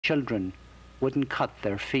children wouldn't cut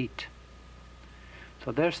their feet.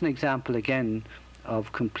 So there's an example again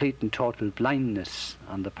of complete and total blindness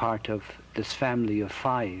on the part of this family of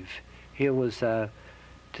 5. Here was, to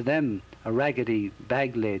them, a raggedy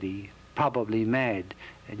bag lady, probably mad,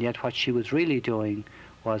 and yet what she was really doing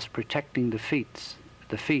was protecting the feet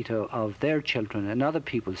of their children and other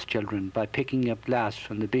people's children by picking up glass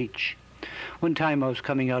from the beach. One time I was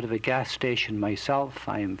coming out of a gas station myself.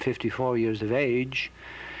 I am 54 years of age,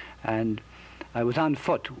 and I was on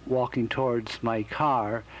foot walking towards my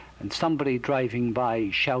car, and somebody driving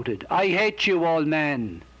by shouted, "I hate you, old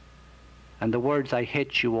man!" And the words "I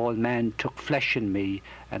hate you, old man" took flesh in me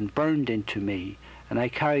and burned into me, and I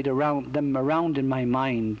carried them around in my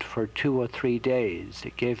mind for 2 or 3 days.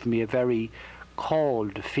 It gave me a very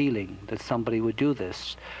cold feeling that somebody would do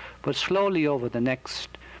this. But slowly over the next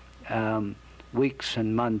weeks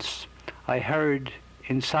and months, I heard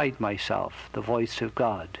inside myself the voice of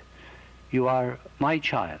God. You are my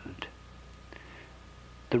child.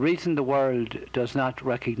 The reason the world does not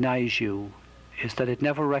recognize you is that it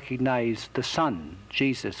never recognized the Son,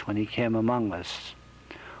 Jesus, when he came among us.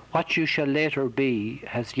 What you shall later be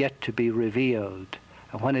has yet to be revealed,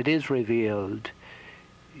 and when it is revealed,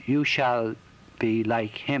 you shall be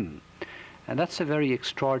like him. And that's a very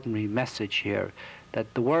extraordinary message here,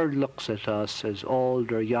 that the world looks at us as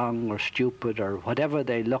old or young or stupid or whatever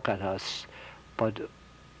they look at us, but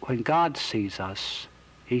when God sees us,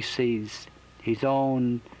 he sees his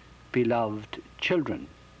own beloved children.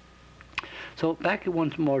 So back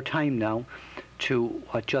one more time now to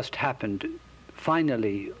what just happened.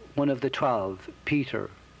 Finally, one of the 12, Peter,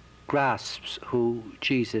 grasps who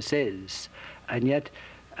Jesus is, and yet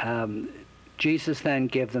Jesus then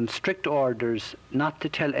gave them strict orders not to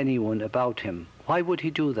tell anyone about him. Why would he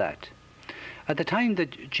do that? At the time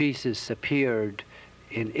that Jesus appeared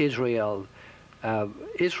in Israel,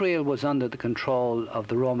 Israel was under the control of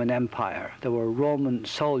the Roman Empire. There were Roman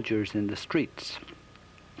soldiers in the streets,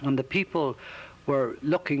 and the people were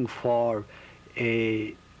looking for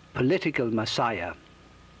a political Messiah,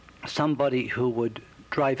 somebody who would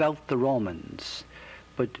drive out the Romans.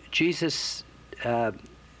 But Jesus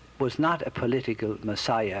was not a political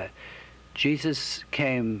Messiah. Jesus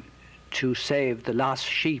came to save the lost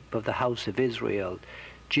sheep of the house of Israel.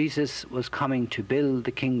 Jesus was coming to build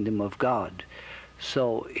the kingdom of God.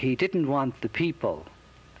 So he didn't want the people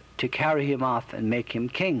to carry him off and make him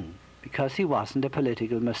king, because he wasn't a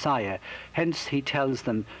political Messiah. Hence he tells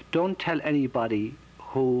them, don't tell anybody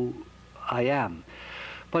who I am.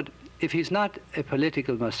 But if he's not a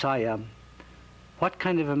political Messiah, what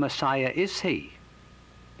kind of a Messiah is he?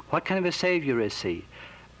 What kind of a Savior is he?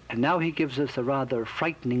 And now he gives us a rather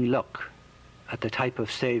frightening look at the type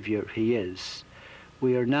of Savior he is.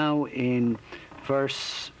 We are now in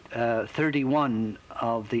verse 31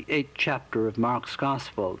 of the 8th chapter of Mark's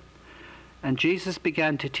Gospel. And Jesus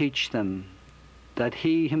began to teach them that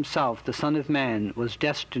he himself, the Son of Man, was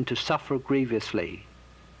destined to suffer grievously,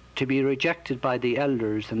 to be rejected by the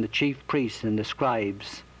elders and the chief priests and the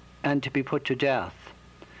scribes, and to be put to death,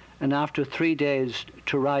 and after 3 days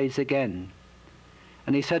to rise again.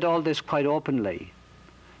 And he said all this quite openly.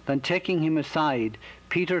 Then taking him aside,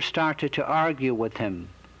 Peter started to argue with him.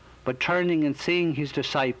 But turning and seeing his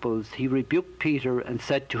disciples, he rebuked Peter and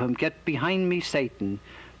said to him, "Get behind me, Satan,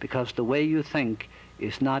 because the way you think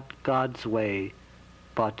is not God's way,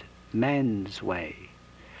 but man's way."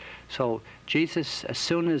 So Jesus, as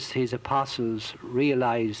soon as his apostles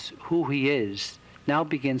realize who he is, now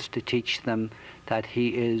begins to teach them that he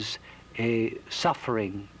is a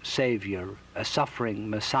suffering Savior, a suffering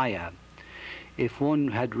Messiah. If one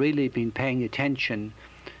had really been paying attention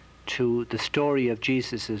to the story of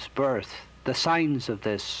Jesus' birth, the signs of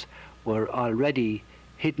this were already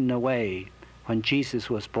hidden away when Jesus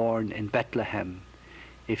was born in Bethlehem.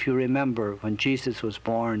 If you remember, when Jesus was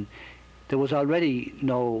born, there was already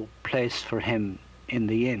no place for him in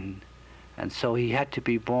the inn, and so he had to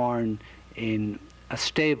be born in a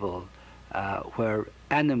stable where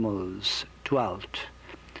animals dwelt.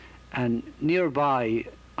 And nearby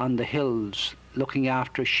on the hills, looking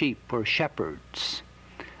after sheep, were shepherds.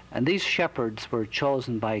 And these shepherds were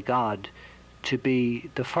chosen by God to be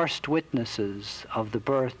the first witnesses of the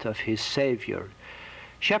birth of his Savior.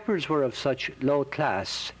 Shepherds were of such low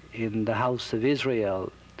class in the house of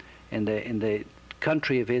Israel, in the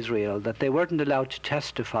country of Israel, that they weren't allowed to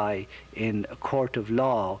testify in a court of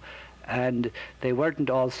law, and they weren't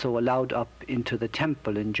also allowed up into the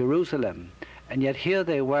temple in Jerusalem. And yet here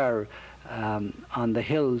they were on the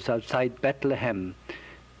hills outside Bethlehem,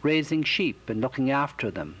 raising sheep and looking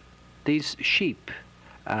after them. These sheep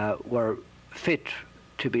were fit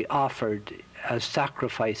to be offered as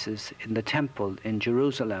sacrifices in the temple in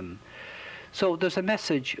Jerusalem. So there's a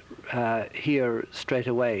message here straight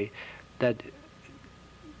away that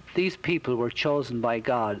these people were chosen by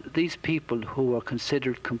God. These people who were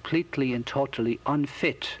considered completely and totally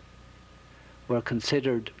unfit were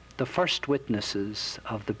considered the first witnesses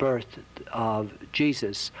of the birth of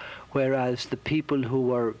Jesus, whereas the people who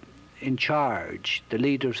were in charge, the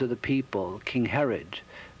leaders of the people, King Herod,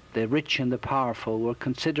 the rich and the powerful, were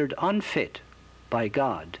considered unfit by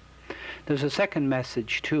God. There's a second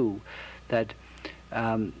message too, that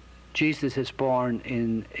Jesus is born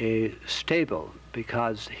in a stable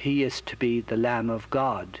because he is to be the Lamb of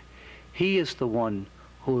God. He is the one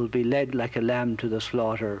who will be led like a lamb to the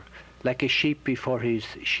slaughter. Like a sheep before his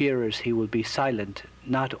shearers, he will be silent,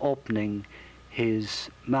 not opening his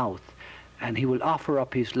mouth. And he will offer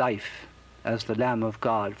up his life as the Lamb of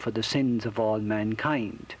God for the sins of all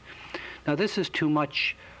mankind. Now this is too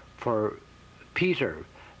much for Peter,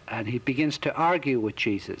 and he begins to argue with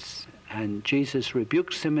Jesus. And Jesus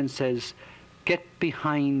rebukes him and says, "Get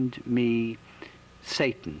behind me,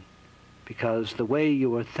 Satan, because the way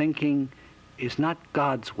you are thinking is not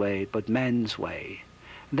God's way, but men's way."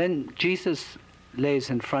 And then Jesus lays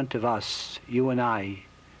in front of us, you and I,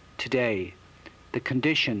 today, the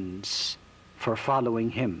conditions for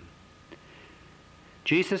following him.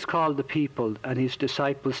 Jesus called the people and his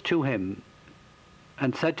disciples to him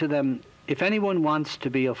and said to them, "If anyone wants to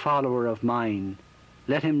be a follower of mine,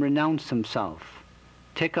 let him renounce himself,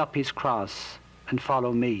 take up his cross, and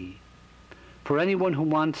follow me. For anyone who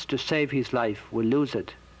wants to save his life will lose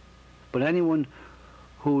it, but anyone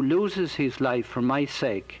who loses his life for my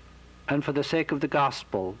sake and for the sake of the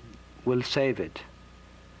gospel will save it."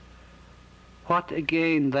 What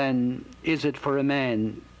again then is it for a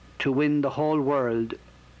man to win the whole world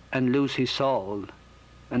and lose his soul?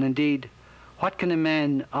 And indeed, what can a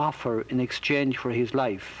man offer in exchange for his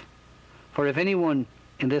life? For if anyone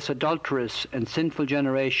in this adulterous and sinful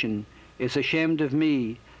generation is ashamed of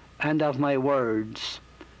me and of my words,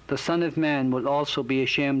 the Son of Man will also be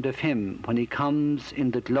ashamed of him when he comes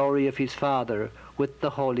in the glory of his Father with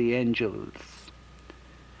the holy angels.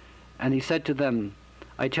 And he said to them,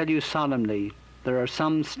 "I tell you solemnly, there are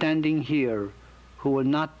some standing here who will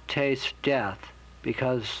not taste death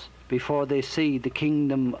because before they see the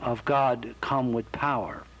kingdom of God come with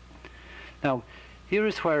power." Now, here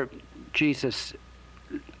is where Jesus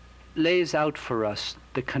lays out for us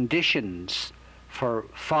the conditions for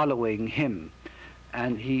following him.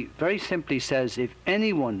 And he very simply says, if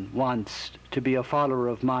anyone wants to be a follower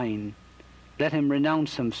of mine, let him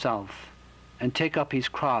renounce himself and take up his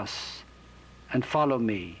cross and follow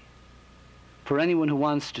me. For anyone who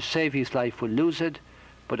wants to save his life will lose it,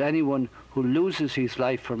 but anyone who loses his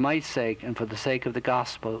life for my sake and for the sake of the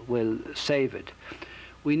gospel will save it.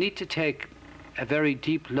 We need to take a very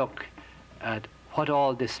deep look at what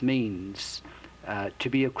all this means, to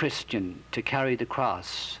be a Christian, to carry the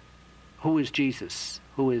cross. Who is Jesus?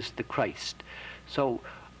 Who is the Christ? So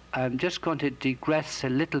I'm just going to digress a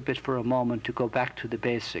little bit for a moment to go back to the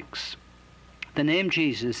basics. The name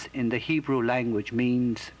Jesus in the Hebrew language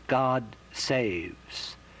means God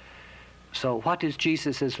saves. So what is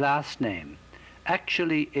Jesus' last name?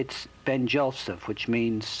 Actually, it's Ben Joseph, which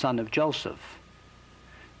means son of Joseph.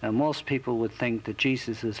 Now, most people would think that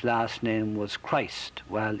Jesus' last name was Christ.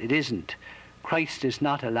 Well, it isn't. Christ is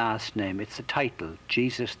not a last name, it's a title,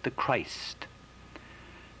 Jesus the Christ.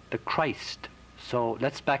 The Christ. So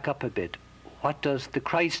let's back up a bit. What does the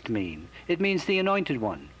Christ mean? It means the Anointed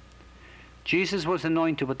One. Jesus was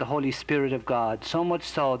anointed with the Holy Spirit of God, so much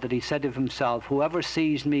so that he said of himself, "Whoever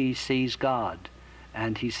sees me sees God."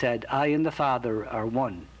 And he said, "I and the Father are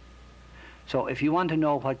one." So if you want to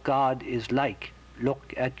know what God is like,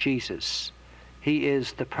 look at Jesus. He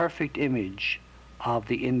is the perfect image of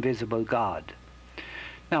the invisible God.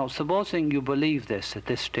 Now, supposing you believe this at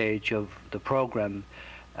this stage of the program,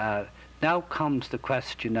 now comes the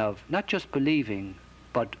question of not just believing,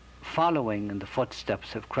 but following in the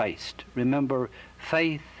footsteps of Christ. Remember,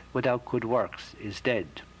 faith without good works is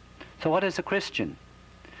dead. So what is a Christian?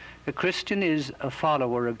 A Christian is a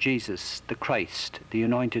follower of Jesus, the Christ, the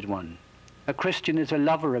Anointed One. A Christian is a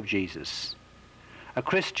lover of Jesus. A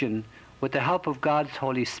Christian, with the help of God's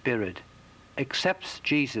Holy Spirit, accepts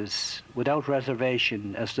Jesus without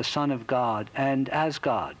reservation as the Son of God and as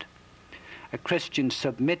God. A Christian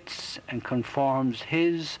submits and conforms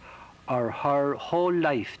his or her whole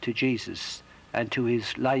life to Jesus and to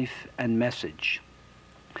his life and message.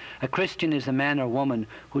 A Christian is a man or woman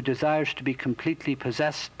who desires to be completely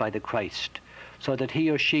possessed by the Christ, so that he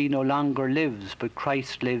or she no longer lives, but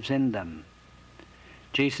Christ lives in them.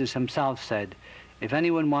 Jesus himself said, If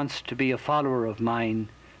anyone wants to be a follower of mine,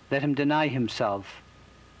 let him deny himself,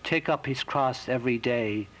 take up his cross every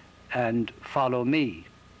day, and follow me.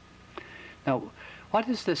 Now, what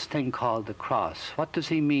is this thing called the cross? What does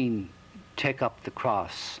he mean, take up the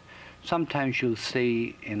cross? Sometimes you'll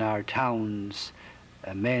see in our towns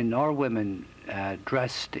men or women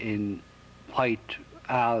dressed in white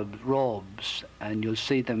alb robes, and you'll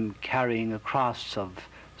see them carrying a cross of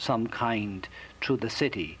some kind through the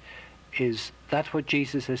city. Is that what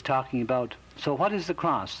Jesus is talking about? So what is the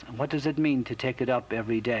cross, and what does it mean to take it up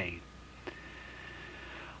every day?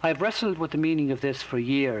 I've wrestled with the meaning of this for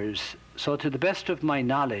years, so to the best of my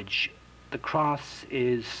knowledge, the cross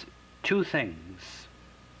is two things.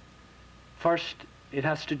 First, it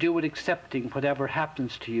has to do with accepting whatever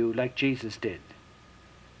happens to you like Jesus did.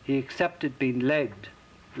 He accepted being led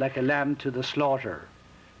like a lamb to the slaughter,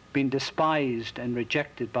 being despised and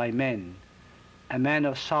rejected by men, a man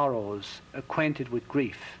of sorrows, acquainted with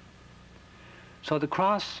grief. So the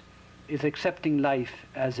cross is accepting life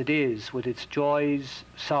as it is, with its joys,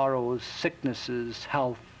 sorrows, sicknesses,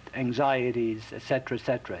 health, anxieties, etc.,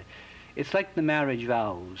 etc. It's like the marriage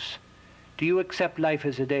vows. Do you accept life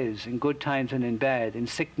as it is, in good times and in bad, in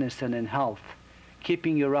sickness and in health,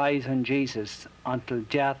 keeping your eyes on Jesus until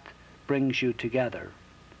death brings you together?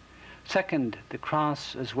 Second, the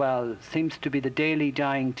cross as well seems to be the daily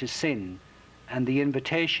dying to sin and the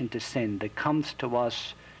invitation to sin that comes to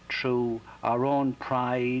us through our own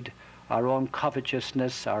pride, our own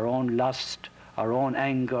covetousness, our own lust, our own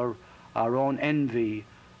anger, our own envy,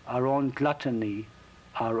 our own gluttony,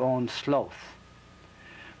 our own sloth.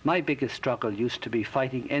 My biggest struggle used to be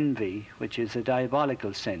fighting envy, which is a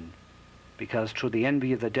diabolical sin, because through the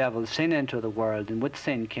envy of the devil, sin entered the world, and with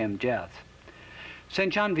sin came death.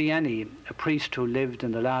 St. John Vianney, a priest who lived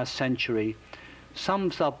in the last century,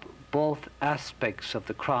 sums up both aspects of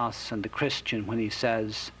the cross and the Christian when he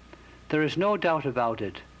says, "There is no doubt about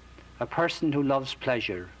it, a person who loves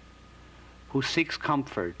pleasure, who seeks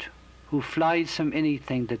comfort, who flies from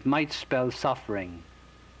anything that might spell suffering,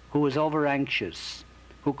 who is over-anxious,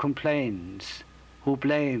 who complains, who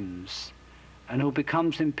blames, and who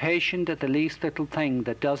becomes impatient at the least little thing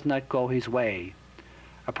that does not go his way.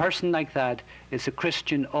 A person like that is a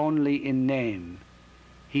Christian only in name.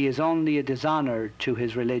 He is only a dishonor to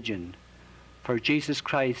his religion, for Jesus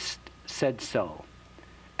Christ said so.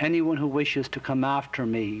 Anyone who wishes to come after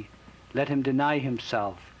me, let him deny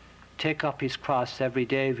himself, take up his cross every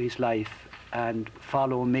day of his life, and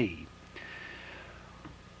follow me."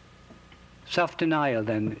 Self-denial,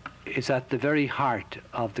 then, is at the very heart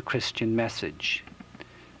of the Christian message.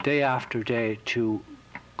 Day after day to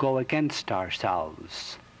go against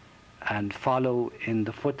ourselves and follow in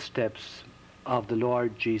the footsteps of the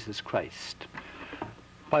Lord Jesus Christ.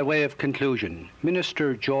 By way of conclusion,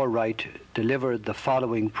 Minister Joe Wright delivered the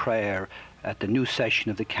following prayer at the new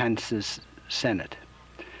session of the Kansas Senate.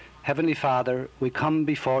 Heavenly Father, we come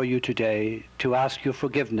before you today to ask your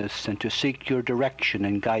forgiveness and to seek your direction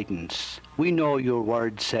and guidance. We know your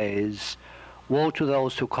word says, "Woe to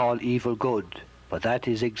those who call evil good," but that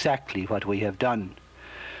is exactly what we have done.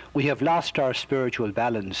 We have lost our spiritual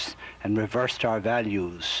balance and reversed our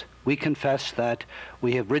values. We confess that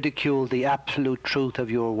we have ridiculed the absolute truth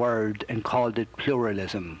of your word and called it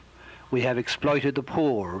pluralism. We have exploited the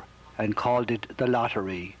poor and called it the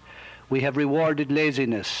lottery. We have rewarded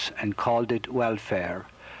laziness and called it welfare.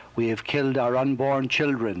 We have killed our unborn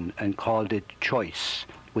children and called it choice.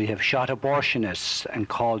 We have shot abortionists and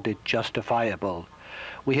called it justifiable.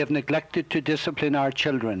 We have neglected to discipline our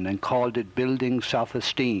children and called it building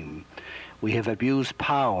self-esteem. We have abused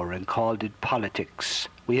power and called it politics.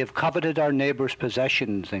 We have coveted our neighbor's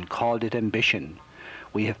possessions and called it ambition.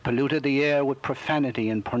 We have polluted the air with profanity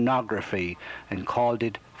and pornography and called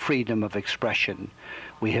it freedom of expression.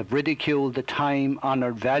 We have ridiculed the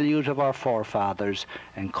time-honored values of our forefathers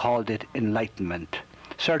and called it enlightenment.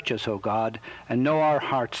 Search us, O God, and know our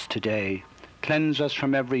hearts today. Cleanse us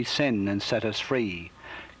from every sin and set us free.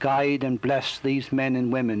 Guide and bless these men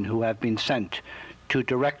and women who have been sent to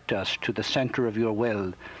direct us to the center of your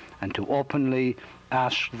will and to openly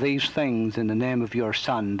ask these things in the name of your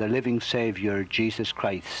Son, the living Savior, Jesus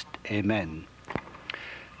Christ. Amen.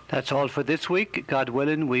 That's all for this week. God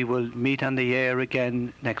willing, we will meet on the air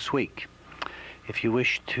again next week. If you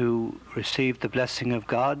wish to receive the blessing of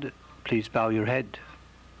God, please bow your head.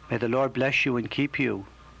 May the Lord bless you and keep you.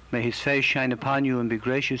 May his face shine upon you and be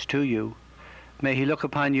gracious to you. May he look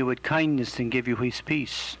upon you with kindness and give you his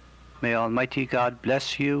peace. May Almighty God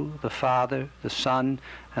bless you, the Father, the Son,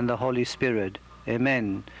 and the Holy Spirit.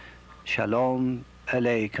 Amen. Shalom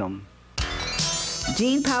Aleichem.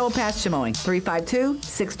 Gene Powell Pasture Mowing,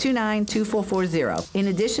 352-629-2440. In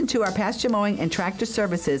addition to our pasture mowing and tractor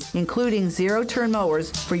services, including zero-turn mowers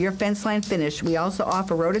for your fence line finish, we also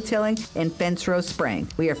offer rototilling and fence row spraying.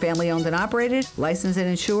 We are family-owned and operated, licensed and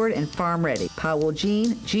insured, and farm-ready. Powell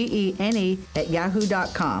Gene, Gene, at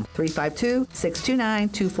yahoo.com,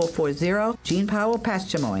 352-629-2440. Gene Powell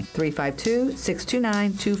Pasture Mowing,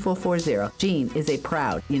 352-629-2440. Gene is a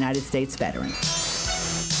proud United States veteran.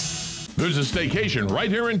 There's a staycation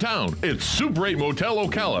right here in town. It's Super 8 Motel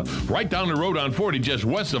Ocala, right down the road on 40, just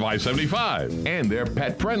west of I-75. And they're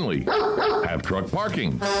pet friendly. Have truck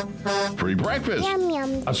parking, free breakfast,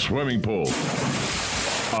 a swimming pool,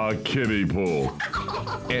 a kiddie pool,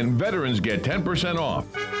 and veterans get 10% off.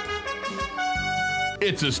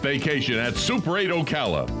 It's a staycation at Super 8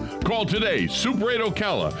 Ocala. Call today, Super 8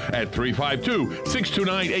 Ocala, at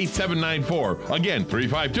 352-629-8794. Again,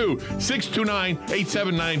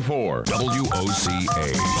 352-629-8794.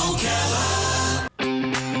 WOCA.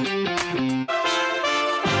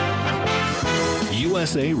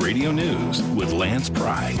 USA Radio News with Lance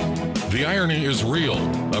Pride. The irony is real.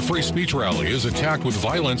 A free speech rally is attacked with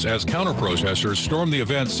violence as counter-protesters stormed the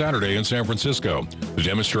event Saturday in San Francisco. The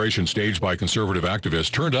demonstration staged by conservative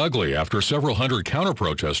activists turned ugly after several hundred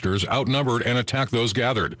counter-protesters outnumbered and attacked those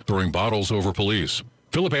gathered, throwing bottles over police.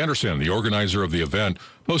 Philip Anderson, the organizer of the event,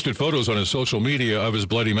 posted photos on his social media of his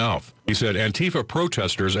bloody mouth. He said Antifa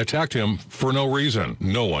protesters attacked him for no reason.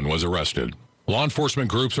 No one was arrested. Law enforcement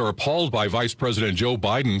groups are appalled by Vice President Joe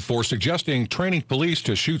Biden for suggesting training police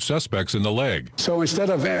to shoot suspects in the leg. So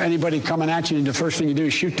instead of anybody coming at you, the first thing you do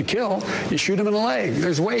is shoot to kill, you shoot them in the leg.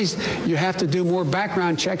 There's ways you have to do more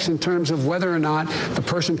background checks in terms of whether or not the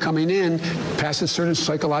person coming in passes certain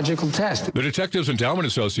psychological tests. The Detectives Endowment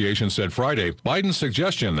Association said Friday Biden's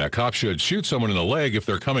suggestion that cops should shoot someone in the leg if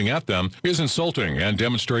they're coming at them is insulting and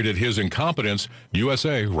demonstrated his incompetence.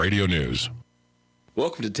 USA Radio News.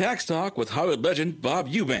 Welcome to Tax Talk with Hollywood legend Bob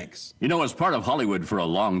Eubanks. You know, as part of Hollywood for a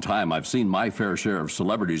long time, I've seen my fair share of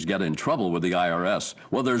celebrities get in trouble with the IRS.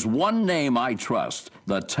 Well, there's one name I trust,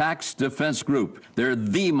 the Tax Defense Group. They're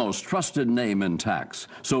the most trusted name in tax.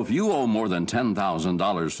 So if you owe more than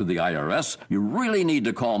 $10,000 to the IRS, you really need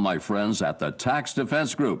to call my friends at the Tax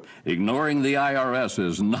Defense Group. Ignoring the IRS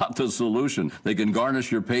is not the solution. They can garnish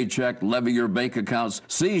your paycheck, levy your bank accounts,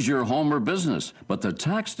 seize your home or business. But the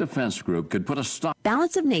Tax Defense Group could put a stop.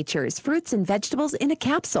 Balance of Nature's fruits and vegetables in a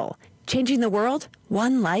capsule, changing the world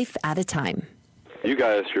one life at a time. You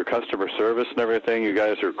guys, your customer service and everything, you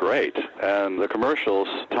guys are great. And the commercials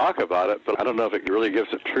talk about it, but I don't know if it really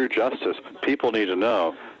gives it true justice. People need to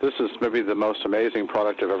know. This is maybe the most amazing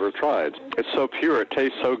product I've ever tried. It's so pure, it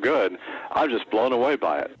tastes so good. I'm just blown away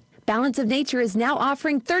by it. Balance of Nature is now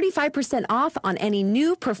offering 35% off on any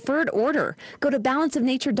new preferred order. Go to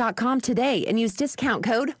balanceofnature.com today and use discount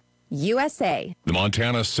code USA. The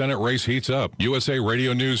Montana Senate race heats up. USA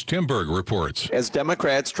Radio News' Tim Berg reports. As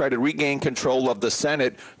Democrats try to regain control of the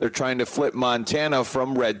Senate, they're trying to flip Montana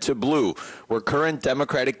from red to blue, where current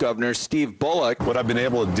Democratic Governor Steve Bullock, what I've been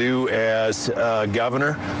able to do as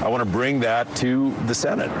governor, I want to bring that to the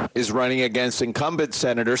Senate, is running against incumbent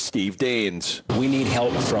Senator Steve Daines. We need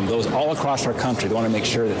help from those all across our country. They want to make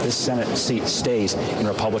sure that this Senate seat stays in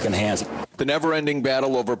Republican hands. The never-ending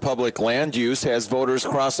battle over public land use has voters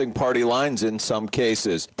crossing party lines in some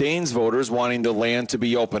cases. Daines voters wanting the land to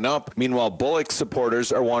be opened up. Meanwhile, Bullock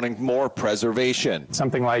supporters are wanting more preservation.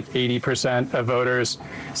 Something like 80% of voters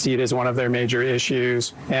see it as one of their major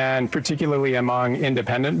issues. And particularly among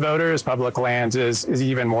independent voters, public lands is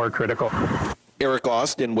even more critical. Eric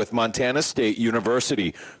Austin with Montana State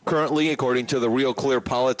University. Currently, according to the Real Clear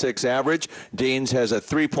Politics average, Daines has a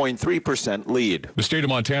 3.3% lead. The state of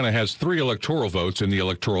Montana has 3 electoral votes in the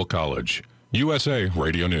Electoral College. USA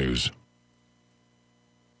Radio News.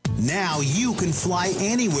 Now you can fly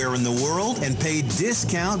anywhere in the world and pay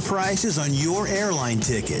discount prices on your airline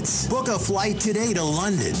tickets. Book a flight today to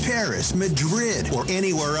London, Paris, Madrid, or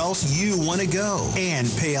anywhere else you want to go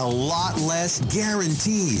and pay a lot less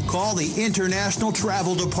guaranteed. Call the International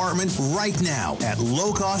Travel Department right now at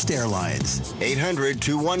Low Cost Airlines.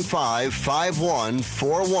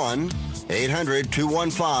 800-215-5141.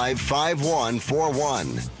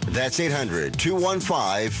 800-215-5141. That's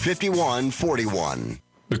 800-215-5141.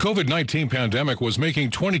 The COVID-19 pandemic was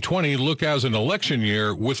making 2020 look as an election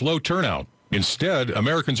year with low turnout. Instead,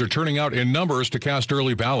 Americans are turning out in numbers to cast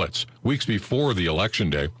early ballots, weeks before the election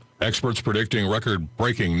day. Experts predicting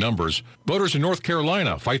record-breaking numbers. Voters in North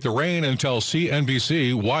Carolina fight the rain and tell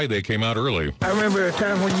CNBC why they came out early. I remember a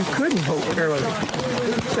time when you couldn't vote early.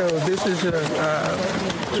 So this is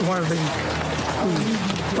one of the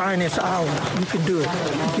finest hours. You can do it.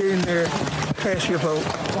 Get in there cast your vote.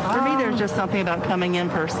 For me, there's just something about coming in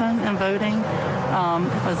person and voting.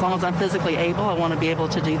 As long as I'm physically able, I want to be able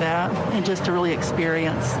to do that, and just to really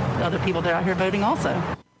experience other people that are out here voting also.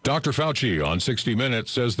 Dr. Fauci on 60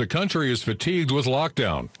 Minutes says the country is fatigued with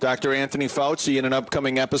lockdown. Dr. Anthony Fauci, in an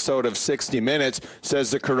upcoming episode of 60 Minutes, says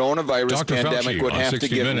the coronavirus pandemic would have to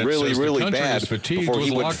get really bad before he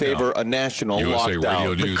would favor a national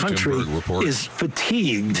lockdown. The country is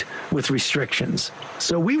fatigued with restrictions.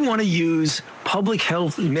 So we want to use public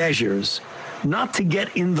health measures not to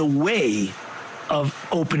get in the way of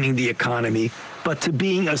opening the economy, but to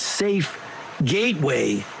being a safe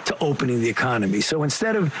gateway to opening the economy. So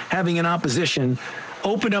instead of having an opposition,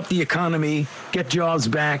 open up the economy, get jobs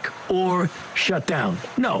back, or shut down.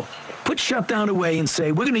 No, put shutdown away and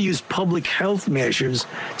say, we're going to use public health measures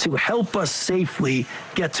to help us safely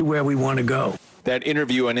get to where we want to go. That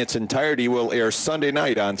interview in its entirety will air Sunday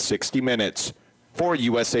night on 60 Minutes. For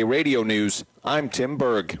USA Radio News, I'm Tim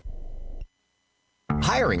Berg.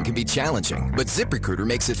 Hiring can be challenging, but ZipRecruiter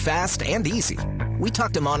makes it fast and easy. We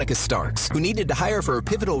talked to Monica Starks, who needed to hire for a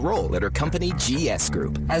pivotal role at her company, GS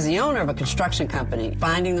Group. As the owner of a construction company,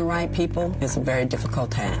 finding the right people is a very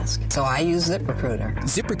difficult task. So I use ZipRecruiter.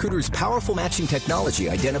 ZipRecruiter's powerful matching technology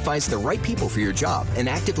identifies the right people for your job and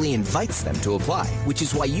actively invites them to apply, which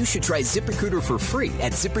is why you should try ZipRecruiter for free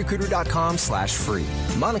at ZipRecruiter.com/free.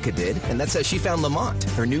 Monica did, and that's how she found Lamont,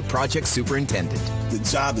 her new project superintendent. The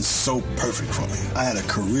job is so perfect for me. I had a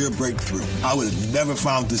career breakthrough. I would have never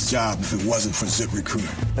found this job if it wasn't for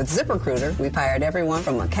ZipRecruiter. With ZipRecruiter, we've hired everyone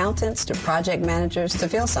from accountants to project managers to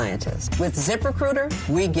field scientists. With ZipRecruiter,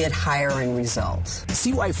 we get hiring results.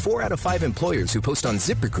 See why 4 out of 5 employers who post on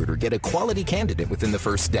ZipRecruiter get a quality candidate within the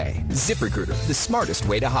first day. ZipRecruiter, the smartest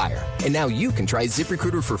way to hire. And now you can try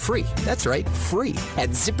ZipRecruiter for free. That's right, free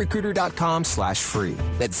at ZipRecruiter.com/free.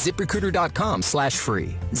 That's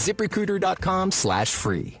ZipRecruiter.com/free.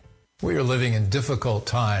 ZipRecruiter.com/free. We are living in difficult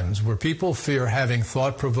times where people fear having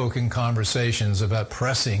thought-provoking conversations about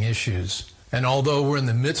pressing issues. And although we're in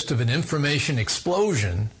the midst of an information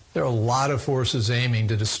explosion, there are a lot of forces aiming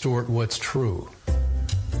to distort what's true.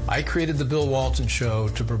 I created The Bill Walton Show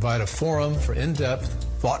to provide a forum for in-depth,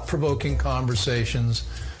 thought-provoking conversations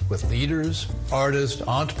with leaders, artists,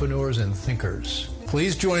 entrepreneurs, and thinkers.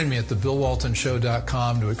 Please join me at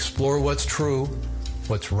thebillwaltonshow.com to explore what's true,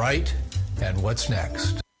 what's right, and what's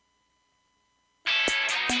next.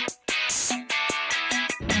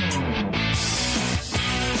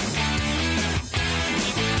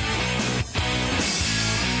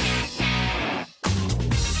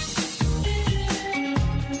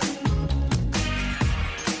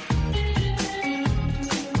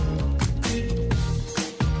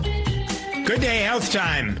 Good day, health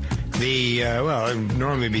time. Well, it would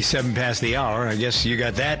normally be 7 past the hour. I guess you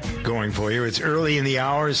got that going for you. It's early in the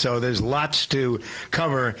hour, so there's lots to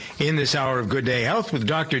cover in this hour of Good Day Health with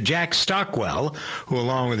Dr. Jack Stockwell, who,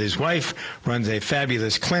 along with his wife, runs a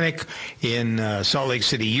fabulous clinic in Salt Lake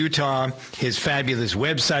City, Utah. His fabulous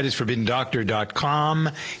website is ForbiddenDoctor.com.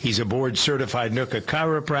 He's a board-certified NUCA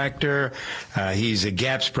chiropractor. He's a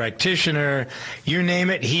GAPS practitioner. You name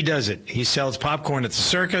it, he does it. He sells popcorn at the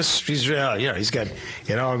circus. He's got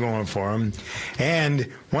it all going for him. And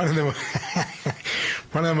one of the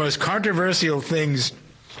most controversial things,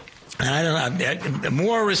 I don't know,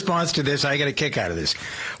 more response to this, I got a kick out of this.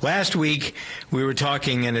 Last week, we were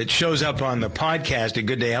talking, and it shows up on the podcast at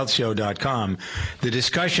gooddayhealthshow.com, the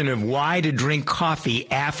discussion of why to drink coffee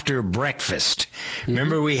after breakfast. Mm-hmm.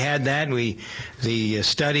 Remember we had that? The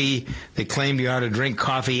study that claimed you ought to drink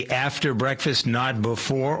coffee after breakfast, not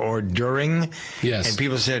before or during. Yes. And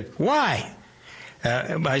people said, why?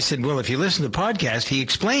 I said, well, if you listen to the podcast, he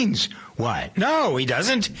explains why. No, he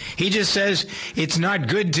doesn't. He just says it's not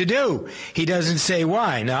good to do. He doesn't say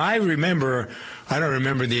why. Now, I don't remember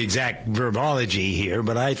the exact verbology here,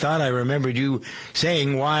 but I thought I remembered you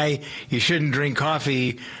saying why you shouldn't drink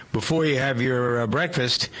coffee before you have your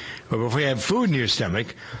breakfast or before you have food in your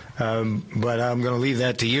stomach. But I'm going to leave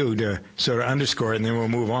that to you to sort of underscore it, and then we'll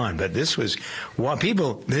move on. But this was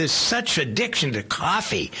there's such addiction to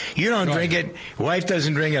coffee. You don't drink it. Wife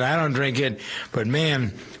doesn't drink it. I don't drink it. But,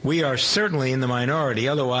 man, we are certainly in the minority.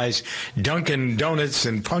 Otherwise, Dunkin' Donuts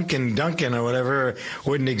and Punkin' Dunkin' or whatever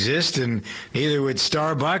wouldn't exist, and neither would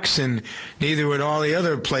Starbucks, and neither would all the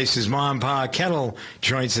other places, mom and pa kettle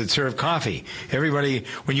joints that serve coffee. Everybody,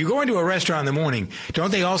 when you go into a restaurant in the morning,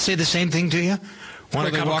 don't they all say the same thing to you? Want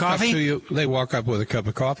a cup of coffee? They walk up with a cup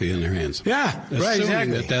of coffee in their hands. Yeah, right,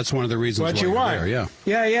 exactly. That's one of the reasons what why you want. There,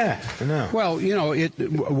 yeah. Yeah. I know. Well,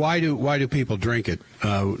 why do people drink it?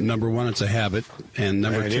 Number one, it's a habit, and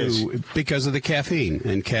number two, because of the caffeine.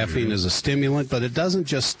 And caffeine is a stimulant, but it doesn't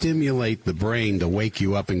just stimulate the brain to wake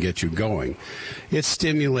you up and get you going. It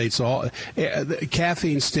stimulates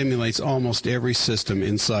caffeine stimulates almost every system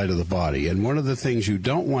inside of the body. And one of the things you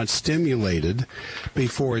don't want stimulated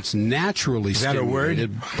before it's naturally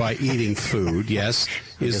stimulated by eating food, yes,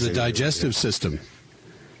 is the digestive system.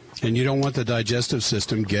 And you don't want the digestive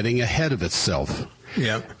system getting ahead of itself.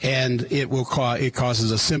 Yeah. And it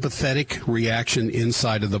causes a sympathetic reaction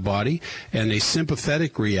inside of the body, and a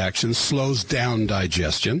sympathetic reaction slows down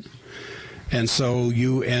digestion. And so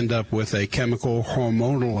you end up with a chemical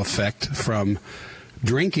hormonal effect from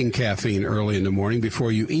drinking caffeine early in the morning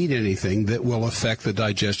before you eat anything that will affect the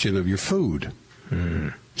digestion of your food.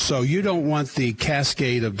 So you don't want the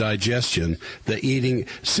cascade of digestion, the eating.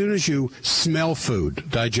 As soon as you smell food,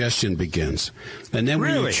 digestion begins. And then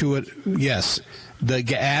when you chew it, yes, the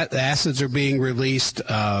acids are being released.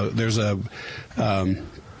 There's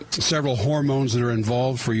several hormones that are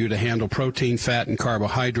involved for you to handle protein, fat, and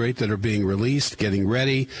carbohydrate that are being released, getting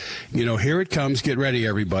ready. Here it comes. Get ready,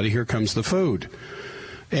 everybody. Here comes the food.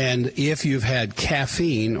 And if you've had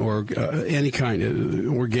caffeine or any kind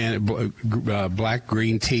of organic, black,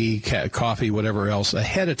 green tea, coffee, whatever else,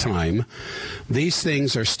 ahead of time, these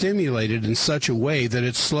things are stimulated in such a way that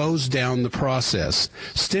it slows down the process.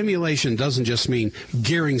 Stimulation doesn't just mean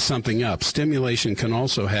gearing something up. Stimulation can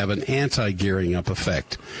also have an anti-gearing up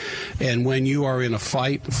effect. And when you are in a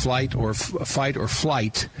fight or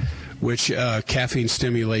flight, which caffeine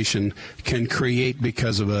stimulation can create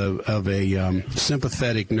because of a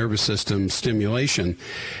sympathetic nervous system stimulation,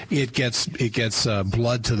 it gets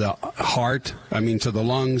blood to the heart, to the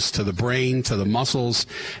lungs, to the brain, to the muscles,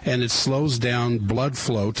 and it slows down blood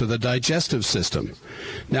flow to the digestive system.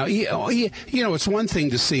 Now, it's one thing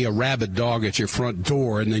to see a rabid dog at your front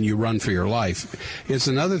door and then you run for your life. It's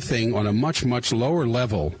another thing on a much, much lower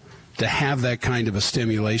level to have that kind of a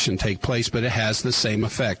stimulation take place, but it has the same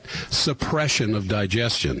effect, suppression of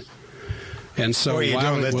digestion. And so you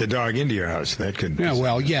don't let the dog into your house. That could.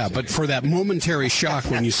 Yeah, but for that momentary shock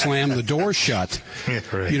when you slam the door shut,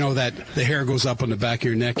 that the hair goes up on the back of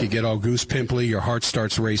your neck, you get all goose pimply, your heart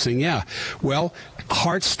starts racing. Yeah, well,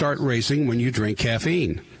 hearts start racing when you drink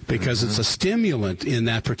caffeine, because it's a stimulant in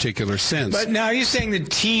that particular sense. But now, are you saying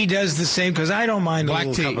that tea does the same? Because I don't mind a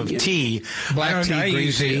little cup of tea. Black tea,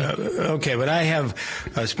 green tea. Okay, but I have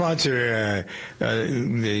a sponsor.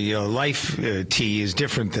 The Life tea is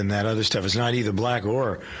different than that other stuff. It's not either black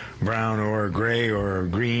or brown or gray or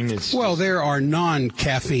green. There are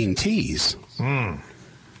non-caffeine teas.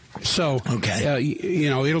 So,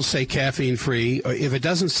 it'll say caffeine-free. If it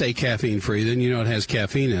doesn't say caffeine-free, then it has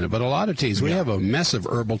caffeine in it. But a lot of teas, we have a mess of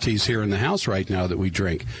herbal teas here in the house right now that we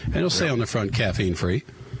drink. And it'll say on the front caffeine-free.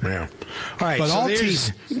 Yeah. All right, but all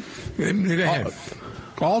teas... Go ahead.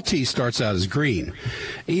 All tea starts out as green.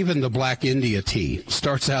 Even the Black India tea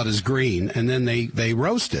starts out as green, and then they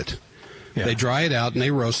roast it. Yeah. They dry it out, and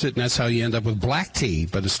they roast it, and that's how you end up with black tea.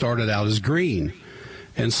 But it started out as green.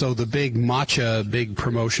 And so the big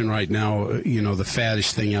promotion right now, the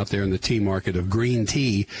faddish thing out there in the tea market of green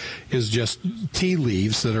tea is just tea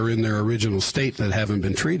leaves that are in their original state that haven't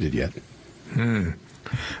been treated yet.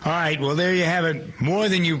 All right, well, there you have it. More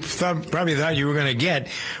than you probably thought you were going to get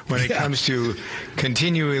when it comes to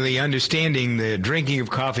continually understanding the drinking of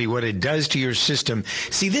coffee, what it does to your system.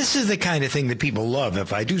 See, this is the kind of thing that people love,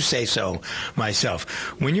 if I do say so myself.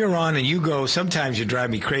 When you're on and you go, sometimes you drive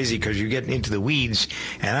me crazy because you get into the weeds,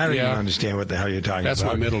 and I don't even understand what the hell you're talking about. That's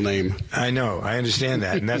my middle name. I know. I understand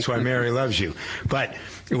that, and that's why Mary loves you. But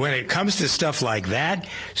when it comes to stuff like that,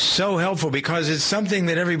 so helpful, because it's something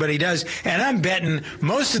that everybody does. And I'm betting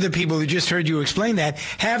most of the people who just heard you explain that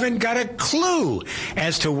haven't got a clue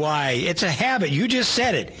as to why. It's a habit. You just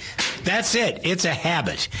said it. That's it. It's a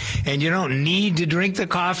habit. And you don't need to drink the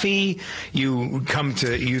coffee. You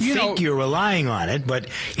think you're relying on it, but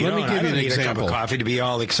I don't need a cup of coffee to be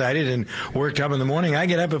all excited and worked up in the morning. I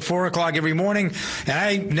get up at 4 o'clock every morning, and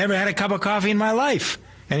I never had a cup of coffee in my life.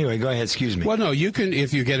 Anyway, go ahead. Excuse me. Well, no, you can,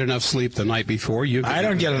 if you get enough sleep the night before. I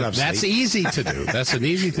don't get enough sleep. That's easy to do. That's an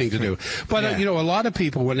easy thing to do. But, a lot of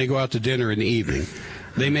people, when they go out to dinner in the evening,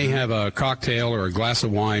 They may have a cocktail or a glass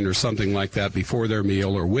of wine or something like that before their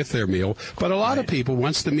meal or with their meal. But a lot of people,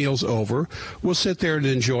 once the meal's over, will sit there and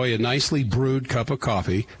enjoy a nicely brewed cup of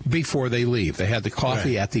coffee before they leave. They had the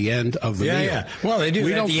coffee at the end of the meal. Yeah. Well, they do.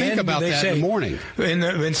 We At don't the think end, about they that say, in the morning.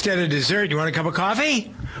 Instead of dessert, you want a cup of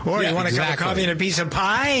coffee? Or you want a cup of coffee and a piece of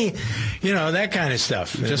pie? You know, that kind of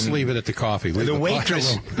stuff. Just leave it at the coffee. Leave the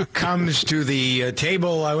waitress comes to the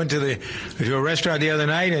table. I went to a restaurant the other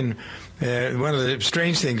night, and one of the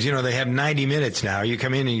strange things, you know, they have 90 minutes now. You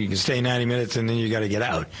come in and you can stay 90 minutes, and then you got to get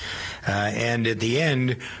out. And at the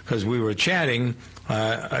end, because we were chatting,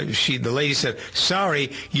 the lady said,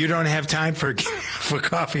 "Sorry, you don't have time for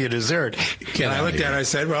coffee or dessert." And I looked at her and I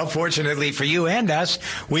said, "Well, fortunately for you and us,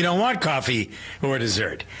 we don't want coffee or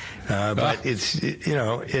dessert." But it's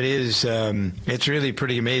really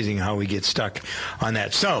pretty amazing how we get stuck on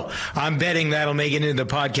that. So I'm betting that'll make it into the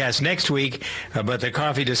podcast next week. But the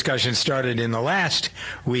coffee discussion started in the last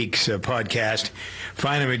week's podcast.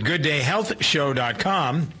 Find them at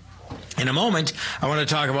gooddayhealthshow.com. In a moment, I want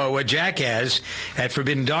to talk about what Jack has at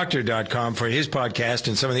ForbiddenDoctor.com for his podcast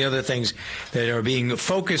and some of the other things that are being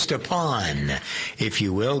focused upon, if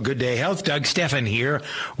you will. Good Day Health. Doug Steffen here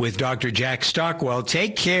with Dr. Jack Stockwell.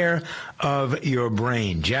 Take care of your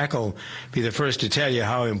brain. Jack will be the first to tell you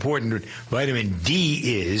how important vitamin D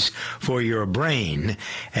is for your brain.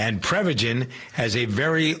 And Prevagen has a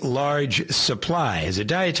very large supply. As a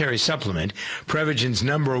dietary supplement, Prevagen's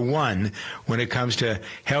 #1 when it comes to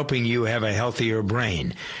helping you have a healthier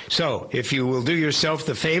brain. So if you will do yourself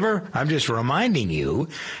the favor, I'm just reminding you,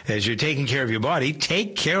 as you're taking care of your body,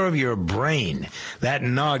 take care of your brain. That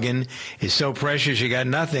noggin is so precious, you got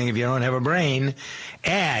nothing if you don't have a brain.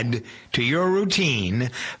 Add to your routine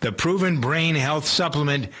the proven brain health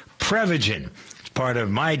supplement Prevagen. It's part of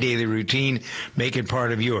my daily routine. Make it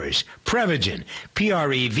part of yours. Prevagen,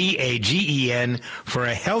 Prevagen, for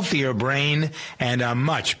a healthier brain and a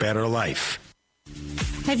much better life.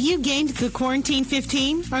 Have you gained the quarantine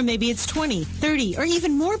 15? Or maybe it's 20, 30, or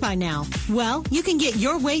even more by now? Well, you can get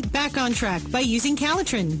your weight back on track by using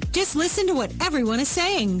Calitrin. Just listen to what everyone is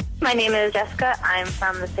saying. My name is Jessica. I'm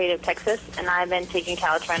from the state of Texas, and I've been taking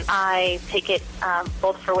Calitrin. I take it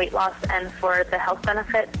both for weight loss and for the health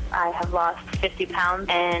benefits. I have lost 50 pounds,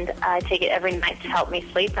 and I take it every night to help me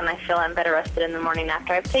sleep, and I feel I'm better rested in the morning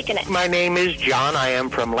after I've taken it. My name is John. I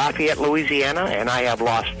am from Lafayette, Louisiana, and I have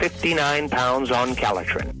lost 59 pounds on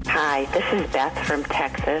Calitrin. Hi, this is Beth from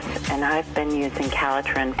Texas, and I've been using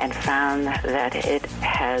Calitrin and found that it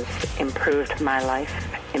has improved my life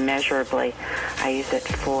immeasurably. I use it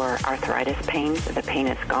for arthritis pain. The pain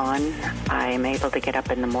is gone. I am able to get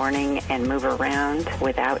up in the morning and move around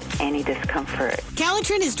without any discomfort.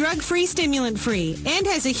 Calitrin is drug-free, stimulant-free, and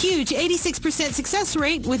has a huge 86% success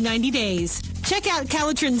rate with 90 days. Check out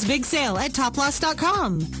Calitrin's big sale at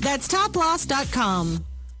toploss.com. That's toploss.com.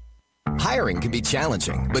 Hiring can be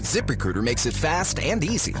challenging, but ZipRecruiter makes it fast and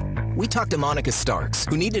easy. We talked to Monica Starks,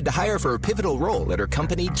 who needed to hire for a pivotal role at her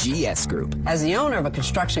company, GS Group. As the owner of a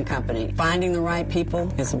construction company, finding the right people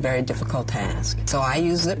is a very difficult task. So I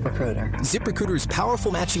use ZipRecruiter. ZipRecruiter's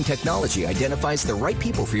powerful matching technology identifies the right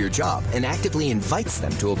people for your job and actively invites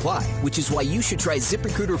them to apply, which is why you should try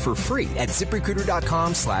ZipRecruiter for free at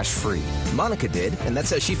ZipRecruiter.com/free. Monica did, and that's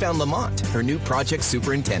how she found Lamont, her new project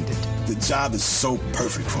superintendent. The job is so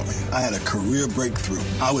perfect for me. I had a career breakthrough.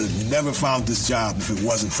 I would have never found this job if it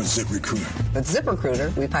wasn't for ZipRecruiter. With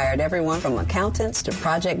ZipRecruiter, we've hired everyone from accountants to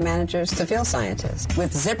project managers to field scientists.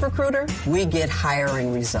 With ZipRecruiter, we get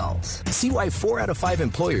hiring results. See why 4 out of 5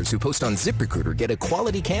 employers who post on ZipRecruiter get a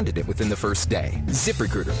quality candidate within the first day.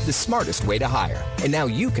 ZipRecruiter, the smartest way to hire. And now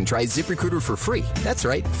you can try ZipRecruiter for free. That's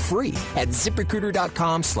right, free at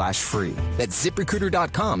ZipRecruiter.com/free. That's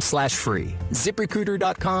ZipRecruiter.com/free.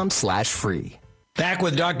 ZipRecruiter.com/free. Back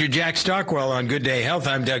with Dr. Jack Stockwell on Good Day Health.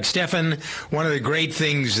 I'm Doug Steffen. One of the great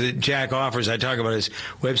things that Jack offers, I talk about his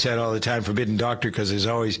website all the time, Forbidden Doctor, because there's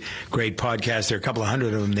always great podcasts. There are a couple of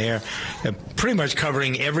hundred of them there, pretty much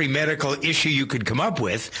covering every medical issue you could come up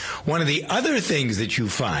with. One of the other things that you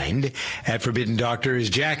find at Forbidden Doctor is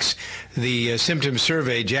the symptom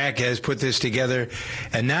survey. Jack has put this together,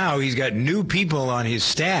 and now he's got new people on his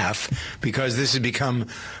staff because this has become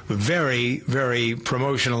very, very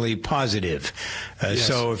promotionally positive. Yes.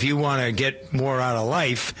 So if you want to get more out of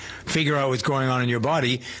life, figure out what's going on in your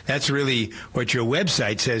body, that's really what your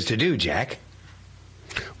website says to do, Jack.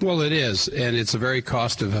 Well, it is, and it's a very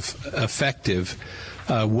cost-effective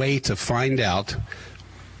way to find out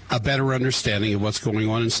a better understanding of what's going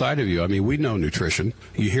on inside of you. I mean, we know nutrition.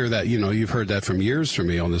 You hear that, you've heard that from years from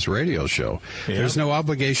me on this radio show. Yeah. There's no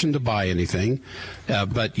obligation to buy anything,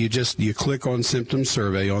 but you click on Symptom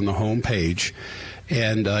Survey on the home page,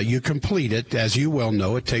 And you complete it. As you well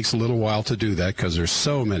know, it takes a little while to do that because there's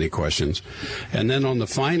so many questions. And then on the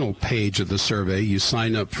final page of the survey, you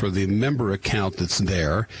sign up for the member account that's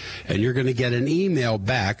there, and you're going to get an email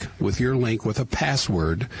back with your link with a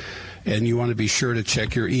password, and you want to be sure to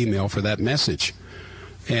check your email for that message.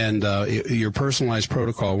 And your personalized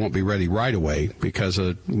protocol won't be ready right away because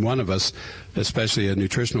one of us, especially a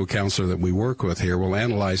nutritional counselor that we work with here, will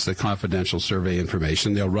analyze the confidential survey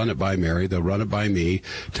information. They'll run it by Mary. They'll run it by me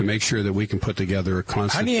to make sure that we can put together a custom.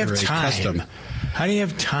 How do you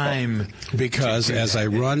have time? Because as I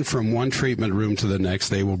run from one treatment room to the next,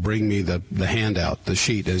 they will bring me the handout, the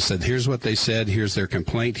sheet, and said, here's what they said, here's their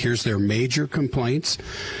complaint, here's their major complaints.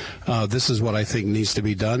 This is what I think needs to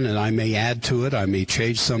be done, and I may add to it, I may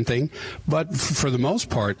change something. But for the most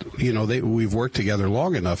part, we've worked together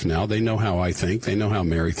long enough now. They know how I think, they know how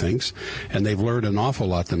Mary thinks, and they've learned an awful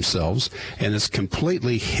lot themselves. And it's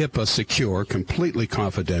completely HIPAA secure, completely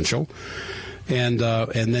confidential. And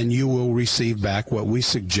then you will receive back what we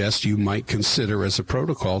suggest you might consider as a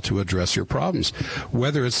protocol to address your problems,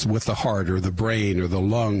 whether it's with the heart or the brain or the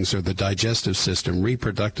lungs or the digestive system,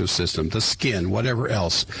 reproductive system, the skin, whatever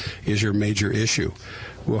else is your major issue.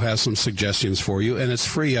 We'll have some suggestions for you, and it's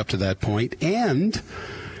free up to that point. And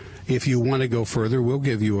if you want to go further, we'll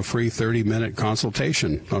give you a free 30-minute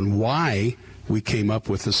consultation on why we came up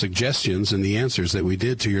with the suggestions and the answers that we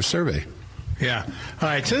did to your survey. Yeah. All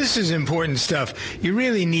right. So this is important stuff. You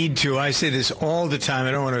really need to. I say this all the time.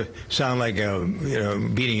 I don't want to sound like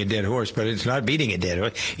beating a dead horse, but it's not beating a dead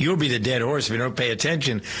horse. You'll be the dead horse if you don't pay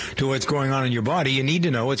attention to what's going on in your body. You need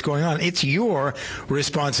to know what's going on. It's your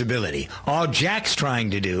responsibility. All Jack's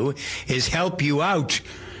trying to do is help you out.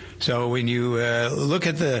 So when you look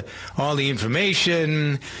at all the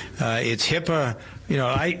information, it's HIPAA.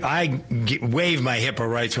 I waive my HIPAA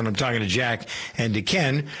rights when I'm talking to Jack and to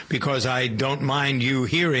Ken because I don't mind you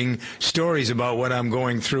hearing stories about what I'm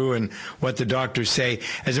going through and what the doctors say.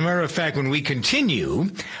 As a matter of fact, when we continue,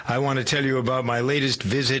 I want to tell you about my latest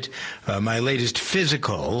visit, my latest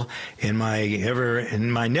physical in my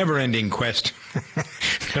never-ending quest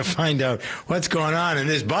to find out what's going on in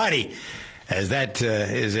this body. As that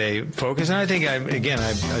is a focus. And I think, I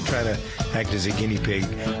try to act as a guinea pig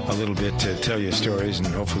a little bit to tell you stories, and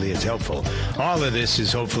hopefully it's helpful. All of this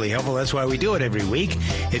is hopefully helpful. That's why we do it every week.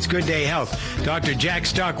 It's Good Day Health. Dr. Jack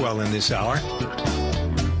Stockwell in this hour.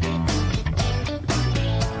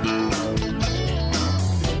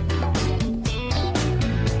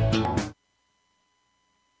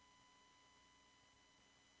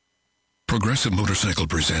 Progressive Motorcycle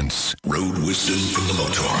presents Road Wisdom from the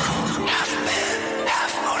Motor. Half man,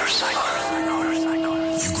 half motorcycle.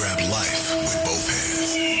 You grab life with both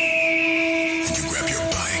hands. And you grab your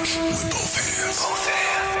bike with both hands. Both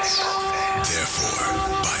hands. Therefore,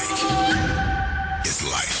 bike is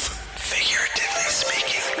life. Figuratively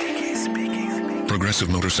speaking. Progressive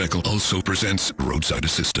Motorcycle also presents Roadside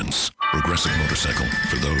Assistance. Progressive Motorcycle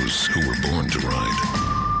for those who were born to ride.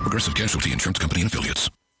 Progressive Casualty Insurance Company and Affiliates.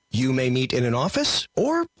 You may meet in an office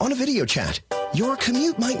or on a video chat. Your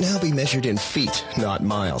commute might now be measured in feet, not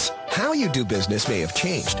miles. How you do business may have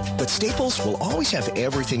changed, but Staples will always have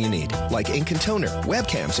everything you need, like ink and toner,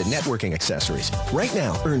 webcams, and networking accessories. Right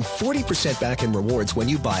now, earn 40% back in rewards when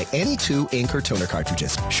you buy any 2 ink or toner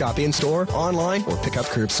cartridges. Shop in-store, online, or pick up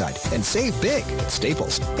curbside. And save big at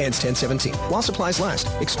Staples. Ends 10/17. While supplies last.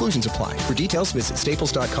 Exclusions apply. For details, visit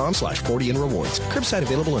staples.com/40 in rewards. Curbside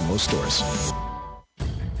available in most stores.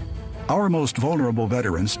 Our most vulnerable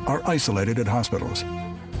veterans are isolated at hospitals.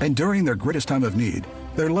 And during their greatest time of need,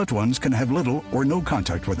 their loved ones can have little or no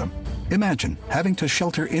contact with them. Imagine having to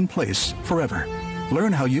shelter in place forever.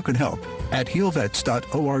 Learn how you can help at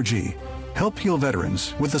healvets.org. Help Heal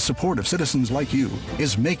Veterans with the support of citizens like you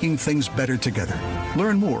is making things better together.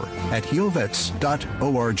 Learn more at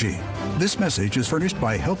healvets.org. This message is furnished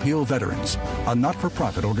by Help Heal Veterans, a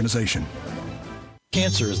not-for-profit organization.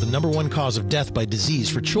 Cancer is the #1 cause of death by disease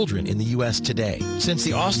for children in the U.S. today. Since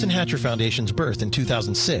the Austin Hatcher Foundation's birth in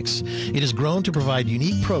 2006, it has grown to provide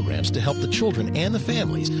unique programs to help the children and the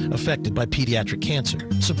families affected by pediatric cancer.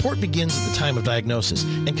 Support begins at the time of diagnosis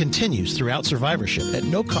and continues throughout survivorship at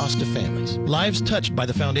no cost to families. Lives touched by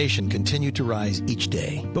the foundation continue to rise each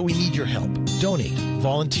day, but we need your help. Donate,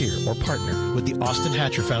 volunteer, or partner with the Austin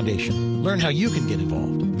Hatcher Foundation. Learn how you can get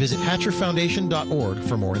involved. Visit hatcherfoundation.org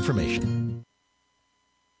for more information.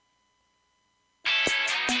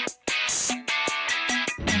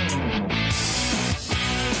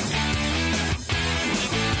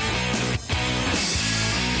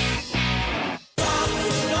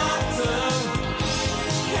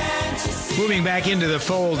 Moving back into the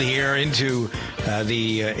fold here, into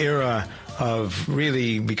the era of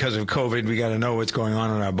really, because of COVID, we got to know what's going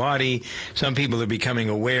on in our body. Some people are becoming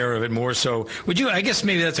aware of it more so. Would you, I guess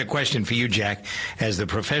maybe that's a question for you, Jack, as the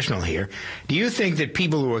professional here. Do you think that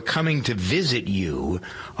people who are coming to visit you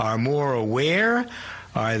are more aware?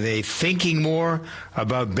 Are they thinking more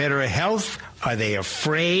about better health? Are they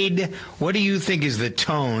afraid? What do you think is the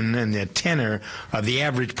tone and the tenor of the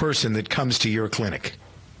average person that comes to your clinic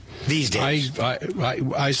these days?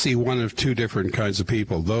 I see one of two different kinds of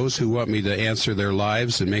people. Those who want me to answer their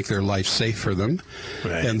lives and make their life safe for them,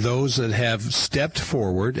 right, and those that have stepped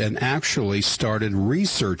forward and actually started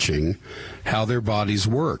researching how their bodies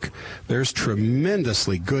work. There's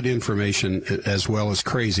tremendously good information as well as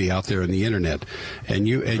crazy out there on the internet, and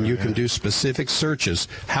you can do specific searches.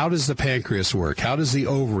 How does the pancreas work? How does the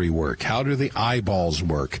ovary work? How do the eyeballs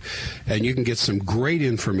work? And you can get some great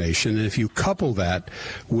information. And if you couple that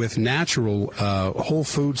with natural whole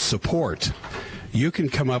food support, you can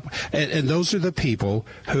come up, and those are the people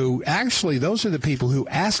who ask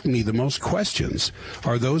me the most questions,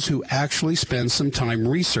 are those who actually spend some time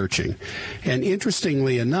researching. And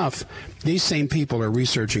interestingly enough, these same people are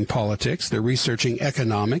researching politics, they're researching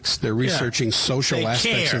economics, they're researching social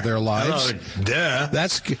aspects of their lives. Hello,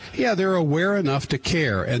 duh. They're aware enough to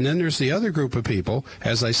care. And then there's the other group of people,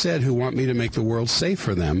 as I said, who want me to make the world safe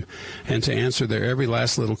for them and to answer their every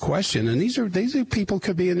last little question. And these are people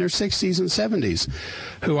could be in their 60s and 70s,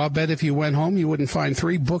 who I'll bet if you went home, you wouldn't find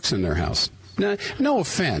 3 books in their house. No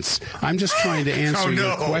offense. I'm just trying to answer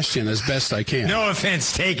your question as best I can. No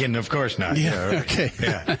offense taken, of course not. Yeah, okay.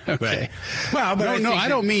 Yeah, okay. Well, but I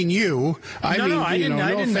don't mean you. I mean,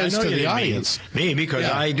 no offense to the audience. Me, because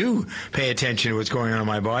I do pay attention to what's going on in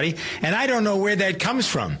my body, and I don't know where that comes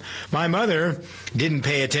from. My mother didn't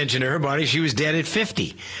pay attention to her body. She was dead at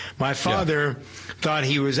 50. My father thought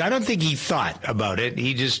he was, I don't think he thought about it.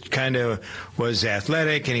 He just kind of was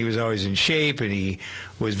athletic, and he was always in shape, and he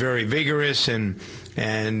was very vigorous, and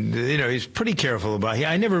he's pretty careful about it.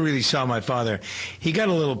 I never really saw my father. He got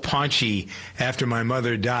a little paunchy after my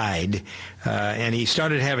mother died, and he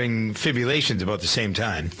started having fibrillations about the same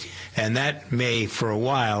time. And that may, for a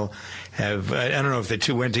while, have, I don't know if the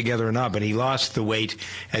two went together or not, but he lost the weight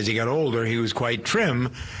as he got older. He was quite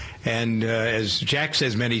trim. And as Jack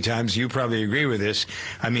says many times, you probably agree with this.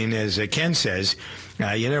 I mean, as Ken says,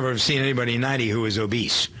 you never have seen anybody 90 who is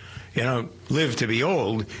obese. You don't live to be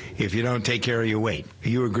old if you don't take care of your weight.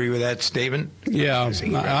 You agree with that statement? Yeah,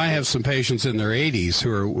 I have some patients in their 80s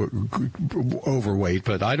who are overweight,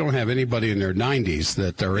 but I don't have anybody in their 90s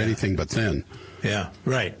that are anything but thin. Yeah,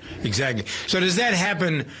 right, exactly. So does that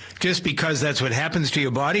happen just because that's what happens to your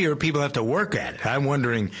body, or people have to work at it? I'm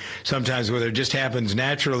wondering sometimes whether it just happens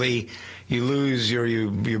naturally. You lose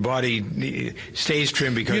your body stays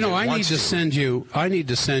trim because I need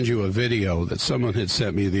to send you a video that someone had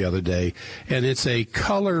sent me the other day, and it's a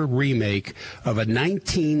color remake of a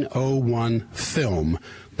 1901 film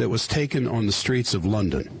that was taken on the streets of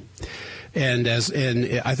London. And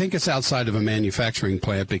I think it's outside of a manufacturing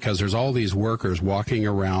plant because there's all these workers walking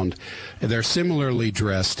around. They're similarly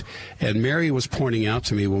dressed. And Mary was pointing out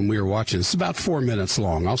to me when we were watching, it's about 4 minutes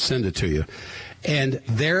long. I'll send it to you. And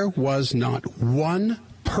there was not one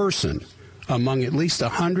person among at least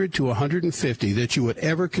 100 to 150 that you would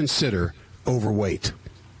ever consider overweight.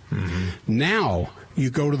 Mm-hmm. Now you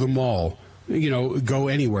go to the mall, go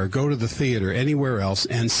anywhere, go to the theater, anywhere else,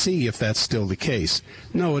 and see if that's still the case.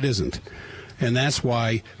 No, it isn't. And that's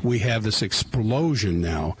why we have this explosion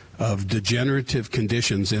now of degenerative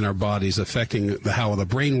conditions in our bodies affecting how the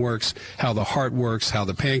brain works, how the heart works, how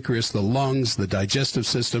the pancreas, the lungs, the digestive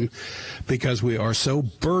system, because we are so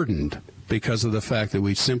burdened because of the fact that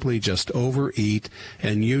we simply just overeat,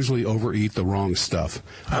 and usually overeat the wrong stuff.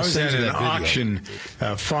 I was at an auction,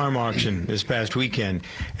 farm auction this past weekend,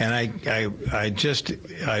 and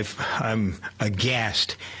I'm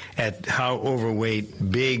aghast at how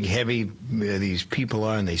overweight, big, heavy these people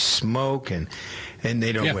are, and they smoke, and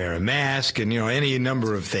they don't wear a mask, and any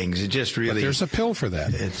number of things. It just really. But there's a pill for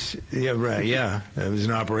that. There's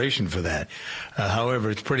an operation for that.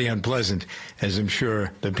 However, it's pretty unpleasant, as I'm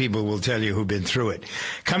sure the people will tell you who've been through it.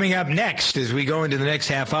 Coming up next, as we go into the next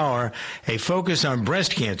half hour, a focus on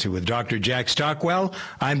breast cancer with Dr. Jack Stockwell.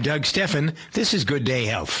 I'm Doug Steffen. This is Good Day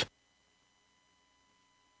Health.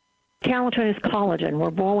 Calitrin is collagen. We're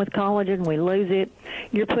born with collagen. We lose it.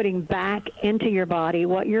 You're putting back into your body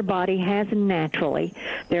what your body has naturally.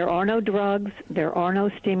 There are no drugs. There are no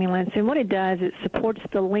stimulants. And what it does, it supports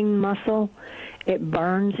the lean muscle. It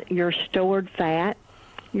burns your stored fat.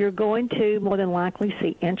 You're going to more than likely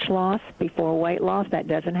see inch loss before weight loss. That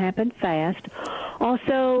doesn't happen fast.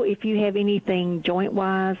 Also, if you have anything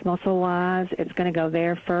joint-wise, muscle-wise, it's going to go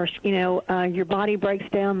there first. You know, your body breaks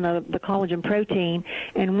down the collagen protein,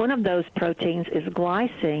 and one of those proteins is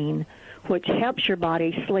glycine, which helps your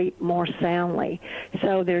body sleep more soundly.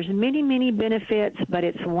 So there's many, many benefits, but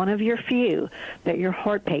it's one of your few that your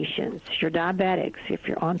heart patients, your diabetics, if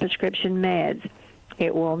you're on prescription meds,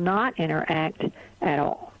 it will not interact at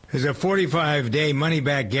all. There's a 45-day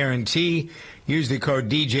money-back guarantee. Use the code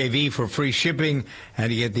DJV for free shipping and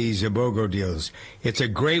to get these BOGO deals. It's a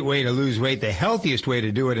great way to lose weight, the healthiest way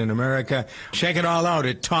to do it in America. Check it all out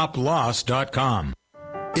at toploss.com.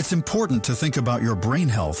 It's important to think about your brain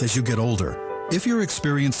health as you get older. If you're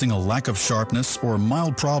experiencing a lack of sharpness or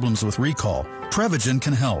mild problems with recall, Prevagen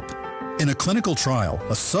can help. In a clinical trial,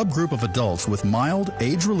 a subgroup of adults with mild,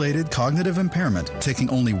 age-related cognitive impairment taking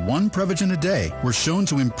only one Prevagen a day were shown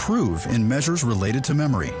to improve in measures related to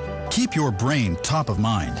memory. Keep your brain top of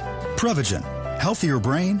mind. Prevagen. Healthier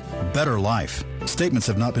brain, better life. Statements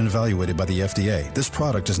have not been evaluated by the FDA. This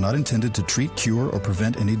product is not intended to treat, cure, or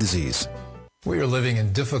prevent any disease. We are living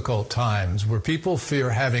in difficult times where people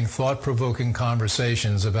fear having thought-provoking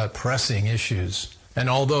conversations about pressing issues. And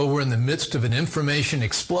although we're in the midst of an information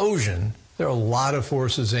explosion, there are a lot of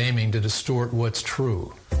forces aiming to distort what's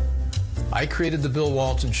true. I created The Bill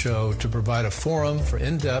Walton Show to provide a forum for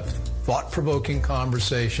in-depth, thought-provoking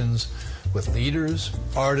conversations with leaders,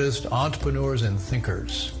 artists, entrepreneurs, and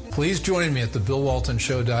thinkers. Please join me at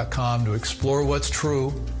thebillwaltonshow.com to explore what's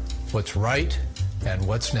true, what's right, and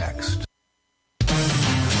what's next.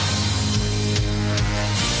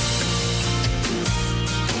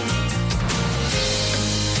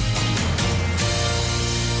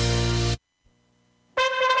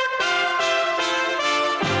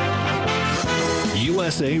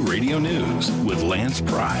 USA Radio News with Lance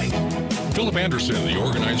Pry. Philip Anderson, the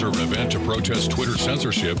organizer of an event to protest Twitter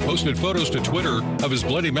censorship, posted photos to Twitter of his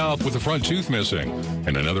bloody mouth with a front tooth missing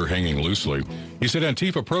and another hanging loosely. He said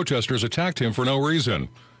Antifa protesters attacked him for no reason.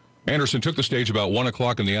 Anderson took the stage about 1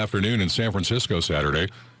 o'clock in the afternoon in San Francisco Saturday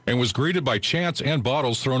and was greeted by chants and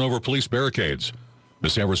bottles thrown over police barricades. The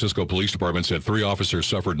San Francisco Police Department said 3 officers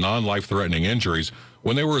suffered non-life-threatening injuries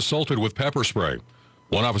when they were assaulted with pepper spray.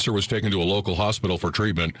 1 officer was taken to a local hospital for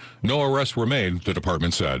treatment. No arrests were made, the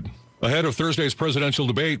department said. Ahead of Thursday's presidential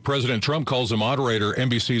debate, President Trump calls the moderator,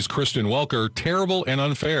 NBC's Kristen Welker, terrible and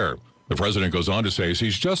unfair. The president goes on to say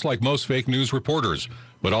he's just like most fake news reporters,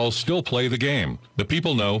 but I'll still play the game. The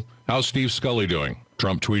people know. How's Steve Scully doing?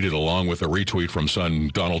 Trump tweeted along with a retweet from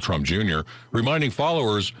son Donald Trump Jr., reminding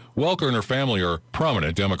followers Welker and her family are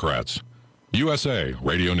prominent Democrats. USA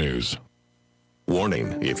Radio News.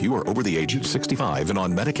 Warning, if you are over the age of 65 and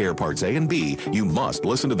on Medicare Parts A and B, you must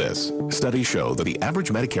listen to this. Studies show that the average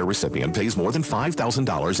Medicare recipient pays more than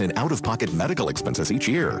 $5,000 in out-of-pocket medical expenses each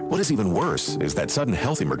year. What is even worse is that sudden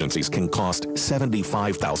health emergencies can cost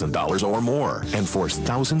 $75,000 or more and force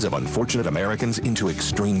thousands of unfortunate Americans into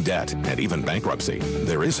extreme debt and even bankruptcy.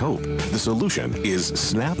 There is hope. The solution is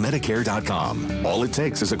snapmedicare.com. All it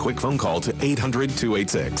takes is a quick phone call to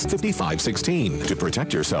 800-286-5516 to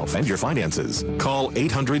protect yourself and your finances. Call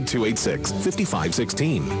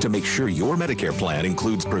 800-286-5516 to make sure your Medicare plan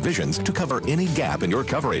includes provisions to cover any gap in your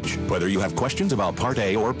coverage. Whether you have questions about Part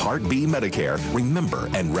A or Part B Medicare, remember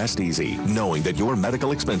and rest easy knowing that your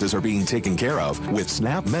medical expenses are being taken care of with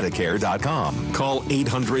snapmedicare.com. Call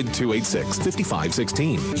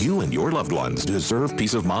 800-286-5516. You and your loved ones deserve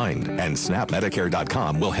peace of mind, and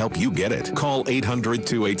snapmedicare.com will help you get it. Call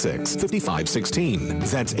 800-286-5516.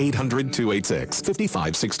 That's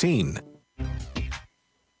 800-286-5516.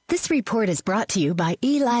 This report is brought to you by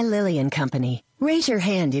Eli Lilly and Company. Raise your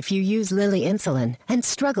hand if you use Lilly insulin and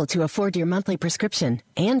struggle to afford your monthly prescription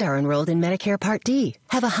and are enrolled in Medicare Part D,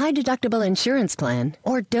 have a high-deductible insurance plan,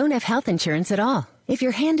 or don't have health insurance at all. If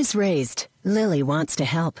your hand is raised, Lilly wants to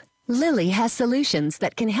help. Lilly has solutions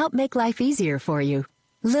that can help make life easier for you.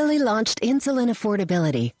 Lilly launched Insulin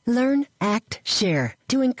Affordability, Learn, Act, Share,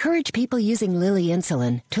 to encourage people using Lilly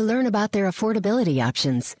insulin to learn about their affordability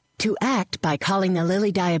options, to act by calling the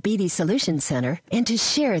Lilly Diabetes Solutions Center, and to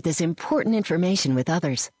share this important information with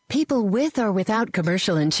others. People with or without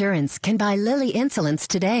commercial insurance can buy Lilly insulins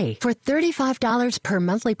today for $35 per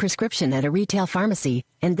monthly prescription at a retail pharmacy.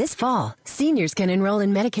 And this fall, seniors can enroll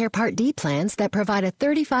in Medicare Part D plans that provide a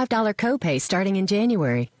 $35 copay starting in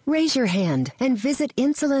January. Raise your hand and visit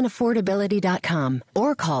insulinaffordability.com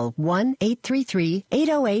or call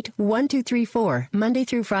 1-833-808-1234, Monday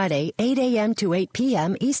through Friday, 8 a.m. to 8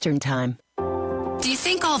 p.m. Eastern Time. Do you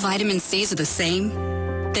think all vitamin C's are the same?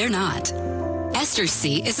 They're not. Ester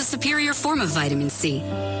C is a superior form of vitamin C.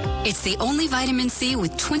 It's the only vitamin C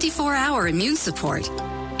with 24-hour immune support,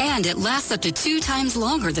 and it lasts up to 2 times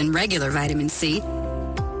longer than regular vitamin C.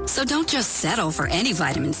 So don't just settle for any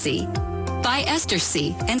vitamin C. Buy Ester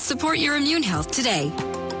C and support your immune health today.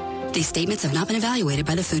 These statements have not been evaluated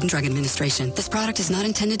by the Food and Drug Administration. This product is not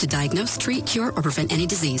intended to diagnose, treat, cure, or prevent any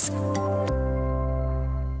disease.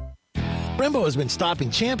 Brembo has been stopping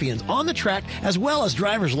champions on the track as well as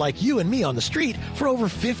drivers like you and me on the street for over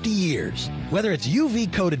 50 years. Whether it's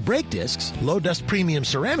UV-coated brake discs, low-dust premium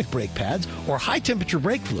ceramic brake pads, or high-temperature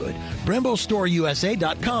brake fluid,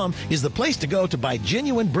 BremboStoreUSA.com is the place to go to buy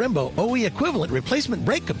genuine Brembo OE equivalent replacement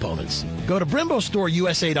brake components. Go to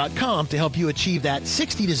BremboStoreUSA.com to help you achieve that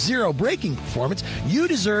 60-0 braking performance you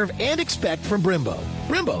deserve and expect from Brembo.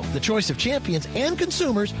 Brembo, the choice of champions and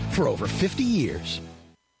consumers for over 50 years.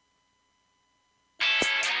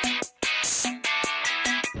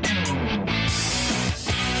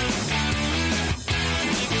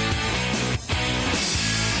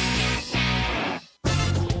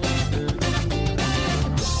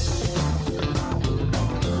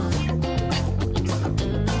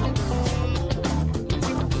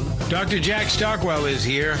 Dr. Jack Stockwell is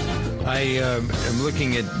here. I am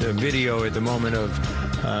looking at the video at the moment of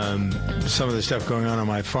some of the stuff going on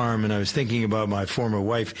my farm, and I was thinking about my former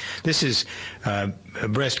wife. This is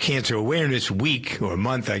Breast Cancer Awareness Week, or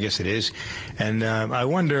month, I guess it is. And I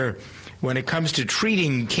wonder, when it comes to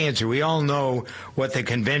treating cancer, we all know what the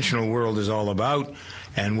conventional world is all about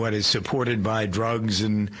and what is supported by drugs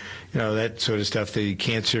and, that sort of stuff, the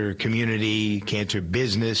cancer community, cancer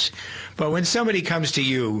business. But when somebody comes to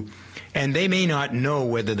you, and they may not know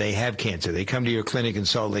whether they have cancer, they come to your clinic in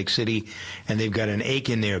Salt Lake City, and they've got an ache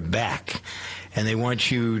in their back, and they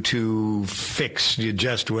want you to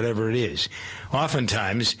adjust whatever it is.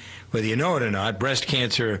 Oftentimes, whether you know it or not, breast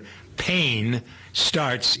cancer pain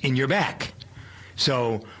starts in your back.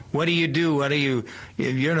 So what do you do?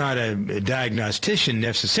 You're not a diagnostician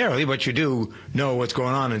necessarily, but you do know what's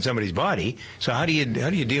going on in somebody's body. So how do you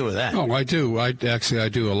deal with that? Oh, I do. I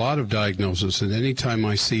do a lot of diagnosis, and anytime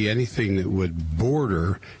I see anything that would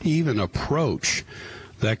border, even approach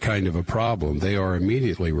that kind of a problem, they are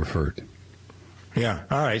immediately referred. Yeah.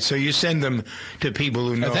 All right. So you send them to people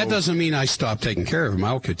who know. But that doesn't mean I stop taking care of them.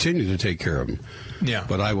 I'll continue to take care of them. Yeah.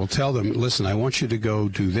 But I will tell them, listen, I want you to go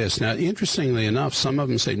do this. Now, interestingly enough, some of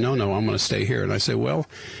them say, no, I'm going to stay here. And I say, well,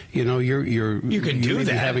 you can do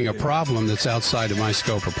that. Having a problem that's outside of my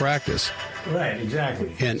scope of practice. Right,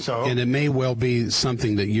 exactly. And it may well be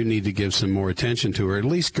something that you need to give some more attention to, or at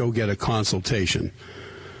least go get a consultation.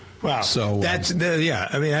 Wow. So I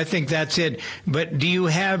think that's it. But do you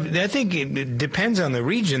have, I think it depends on the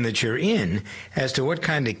region that you're in as to what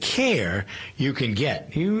kind of care you can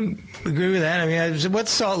get. You agree with that? I mean, what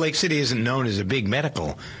Salt Lake City isn't known as a big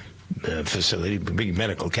medical facility, big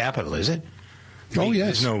medical capital, is it? Oh,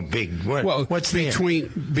 yes. There's no big, what's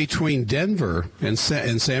between Denver and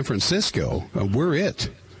San Francisco, we're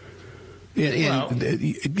it.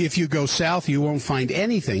 If you go south, you won't find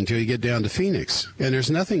anything till you get down to Phoenix, and there's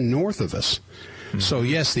nothing north of us. Mm-hmm. So,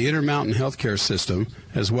 yes, the Intermountain Healthcare System,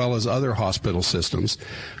 as well as other hospital systems,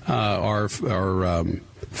 are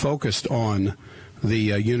focused on the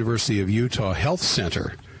University of Utah Health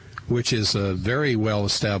Center, which is very well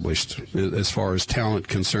established as far as talent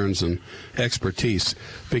concerns and expertise,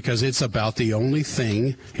 because it's about the only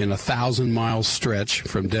thing in a 1,000-mile stretch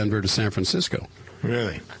from Denver to San Francisco.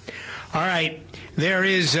 Really? All right. There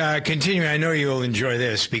is continuing. I know you'll enjoy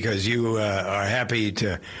this because you are happy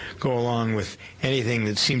to go along with anything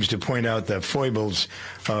that seems to point out the foibles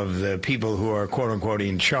of the people who are, quote unquote,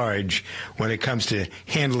 in charge when it comes to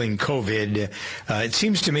handling COVID. It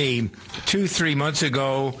seems to me 2-3 months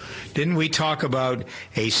ago, didn't we talk about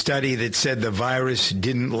a study that said the virus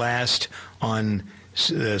didn't last on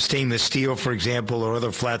stainless steel, for example, or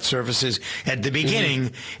other flat surfaces? At the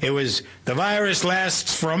beginning, it was the virus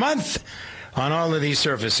lasts for a month on all of these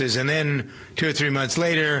surfaces, and then 2 or 3 months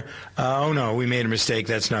later, oh no, we made a mistake,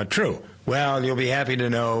 that's not true. Well, you'll be happy to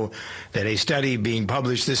know that a study being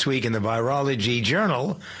published this week in the Virology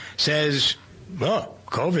Journal says, well,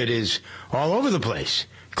 COVID is all over the place.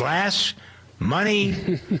 Glass,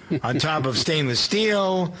 money on top of stainless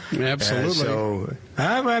steel. Absolutely.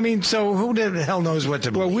 So who the hell knows what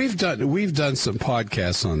to believe? Well, we've done some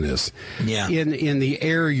podcasts on this. Yeah. In the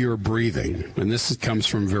air you're breathing, and this comes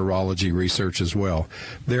from virology research as well,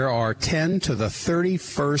 there are 10 to the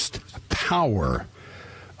 31st power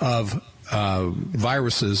of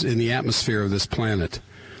viruses in the atmosphere of this planet.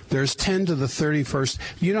 There's 10 to the 31st.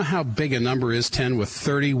 You know how big a number is 10 with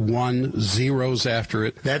 31 zeros after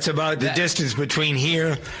it? That's about the distance between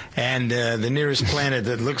here and the nearest planet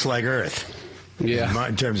that looks like Earth. Yeah,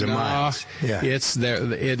 in terms of miles. Yeah, it's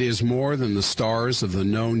there. It is more than the stars of the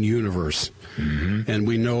known universe, and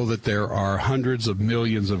we know that there are hundreds of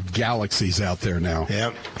millions of galaxies out there now.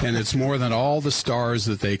 Yep, and it's more than all the stars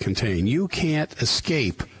that they contain. You can't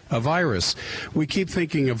escape a virus. We keep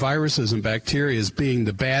thinking of viruses and bacteria as being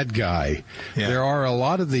the bad guy. Yeah. There are a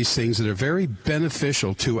lot of these things that are very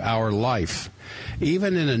beneficial to our life.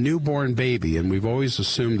 Even in a newborn baby, and we've always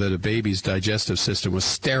assumed that a baby's digestive system was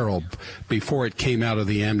sterile before it came out of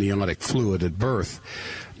the amniotic fluid at birth.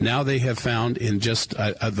 Now they have found in just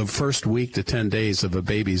the first week to 10 days of a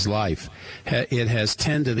baby's life, it has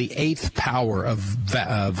 10 to the 8th power of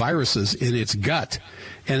viruses in its gut,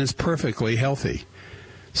 and it's perfectly healthy.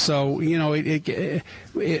 So, you know,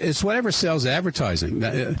 it's whatever sells advertising.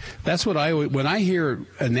 That's what when I hear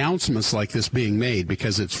announcements like this being made,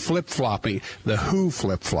 because it's flip-flopping, the WHO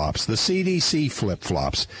flip-flops, the CDC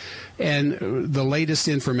flip-flops, and the latest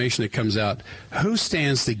information that comes out, who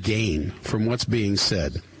stands to gain from what's being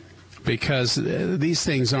said? Because these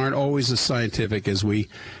things aren't always as scientific as we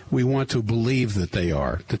want to believe that they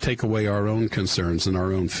are, to take away our own concerns and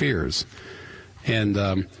our own fears. And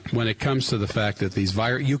when it comes to the fact that these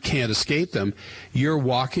you can't escape them, you're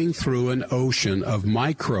walking through an ocean of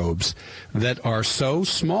microbes that are so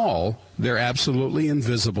small they're absolutely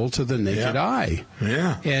invisible to the naked eye.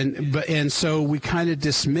 Yeah. And so we kind of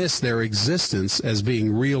dismiss their existence as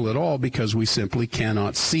being real at all because we simply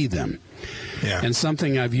cannot see them. Yeah. And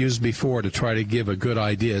something I've used before to try to give a good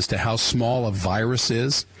idea as to how small a virus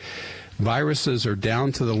is. Viruses are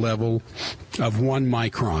down to the level of 1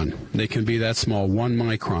 micron. They can be that small, 1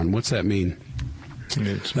 micron. What's that mean?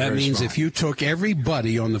 That means small. If you took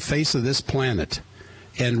everybody on the face of this planet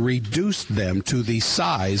and reduced them to the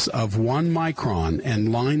size of 1 micron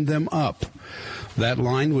and lined them up, that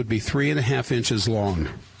line would be 3.5 inches long.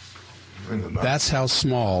 That's how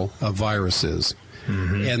small a virus is.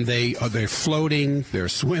 Mm-hmm. And they're floating, they're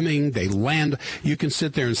swimming, they land. You can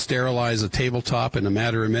sit there and sterilize a tabletop in a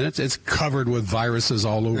matter of minutes. It's covered with viruses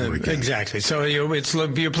all over again. Exactly. So you're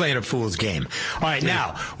playing a fool's game. All right,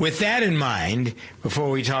 now, with that in mind,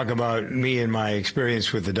 before we talk about me and my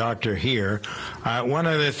experience with the doctor here, one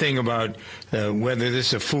other thing about whether this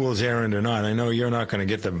is a fool's errand or not. I know you're not going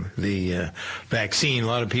to get the vaccine. A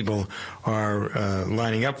lot of people are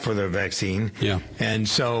lining up for the vaccine. Yeah. And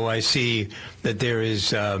so I see that there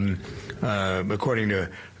is, according to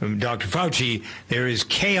Dr. Fauci, there is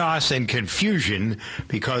chaos and confusion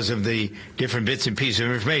because of the different bits and pieces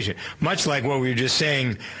of information. Much like what we were just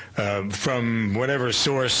saying, from whatever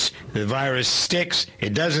source the virus sticks,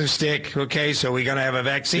 it doesn't stick. Okay, so we're going to have a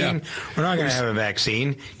vaccine. Yeah. We're not going to have a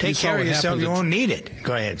vaccine. Take care of yourself. You won't need it.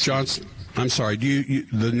 Go ahead. Johnson, I'm sorry. The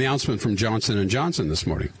announcement from Johnson & Johnson this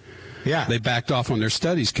morning. Yeah. They backed off on their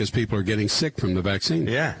studies because people are getting sick from the vaccine.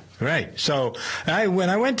 Yeah, right. So when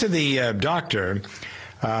I went to the doctor,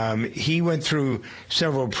 he went through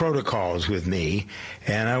several protocols with me,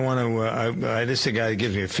 and I want to, this is a guy that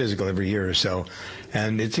gives me a physical every year or so,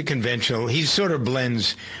 and it's a conventional, he sort of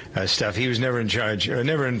blends stuff. He was never in charge, or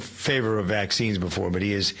never in favor of vaccines before, but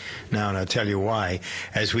he is now, and I'll tell you why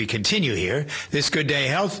as we continue here. This Good Day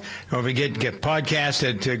Health, don't forget, get podcast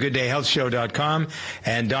at gooddayhealthshow.com,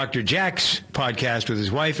 and Dr. Jack's podcast with his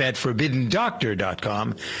wife at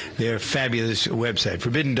forbiddendoctor.com, their fabulous website,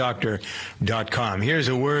 forbiddendoctor.com. Here's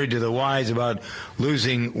a word to the wise about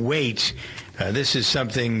losing weight. This is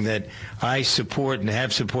something that I support and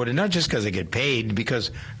have supported, not just because I get paid,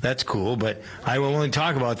 because that's cool, but I will only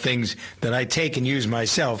talk about things that I take and use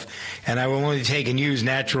myself, and I will only take and use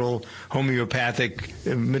natural homeopathic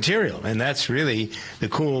material. And that's really the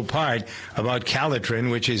cool part about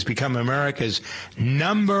Calitrin, which has become America's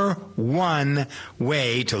 #1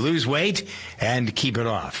 way to lose weight and keep it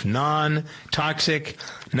off. Non-toxic,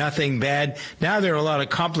 nothing bad. Now there are a lot of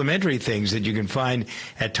complementary things that you can find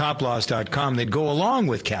at toploss.com that go along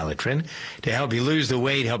with Calitrin to help you lose the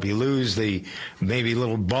weight, help you lose the maybe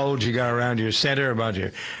little bulge you got around your center, about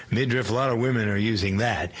your midriff. A lot of women are using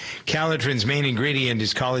that. Calitrin's main ingredient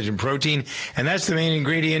is collagen protein, and that's the main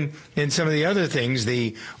ingredient in some of the other things,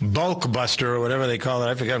 the bulk buster or whatever they call it.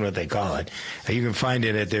 I forgot what they call it. You can find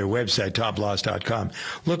it at their website, toploss.com.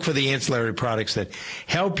 Look for the ancillary products that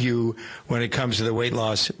help you when it comes to the weight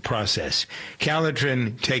loss process.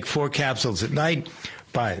 Calitrin, take 4 capsules at night,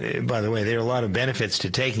 By the way, there are a lot of benefits to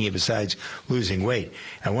taking it besides losing weight.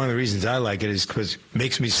 And one of the reasons I like it is because it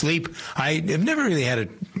makes me sleep. I have never really had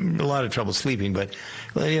a lot of trouble sleeping, but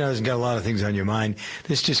it's got a lot of things on your mind.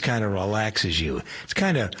 This just kind of relaxes you. It's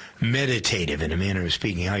kind of meditative in a manner of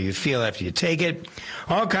speaking, how you feel after you take it.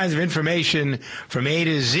 All kinds of information from A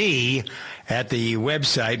to Z at the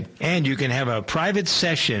website, and you can have a private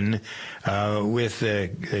session with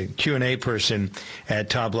the Q&A person at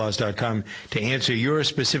toploss.com to answer your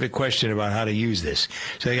specific question about how to use this.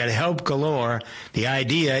 So they got help galore. The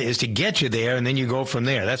idea is to get you there, and then you go from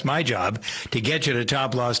there. That's my job, to get you to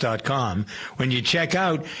toploss.com. When you check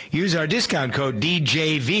out, use our discount code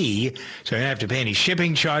DJV, so you don't have to pay any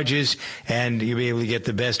shipping charges, and you'll be able to get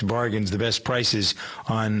the best bargains, the best prices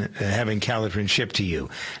on having Calitrin shipped to you.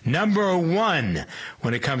 Number one,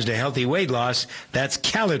 when it comes to healthy weight loss, that's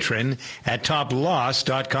Calitrin at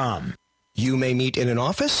toploss.com. You may meet in an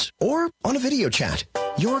office or on a video chat.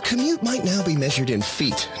 Your commute might now be measured in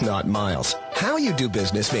feet, not miles. How you do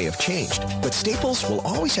business may have changed, but Staples will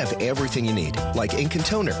always have everything you need, like ink and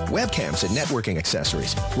toner, webcams, and networking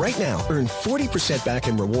accessories. Right now, earn 40% back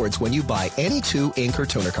in rewards when you buy any 2 ink or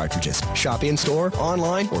toner cartridges. Shop in-store,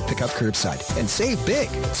 online, or pick up curbside. And save big.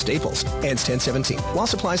 Staples. Ends 10/17. While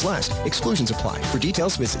supplies last. Exclusions apply. For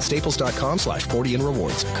details, visit staples.com/40 in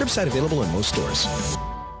rewards. Curbside available in most stores.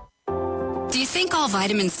 Do you think all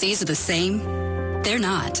vitamin C's are the same? They're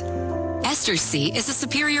not. Ester C is a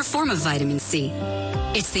superior form of vitamin C.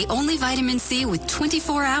 It's the only vitamin C with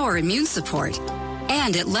 24-hour immune support,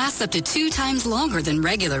 and it lasts up to 2 times longer than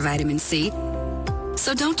regular vitamin C.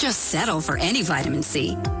 So don't just settle for any vitamin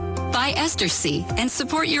C. Buy Ester C and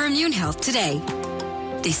support your immune health today.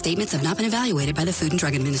 These statements have not been evaluated by the Food and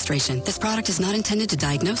Drug Administration. This product is not intended to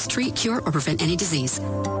diagnose, treat, cure, or prevent any disease.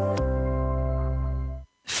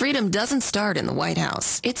 Freedom doesn't start in the White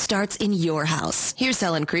House. It starts in your house. Here's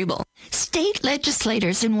Helen Kriebel. State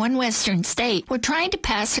legislators in one western state were trying to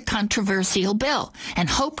pass a controversial bill and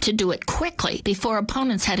hoped to do it quickly before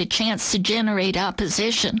opponents had a chance to generate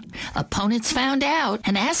opposition. Opponents found out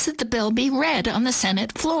and asked that the bill be read on the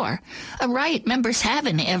Senate floor, a right members have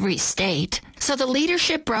in every state. So the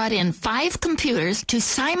leadership brought in 5 computers to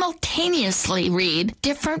simultaneously read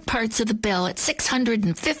different parts of the bill at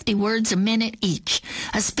 650 words a minute each,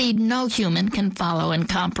 a speed no human can follow and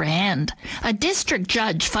comprehend. A district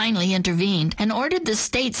judge finally intervened and ordered the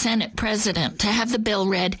state Senate president to have the bill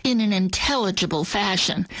read in an intelligible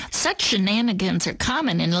fashion. Such shenanigans are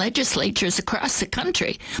common in legislatures across the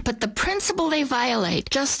country, but the principle they violate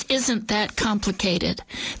just isn't that complicated.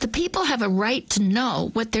 The people have a right to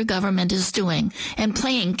know what their government is doing, and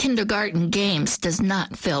playing kindergarten games does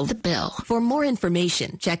not fill the bill. For more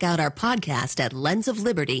information, check out our podcast at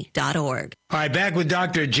lensofliberty.org. All right, back with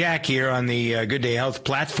Dr. Jack here on the Good Day Health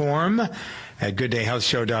platform at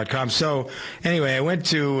gooddayhealthshow.com. So anyway, I went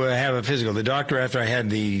to have a physical. The doctor, after I had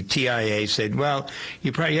the TIA, said, well,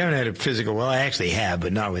 you haven't had a physical. Well, I actually have,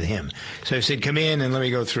 but not with him. So I said, come in and let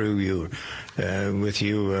me go through you. With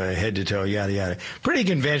you head to toe, yada, yada. Pretty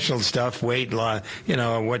conventional stuff, weight loss,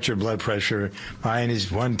 what's your blood pressure? Mine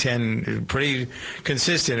is 110, pretty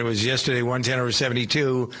consistent. It was yesterday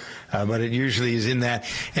 110/72, but it usually is in that.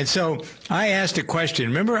 And so I asked a question.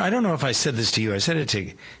 Remember, I don't know if I said this to you. I said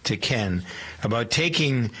it to Ken about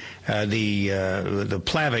taking the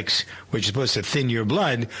Plavix, which is supposed to thin your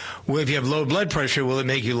blood. Well, if you have low blood pressure, will it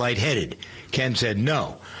make you lightheaded? Ken said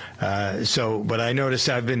no. But I noticed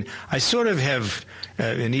I sort of have,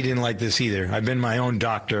 and he didn't like this either, I've been my own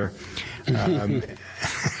doctor.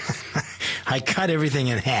 I cut everything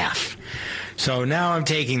in half. So now I'm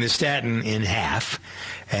taking the statin in half,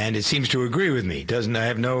 and it seems to agree with me. I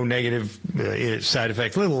have no negative side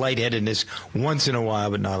effects. A little lightheadedness once in a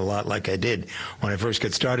while, but not a lot like I did when I first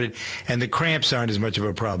got started. And the cramps aren't as much of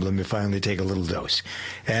a problem if I only take a little dose.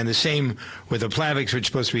 And the same with the Plavix, which is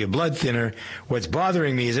supposed to be a blood thinner. What's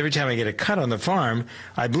bothering me is every time I get a cut on the farm,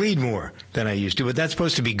 I bleed more than I used to, but that's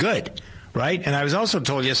supposed to be good. Right? And I was also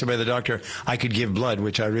told yesterday by the doctor I could give blood,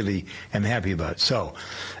 which I really am happy about. So,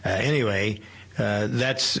 anyway,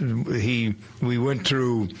 we went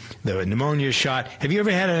through the pneumonia shot. Have you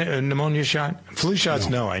ever had a pneumonia shot? Flu shots?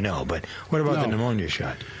 No, I know. But what about the pneumonia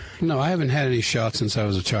shot? No, I haven't had any shots since I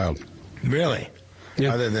was a child. Really?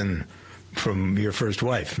 Yeah. Other than from your first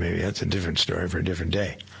wife. Maybe that's a different story for a different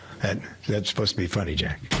day. That's supposed to be funny,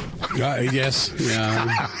 Jack. Yes.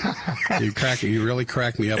 Yeah. You really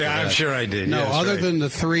cracked me up. Yeah, with I'm that. sure I did. No, yes, other right. than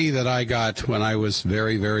the 3 that I got when I was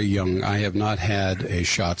very, very young, I have not had a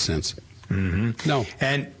shot since. Mm-hmm. No.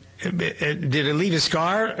 And Did it leave a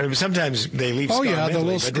scar? Sometimes they leave. Oh scar yeah, the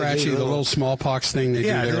little scratchy, the little smallpox thing they do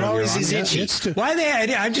there. It always is itchy. Why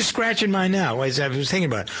I'm just scratching mine now. As I was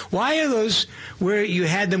thinking about it. Why are those where you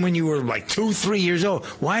had them when you were like 2-3 years old?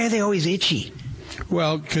 Why are they always itchy?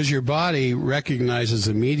 Well, because your body recognizes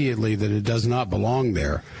immediately that it does not belong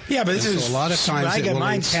there. Yeah, but this is a lot of times I got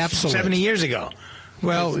mine 70 years ago.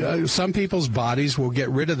 Well, some people's bodies will get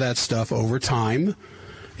rid of that stuff over time.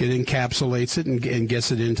 It encapsulates it and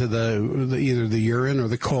gets it into either the urine or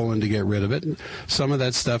the colon to get rid of it. Some of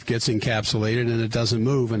that stuff gets encapsulated and it doesn't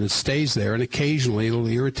move and it stays there. And occasionally it'll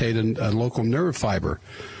irritate a local nerve fiber,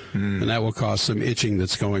 and that will cause some itching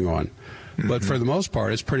that's going on. But for the most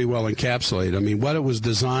part, it's pretty well encapsulated. I mean, what it was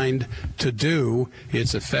designed to do,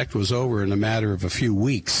 its effect was over in a matter of a few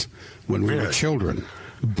weeks when we were children.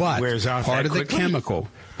 But part of the chemical,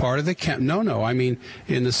 I mean,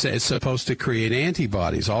 it's supposed to create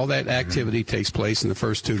antibodies. All that activity takes place in the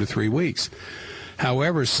first 2 to 3 weeks.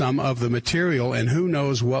 However, some of the material, and who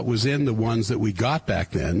knows what was in the ones that we got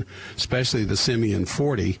back then, especially the Simian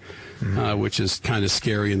 40, which is kind of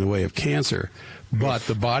scary in the way of cancer. But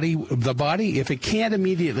the body, if it can't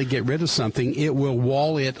immediately get rid of something, it will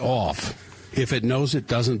wall it off. If it knows it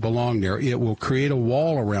doesn't belong there, it will create a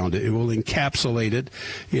wall around it. It will encapsulate it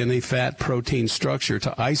in a fat protein structure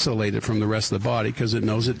to isolate it from the rest of the body because it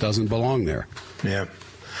knows it doesn't belong there. Yeah.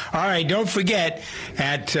 All right, don't forget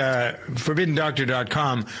at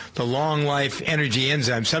ForbiddenDoctor.com, the long life energy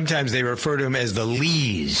enzyme. Sometimes they refer to them as the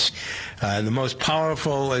LEEs, the most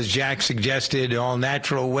powerful, as Jack suggested,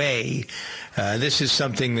 all-natural way. This is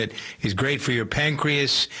something that is great for your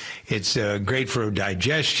pancreas. It's great for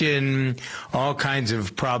digestion, all kinds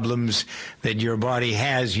of problems that your body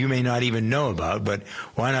has you may not even know about, but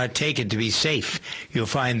why not take it to be safe? You'll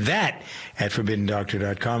find that at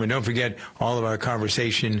ForbiddenDoctor.com. And don't forget all of our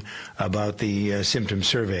conversation about the symptom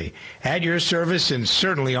survey. At your service and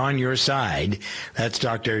certainly on your side, that's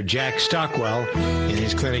Dr. Jack Stockwell in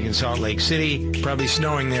his clinic in Salt Lake City. Probably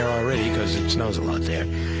snowing there already because it snows a lot there.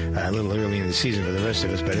 A little early in the season for the rest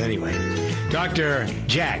of us, but anyway. Dr.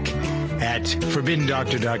 Jack at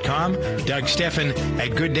ForbiddenDoctor.com. Doug Steffen at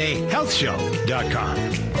GoodDayHealthShow.com.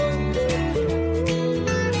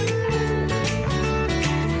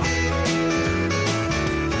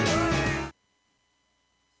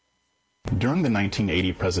 During the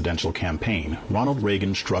 1980 presidential campaign, Ronald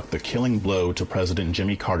Reagan struck the killing blow to President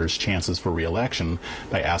Jimmy Carter's chances for re-election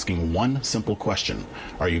by asking one simple question: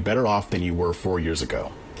 are you better off than you were 4 years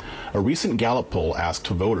ago? A recent Gallup poll asked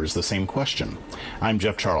voters the same question. I'm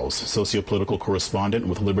Jeff Charles, socio-political correspondent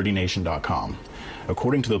with LibertyNation.com.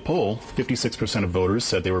 According to the poll, 56% of voters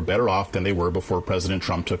said they were better off than they were before President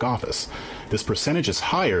Trump took office. This percentage is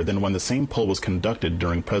higher than when the same poll was conducted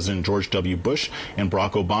during President George W. Bush and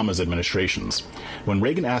Barack Obama's administrations. When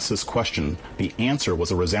Reagan asked this question, the answer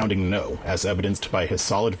was a resounding no, as evidenced by his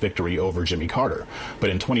solid victory over Jimmy Carter.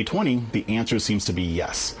 But in 2020, the answer seems to be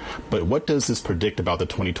yes. But what does this predict about the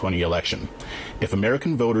 2020 election? If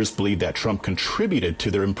American voters believe that Trump contributed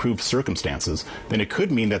to their improved circumstances, then it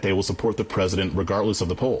could mean that they will support the president regardless of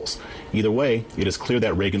the polls. Either way, it is clear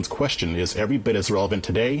that Reagan's question is every bit as relevant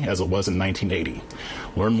today as it was in 1980.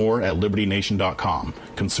 Learn more at LibertyNation.com.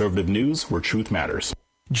 Conservative news where truth matters.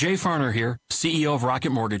 Jay Farner here, CEO of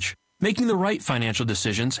Rocket Mortgage. Making the right financial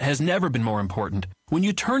decisions has never been more important. When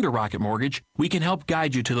you turn to Rocket Mortgage, we can help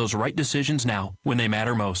guide you to those right decisions now, when they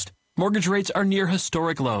matter most. Mortgage rates are near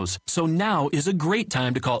historic lows, so now is a great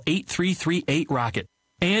time to call 8338-ROCKET.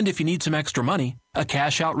 And if you need some extra money, a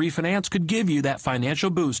cash-out refinance could give you that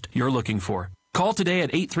financial boost you're looking for. Call today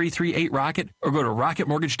at 8338-ROCKET or go to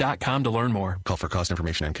rocketmortgage.com to learn more. Call for cost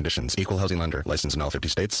information and conditions. Equal housing lender. Licensed in all 50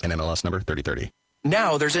 states and MLS number 3030.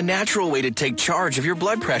 Now there's a natural way to take charge of your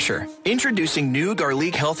blood pressure. Introducing new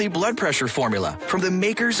Garlic Healthy Blood Pressure Formula from the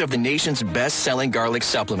makers of the nation's best-selling garlic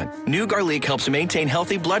supplement. New Garlic helps maintain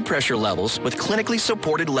healthy blood pressure levels with clinically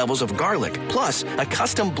supported levels of garlic, plus a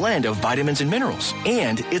custom blend of vitamins and minerals.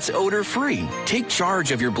 And it's odor-free. Take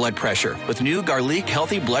charge of your blood pressure with new Garlic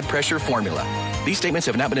Healthy Blood Pressure Formula. These statements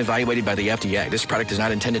have not been evaluated by the FDA. This product is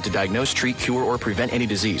not intended to diagnose, treat, cure, or prevent any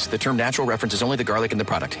disease. The term natural references only the garlic in the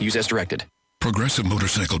product. Use as directed. Progressive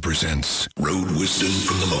Motorcycle presents Road Wisdom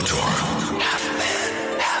from the Motor. Half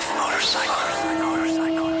man, half motorcycle.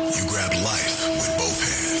 You grab life with both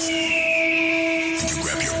hands. And you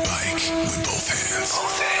grab your bike with both hands.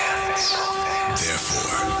 Both hands.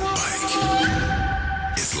 Therefore, bike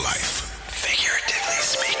is life. Figuratively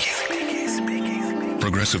speaking.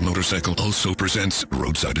 Progressive Motorcycle also presents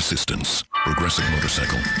Roadside Assistance. Progressive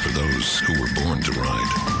Motorcycle for those who were born to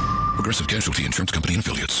ride. Progressive Casualty Insurance Company and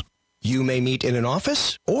Affiliates. You may meet in an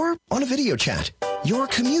office or on a video chat. Your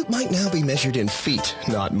commute might now be measured in feet,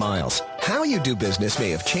 not miles. How you do business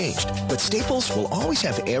may have changed, but Staples will always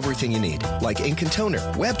have everything you need, like ink and toner,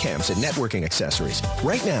 webcams, and networking accessories.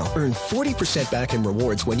 Right now, earn 40% back in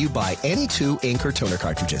rewards when you buy any 2 ink or toner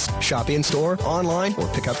cartridges. Shop in-store, online, or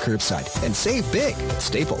pick up curbside. And save big.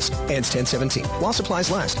 Staples. Ends 10/17. While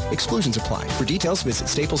supplies last. Exclusions apply. For details, visit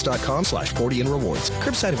staples.com/40 in rewards.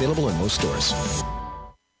 Curbside available in most stores.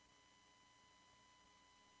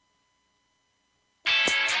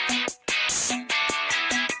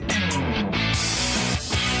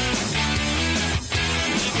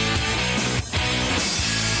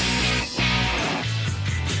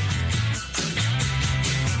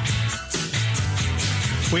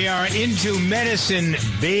 We are into medicine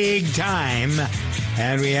big time,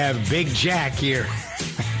 and we have Big Jack here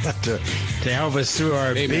to help us through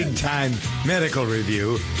our big time medical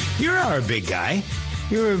review. You're our big guy.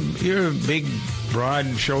 You're a big,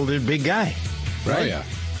 broad-shouldered big guy, right? Oh, yeah.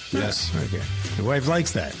 Yes. Okay. The wife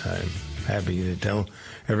likes that. I'm happy to tell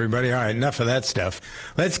everybody. All right, enough of that stuff.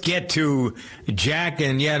 Let's get to Jack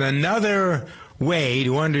and yet another way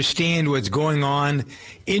to understand what's going on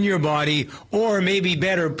in your body, or maybe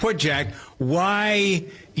better put, Jack, why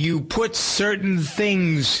you put certain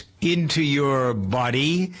things into your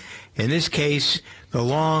body. In this case, the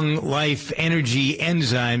long life energy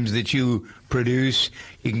enzymes that you produce.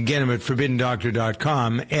 You can get them at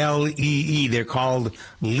ForbiddenDoctor.com, LEE. They're called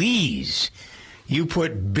LEEs. You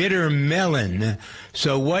put bitter melon.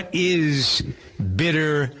 So what is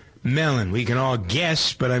bitter melon? We can all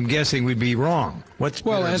guess, but I'm guessing we'd be wrong. What's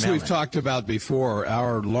well, as melon? we've talked about before,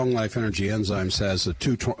 our long life energy enzymes has a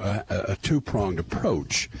two-pronged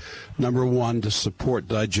approach. Number one, to support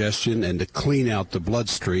digestion and to clean out the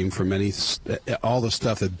bloodstream from all the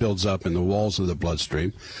stuff that builds up in the walls of the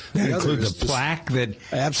bloodstream. That includes the plaque that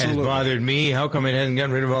has bothered me. How come it hasn't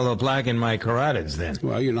gotten rid of all the plaque in my carotids then?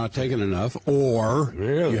 Well, you're not taking enough, or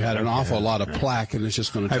you had an awful lot of plaque and it's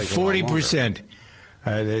just going to take 40%.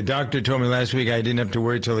 The doctor told me last week I didn't have to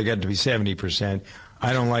worry till it got to be 70%.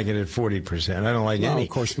 I don't like it at 40%. I don't like any,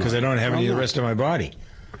 because I don't have any of the rest of my body.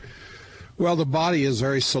 Well, the body is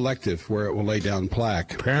very selective where it will lay down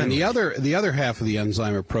plaque. Apparently. And the other half of the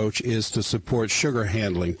enzyme approach is to support sugar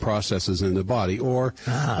handling processes in the body, or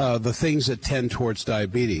the things that tend towards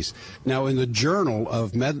diabetes. Now, in the Journal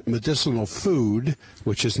of Medicinal Food,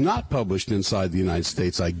 which is not published inside the United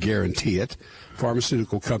States, I guarantee it,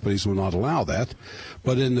 pharmaceutical companies will not allow that,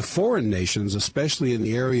 but in the foreign nations, especially in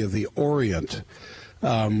the area of the Orient,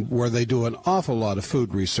 where they do an awful lot of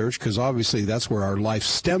food research, because obviously that's where our life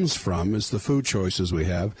stems from, is the food choices we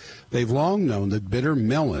have. They've long known that bitter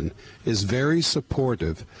melon is very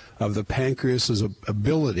supportive of the pancreas's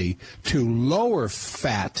ability to lower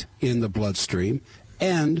fat in the bloodstream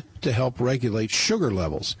and to help regulate sugar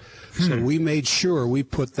levels. So we made sure we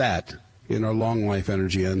put that in our long life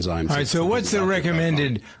energy enzymes. All right, so what's the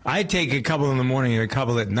recommended? I take a couple in the morning and a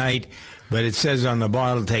couple at night, but it says on the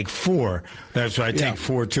bottle take 4. That's why I take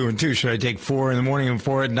 4, 2, and 2. Should I take 4 in the morning and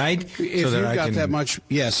 4 at night? If you've got that much,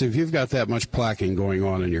 yes, if you've got that much plaquing going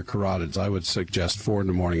on in your carotids, I would suggest 4 in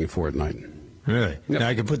the morning and 4 at night. Really? Yep. Now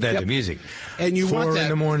I can put that to music. And you 4 want that in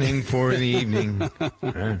the morning, 4 in the evening.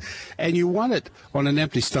 And you want it on an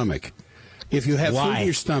empty stomach. If you have food in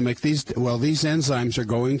your stomach, these enzymes are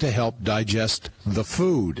going to help digest the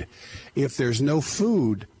food. If there's no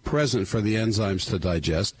food present for the enzymes to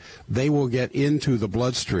digest, they will get into the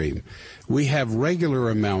bloodstream. We have regular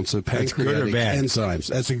amounts of pancreatic enzymes.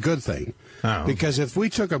 That's a good thing. Oh. Because if we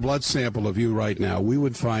took a blood sample of you right now, we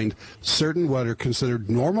would find certain what are considered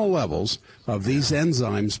normal levels of these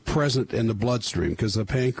enzymes present in the bloodstream, because the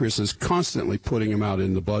pancreas is constantly putting them out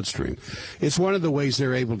in the bloodstream. It's one of the ways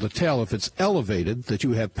they're able to tell if it's elevated that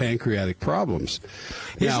you have pancreatic problems.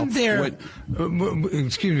 Isn't there,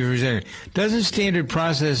 excuse me for a second, doesn't Standard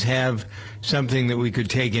Process have something that we could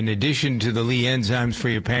take in addition to the Lee enzymes for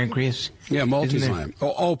your pancreas? Yeah, multizyme.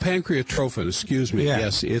 Pancreatrophin, excuse me. Yeah.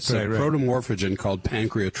 Yes, it's a protomorphogen called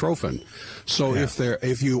pancreatrophin. So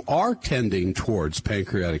if you are tending towards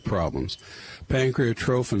pancreatic problems,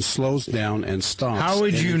 pancreatrophin slows down and stops. How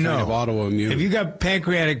would you know? Kind of autoimmune. If you got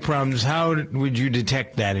pancreatic problems, how would you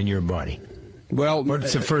detect that in your body? Well,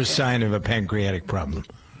 what's the first sign of a pancreatic problem?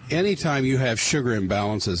 Anytime you have sugar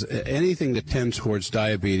imbalances, anything that tends towards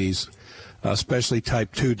diabetes, especially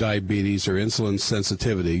type 2 diabetes or insulin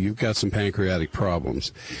sensitivity, you've got some pancreatic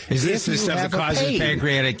problems. Is this the stuff that causes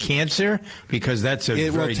pancreatic cancer? Because that's a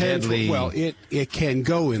very deadly... Well, it can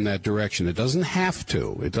go in that direction. It doesn't have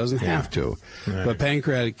to. It doesn't have to. Right. But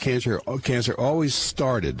pancreatic cancer always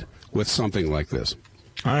started with something like this.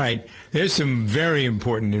 All right. There's some very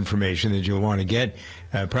important information that you'll want to get.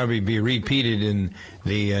 Probably be repeated in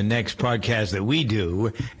the next podcast that we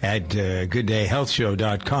do at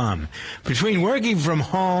GoodDayHealthShow.com. Between working from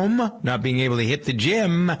home, not being able to hit the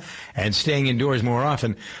gym, and staying indoors more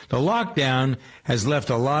often, the lockdown has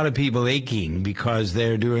left a lot of people aching because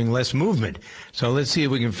they're doing less movement. So let's see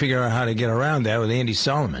if we can figure out how to get around that with Andy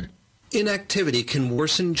Solomon. Inactivity can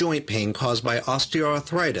worsen joint pain caused by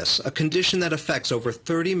osteoarthritis, a condition that affects over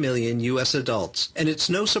 30 million U.S. adults. And it's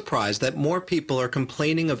no surprise that more people are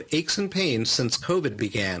complaining of aches and pains since COVID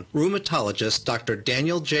began. Rheumatologist Dr.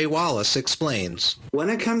 Daniel J. Wallace explains. When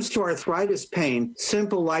it comes to arthritis pain,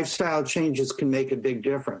 simple lifestyle changes can make a big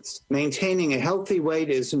difference. Maintaining a healthy weight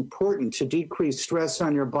is important to decrease stress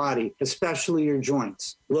on your body, especially your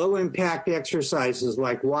joints. Low-impact exercises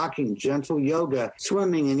like walking, gentle yoga,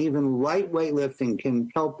 swimming, and even light weightlifting can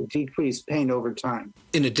help decrease pain over time.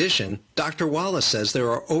 In addition, Dr. Wallace says there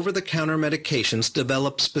are over-the-counter medications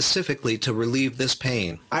developed specifically to relieve this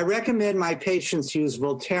pain. I recommend my patients use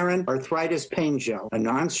Voltaren Arthritis Pain Gel, a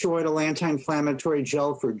non-steroidal anti-inflammatory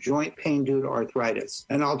gel for joint pain due to arthritis.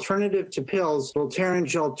 An alternative to pills, Voltaren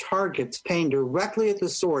Gel targets pain directly at the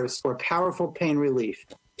source for powerful pain relief.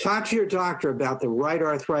 Talk to your doctor about the right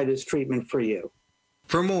arthritis treatment for you.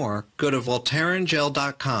 For more, go to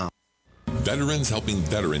VoltarenGel.com. Veterans Helping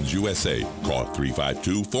Veterans USA. Call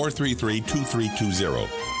 352-433-2320.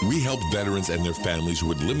 We help veterans and their families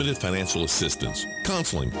with limited financial assistance,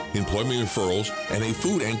 counseling, employment referrals, and a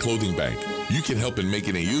food and clothing bank. You can help in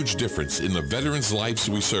making a huge difference in the veterans' lives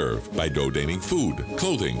we serve by donating food,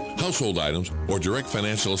 clothing, household items, or direct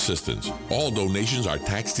financial assistance. All donations are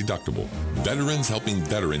tax deductible. Veterans Helping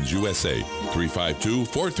Veterans USA.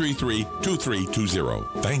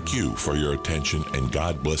 352-433-2320. Thank you for your attention, and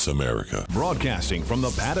God bless America. Broadcasting from the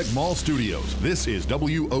Paddock Mall Studios, this is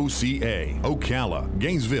WOCA, Ocala,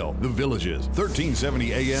 Gainesville, The Villages,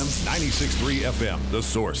 1370 AM, 96.3 FM, The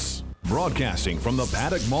Source. Broadcasting from the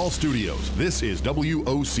Paddock Mall Studios, this is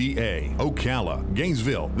WOCA, Ocala,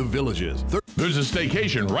 Gainesville, The Villages. There's a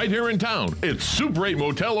staycation right here in town. It's Super 8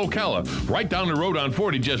 Motel Ocala, right down the road on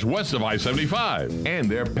 40, just west of I-75. And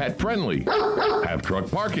they're pet friendly. Have truck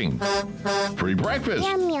parking, free breakfast,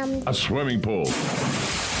 a swimming pool,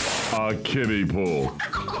 a kiddie pool,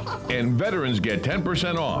 and veterans get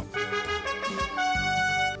 10% off.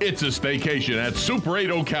 It's a staycation at Super 8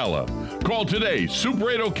 Ocala. Call today, Super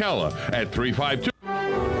 8 Ocala at 352.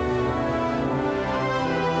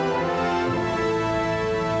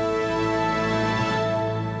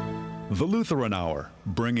 The Lutheran Hour,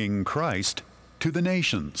 bringing Christ to the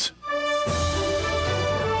nations.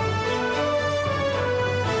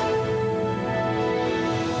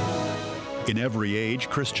 In every age,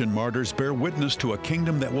 Christian martyrs bear witness to a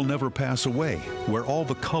kingdom that will never pass away, where all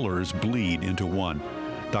the colors bleed into one.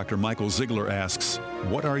 Dr. Michael Ziegler asks,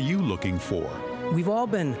 what are you looking for? We've all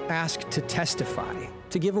been asked to testify,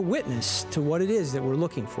 to give a witness to what it is that we're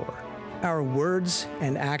looking for. Our words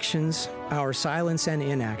and actions, our silence and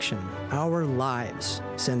inaction, our lives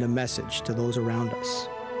send a message to those around us.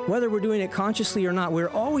 Whether we're doing it consciously or not, we're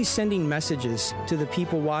always sending messages to the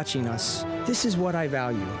people watching us. This is what I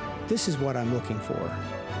value. This is what I'm looking for.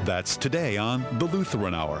 That's today on The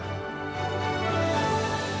Lutheran Hour.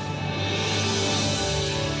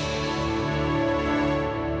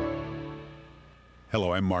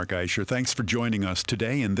 Hello, I'm Mark Eicher. Thanks for joining us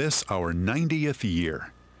today in this, our 90th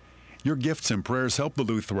year. Your gifts and prayers help the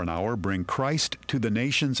Lutheran Hour bring Christ to the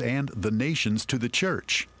nations and the nations to the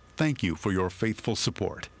church. Thank you for your faithful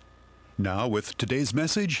support. Now, with today's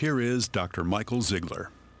message, here is Dr. Michael Ziegler.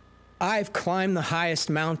 I've climbed the highest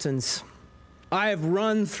mountains. I have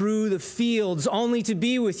run through the fields only to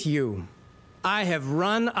be with you. I have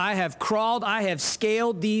run, I have crawled, I have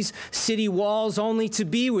scaled these city walls only to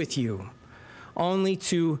be with you. Only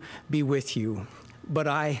to be with you. But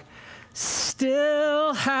I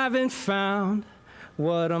still haven't found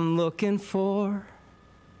what I'm looking for.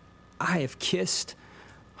 I have kissed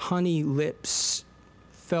honey lips,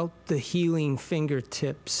 felt the healing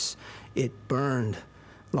fingertips. It burned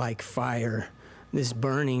like fire, this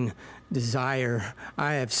burning desire.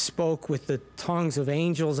 I have spoke with the tongues of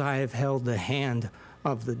angels. I have held the hand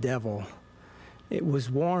of the devil. It was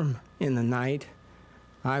warm in the night.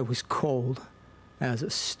 I was cold as a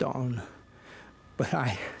stone. But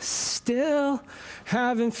I still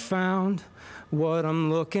haven't found what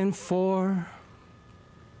I'm looking for.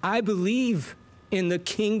 I believe in the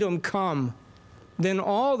kingdom come. Then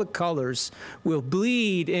all the colors will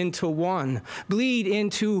bleed into one. Bleed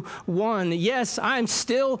into one. Yes, I'm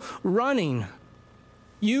still running.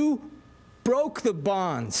 You broke the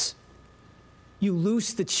bonds. You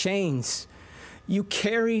loosed the chains. You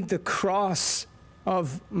carried the cross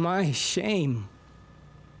of my shame,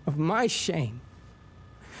 of my shame.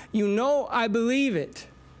 You know I believe it,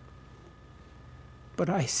 but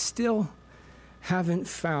I still haven't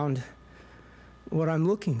found what I'm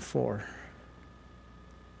looking for.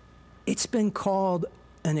 It's been called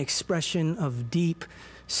an expression of deep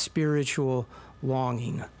spiritual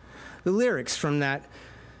longing. The lyrics from that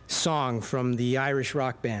song from the Irish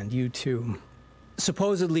rock band U2.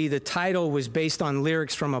 Supposedly, the title was based on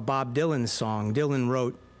lyrics from a Bob Dylan song. Dylan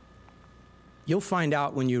wrote, "You'll find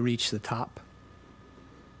out when you reach the top.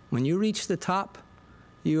 When you reach the top,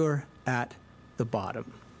 you're at the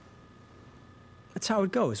bottom." That's how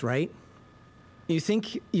it goes, right? You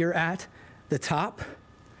think you're at the top?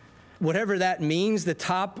 Whatever that means, the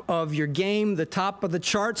top of your game, the top of the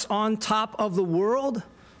charts, on top of the world?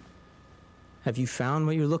 Have you found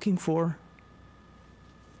what you're looking for?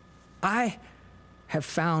 I have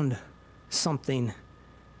found something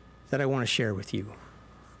that I want to share with you.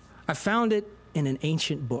 I found it in an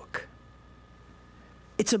ancient book.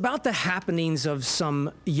 It's about the happenings of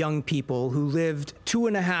some young people who lived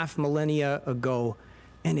 2.5 millennia ago,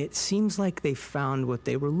 and it seems like they found what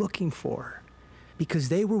they were looking for because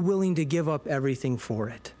they were willing to give up everything for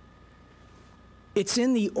it. It's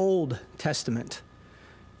in the Old Testament,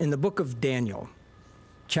 in the book of Daniel,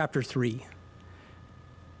 chapter 3.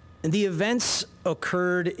 And the events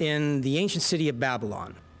occurred in the ancient city of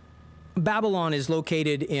Babylon. Babylon is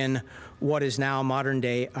located in what is now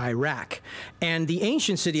modern-day Iraq. And the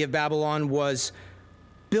ancient city of Babylon was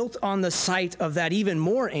built on the site of that even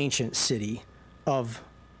more ancient city of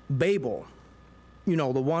Babel. You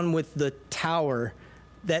know, the one with the tower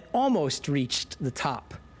that almost reached the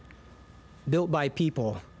top, built by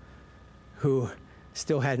people who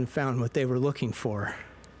still hadn't found what they were looking for.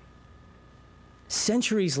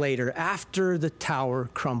 Centuries later, after the tower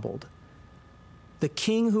crumbled, the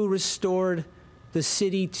king who restored the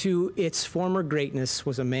city to its former greatness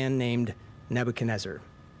was a man named Nebuchadnezzar.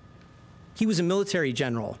 He was a military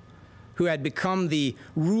general who had become the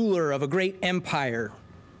ruler of a great empire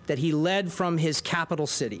that he led from his capital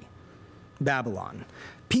city, Babylon.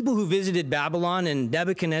 People who visited Babylon in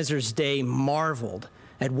Nebuchadnezzar's day marveled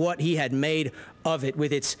at what he had made of it,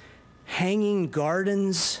 with its hanging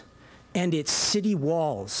gardens and its city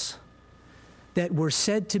walls that were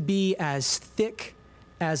said to be as thick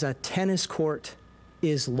as a tennis court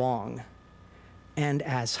is long and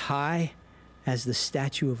as high as the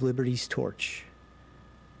Statue of Liberty's torch.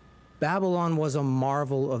 Babylon was a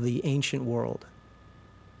marvel of the ancient world.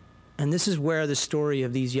 And this is where the story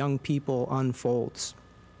of these young people unfolds.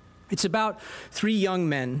 It's about 3 young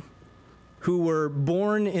men who were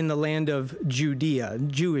born in the land of Judea,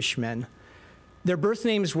 Jewish men. Their birth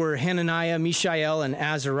names were Hananiah, Mishael, and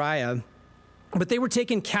Azariah, but they were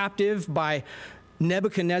taken captive by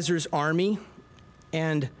Nebuchadnezzar's army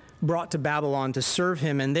and brought to Babylon to serve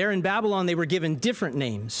him. And there in Babylon, they were given different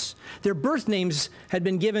names. Their birth names had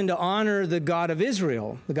been given to honor the God of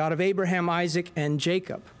Israel, the God of Abraham, Isaac, and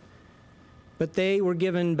Jacob. But they were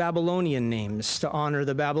given Babylonian names to honor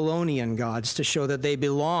the Babylonian gods, to show that they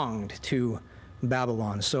belonged to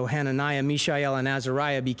Babylon. So Hananiah, Mishael, and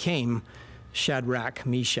Azariah became Shadrach,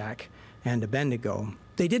 Meshach, and Abednego.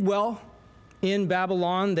 They did well in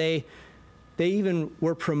Babylon. They even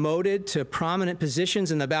were promoted to prominent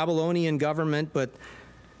positions in the Babylonian government, but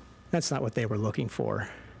that's not what they were looking for.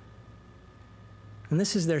 And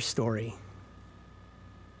this is their story.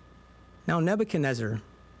 Now Nebuchadnezzar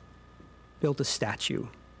built a statue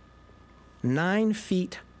 9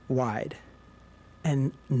 feet wide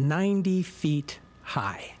and 90 feet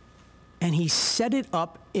high. And he set it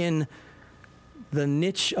up in the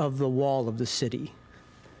niche of the wall of the city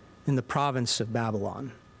in the province of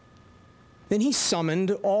Babylon. Then he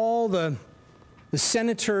summoned all the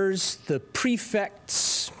senators, the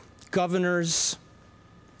prefects, governors,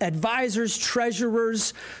 advisors,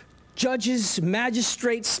 treasurers, judges,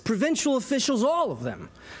 magistrates, provincial officials, all of them,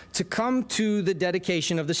 to come to the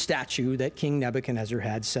dedication of the statue that King Nebuchadnezzar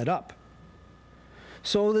had set up.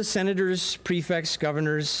 So the senators, prefects,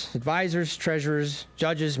 governors, advisors, treasurers,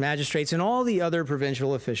 judges, magistrates, and all the other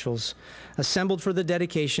provincial officials assembled for the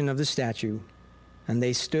dedication of the statue, and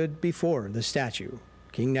they stood before the statue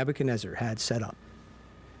King Nebuchadnezzar had set up.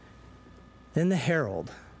 Then the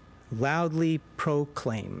herald loudly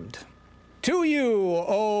proclaimed, "To you,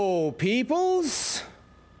 O peoples,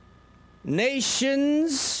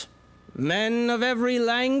 nations, men of every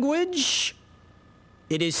language,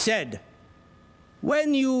 it is said,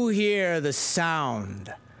 when you hear the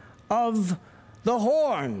sound of the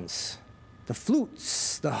horns, the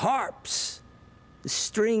flutes, the harps, the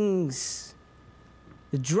strings,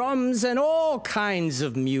 the drums, and all kinds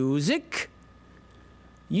of music,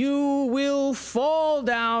 you will fall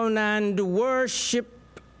down and worship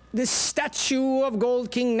the statue of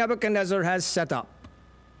gold King Nebuchadnezzar has set up.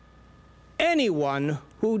 Anyone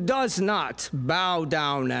who does not bow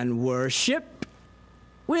down and worship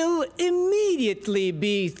will immediately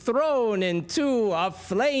be thrown into a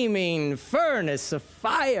flaming furnace of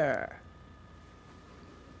fire.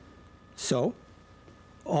 So,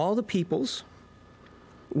 all the peoples,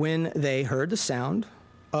 when they heard the sound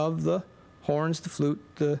of the horns, the flute,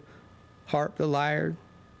 the harp, the lyre,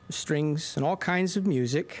 the strings, and all kinds of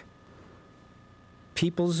music,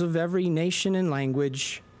 peoples of every nation and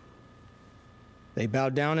language, they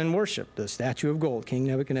bowed down and worshiped the statue of gold King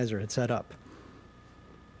Nebuchadnezzar had set up.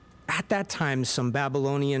 At that time, some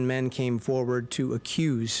Babylonian men came forward to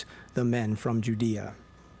accuse the men from Judea.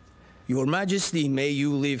 Your Majesty, may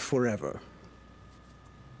you live forever.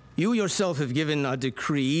 You yourself have given a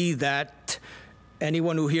decree that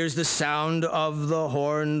anyone who hears the sound of the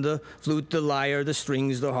horn, the flute, the lyre, the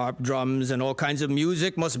strings, the harp, drums, and all kinds of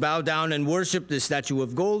music must bow down and worship the statue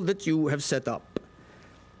of gold that you have set up.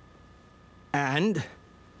 And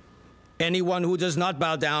anyone who does not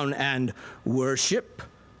bow down and worship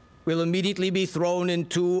will immediately be thrown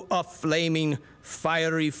into a flaming,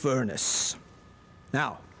 fiery furnace.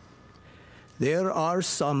 Now, there are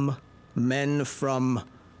some men from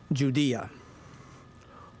Judea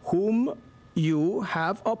whom you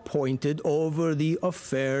have appointed over the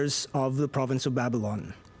affairs of the province of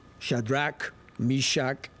Babylon, Shadrach,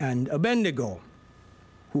 Meshach, and Abednego,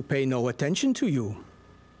 who pay no attention to you,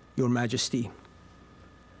 Your Majesty.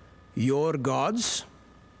 Your gods,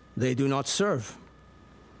 they do not serve.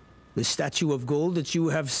 The statue of gold that you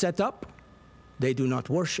have set up, they do not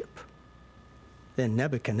worship. Then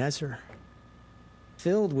Nebuchadnezzar,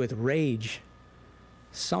 filled with rage,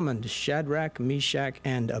 summoned Shadrach, Meshach,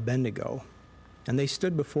 and Abednego, and they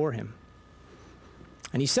stood before him.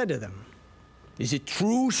 And he said to them, "Is it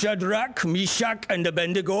true, Shadrach, Meshach, and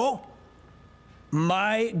Abednego?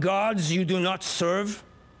 My gods you do not serve,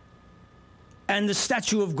 and the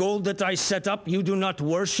statue of gold that I set up you do not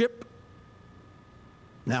worship?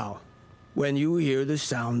 Now, when you hear the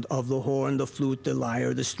sound of the horn, the flute, the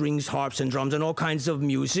lyre, the strings, harps, and drums, and all kinds of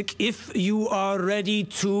music, if you are ready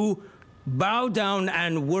to bow down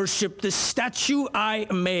and worship the statue I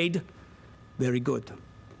made, very good.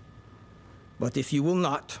 But if you will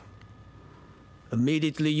not,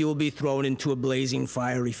 immediately you will be thrown into a blazing,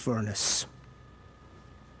 fiery furnace.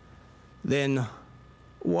 Then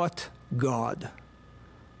what God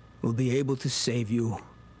will be able to save you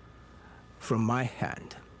from my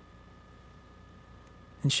hand?"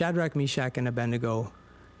 And Shadrach, Meshach, and Abednego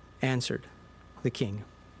answered the king,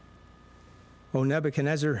 "O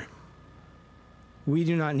Nebuchadnezzar, we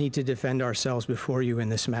do not need to defend ourselves before you in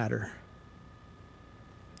this matter.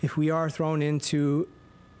 If we are thrown into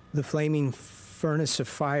the flaming furnace of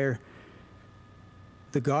fire,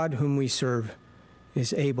 the God whom we serve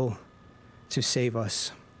is able to save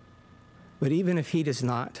us. But even if he does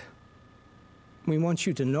not, we want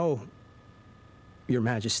you to know, Your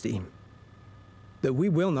Majesty, that we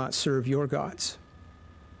will not serve your gods,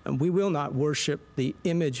 and we will not worship the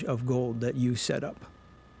image of gold that you set up."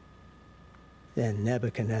 Then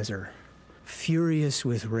Nebuchadnezzar, furious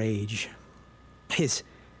with rage, his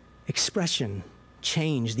expression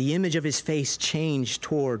changed. The image of his face changed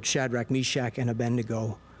toward Shadrach, Meshach, and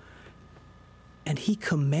Abednego. And he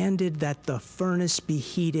commanded that the furnace be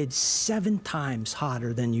heated 7 times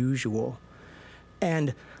hotter than usual,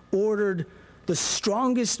 and ordered the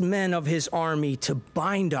strongest men of his army to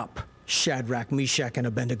bind up Shadrach, Meshach, and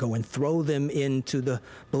Abednego and throw them into the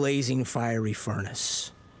blazing, fiery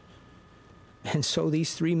furnace. And so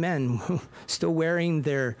these 3 men, still wearing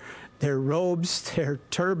their robes, their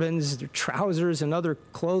turbans, their trousers, and other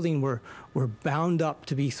clothing, were bound up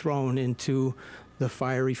to be thrown into the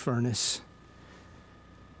fiery furnace.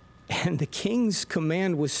 And the king's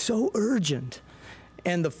command was so urgent,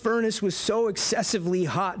 and the furnace was so excessively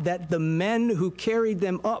hot that the men who carried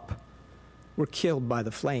them up were killed by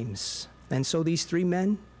the flames. And so these 3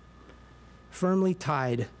 men, firmly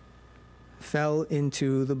tied, fell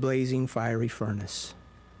into the blazing, fiery furnace.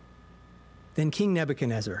 Then King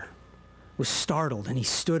Nebuchadnezzar was startled, and he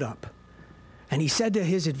stood up, and he said to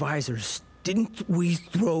his advisors, "Didn't we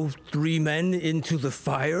throw 3 men into the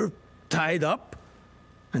fire, tied up?"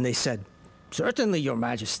 And they said, "Certainly, Your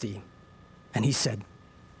Majesty." And he said,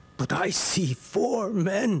 "But I see 4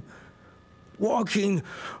 men walking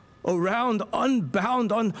around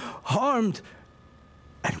unbound, unharmed,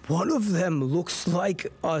 and one of them looks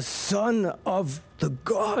like a son of the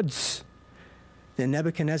gods." Then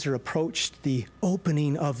Nebuchadnezzar approached the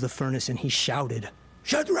opening of the furnace and he shouted,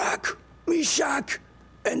 "Shadrach, Meshach,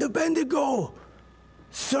 and Abednego,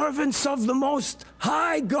 servants of the Most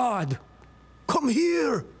High God, come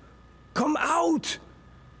here, come out."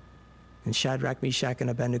 And Shadrach, Meshach,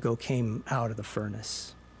 and Abednego came out of the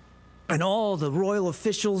furnace. And all the royal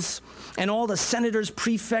officials and all the senators,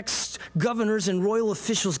 prefects, governors, and royal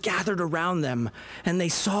officials gathered around them, and they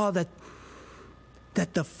saw that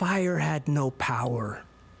the fire had no power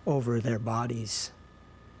over their bodies.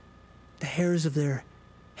 The hairs of their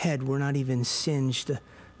head were not even singed.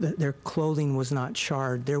 Their clothing was not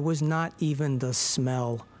charred. There was not even the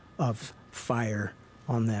smell of fire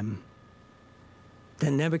on them.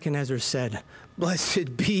 Then Nebuchadnezzar said,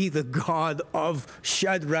 "Blessed be the God of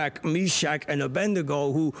Shadrach, Meshach, and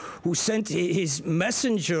Abednego, who sent his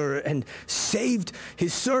messenger and saved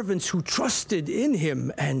his servants who trusted in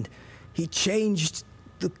him, and he changed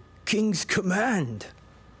the king's command.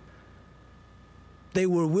 They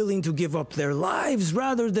were willing to give up their lives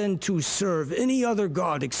rather than to serve any other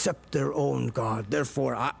god except their own God.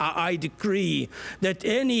 Therefore, I decree that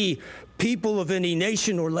any people of any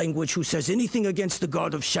nation or language who says anything against the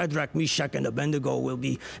God of Shadrach, Meshach, and Abednego will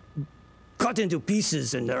be cut into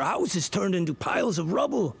pieces and their houses turned into piles of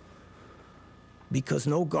rubble, because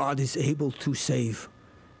no God is able to save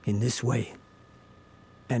in this way."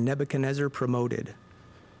 And Nebuchadnezzar promoted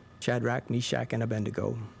Shadrach, Meshach, and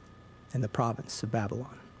Abednego in the province of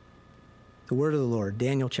Babylon. The word of the Lord,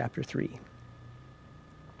 Daniel chapter 3.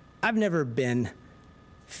 I've never been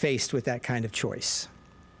faced with that kind of choice,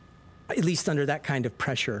 at least under that kind of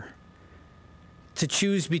pressure, to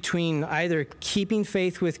choose between either keeping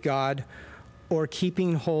faith with God or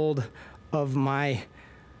keeping hold of my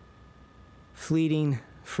fleeting,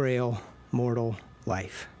 frail, mortal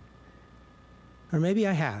life. Or maybe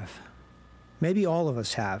I have. Maybe all of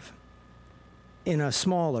us have, in a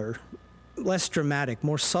smaller, less dramatic,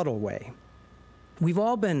 more subtle way. We've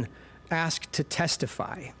all been asked to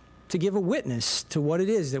testify, to give a witness to what it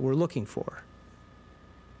is that we're looking for.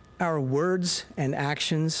 Our words and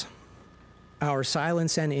actions, our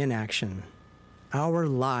silence and inaction, our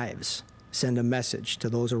lives send a message to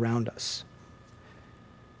those around us.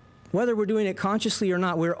 Whether we're doing it consciously or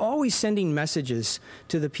not, we're always sending messages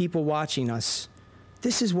to the people watching us.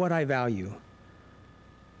 This is what I value.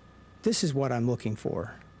 This is what I'm looking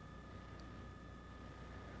for.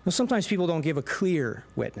 Well, sometimes people don't give a clear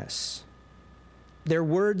witness. Their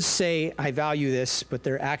words say, "I value this," but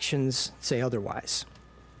their actions say otherwise.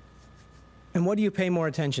 And what do you pay more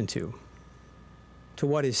attention to? To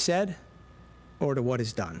what is said or to what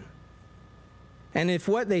is done? And if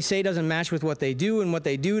what they say doesn't match with what they do and what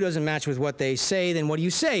they do doesn't match with what they say, then what do you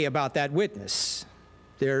say about that witness?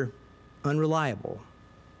 They're unreliable.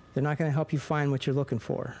 They're not going to help you find what you're looking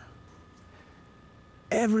for.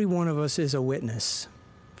 Every one of us is a witness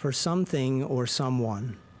for something or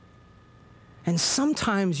someone. And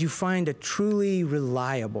sometimes you find a truly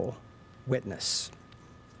reliable witness.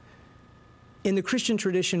 In the Christian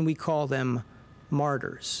tradition, we call them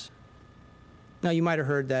martyrs. Now, you might have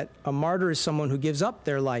heard that a martyr is someone who gives up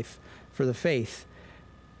their life for the faith.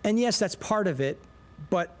 And yes, that's part of it,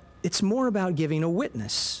 but it's more about giving a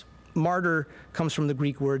witness. Martyr comes from the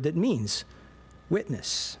Greek word that means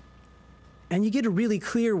witness. And you get a really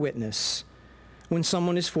clear witness when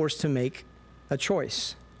someone is forced to make a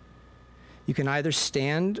choice. You can either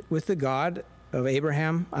stand with the God of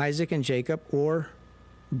Abraham, Isaac, and Jacob, or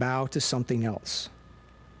bow to something else.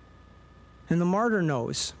 And the martyr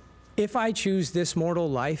knows, if I choose this mortal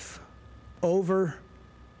life over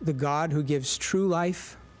the God who gives true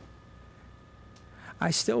life,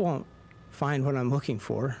 I still won't find what I'm looking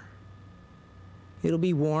for. It'll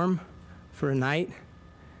be warm for a night,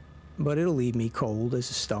 but it'll leave me cold as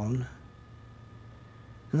a stone.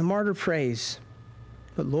 And the martyr prays,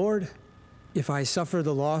 "But Lord, if I suffer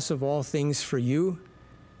the loss of all things for you,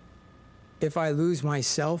 if I lose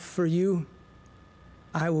myself for you,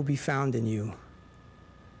 I will be found in you,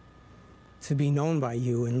 to be known by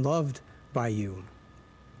you and loved by you,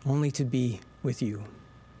 only to be with you."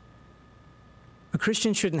 A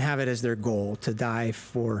Christian shouldn't have it as their goal to die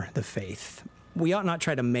for the faith. We ought not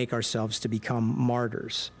try to make ourselves to become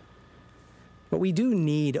martyrs. But we do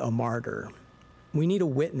need a martyr. We need a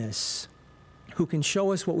witness who can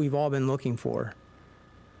show us what we've all been looking for.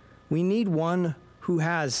 We need one who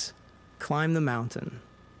has climbed the mountain,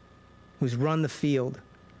 who's run the field,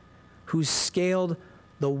 who's scaled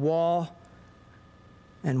the wall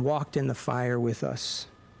and walked in the fire with us.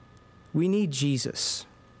 We need Jesus,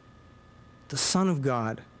 the Son of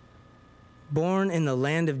God, born in the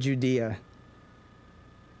land of Judea.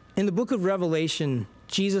 In the book of Revelation,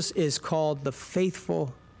 Jesus is called the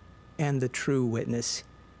faithful and the true witness.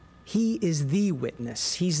 He is the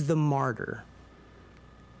witness. He's the martyr,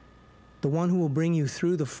 the one who will bring you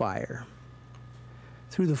through the fire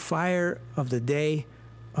of the day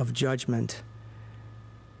of judgment,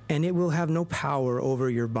 and it will have no power over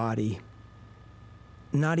your body.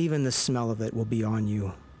 Not even the smell of it will be on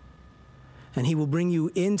you. And he will bring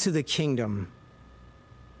you into the kingdom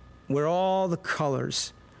where all the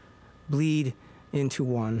colors bleed into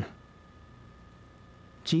one.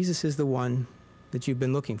 Jesus is the one that you've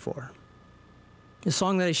been looking for. The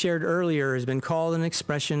song that I shared earlier has been called an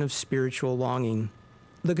expression of spiritual longing.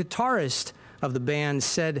 The guitarist of the band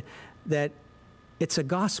said that it's a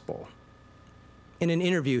gospel. In an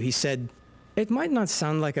interview, he said, "It might not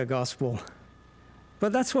sound like a gospel,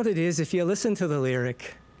 but that's what it is if you listen to the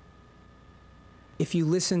lyric. If you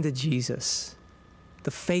listen to Jesus,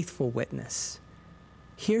 the faithful witness,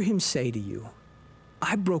 hear him say to you,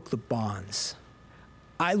 I broke the bonds.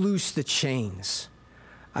 I loosed the chains.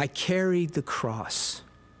 I carried the cross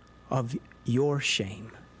of your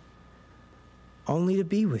shame, only to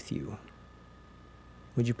be with you."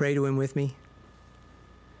 Would you pray to him with me?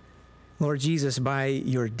 Lord Jesus, by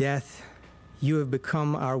your death, you have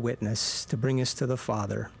become our witness to bring us to the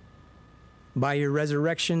Father. By your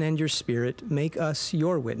resurrection and your Spirit, make us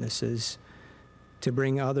your witnesses to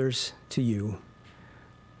bring others to you,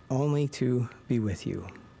 only to be with you.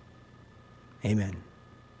 Amen.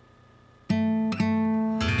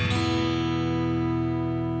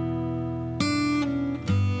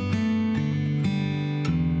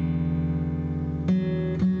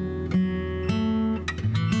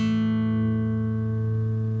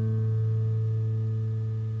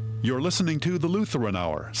 You're listening to the Lutheran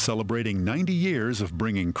Hour, celebrating 90 years of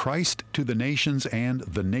bringing Christ to the nations and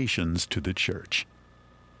the nations to the church.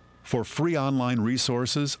 For free online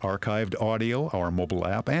resources, archived audio, our mobile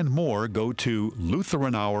app, and more, go to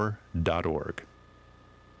lutheranhour.org.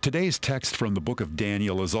 Today's text from the book of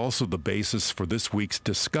Daniel is also the basis for this week's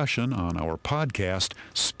discussion on our podcast,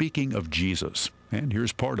 Speaking of Jesus. And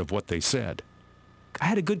here's part of what they said. I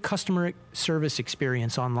had a good customer service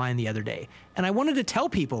experience online the other day, and I wanted to tell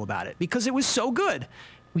people about it because it was so good.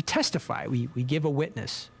 We testify, we give a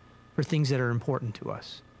witness for things that are important to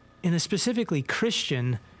us. In a specifically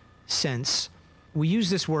Christian sense, we use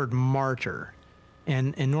this word martyr,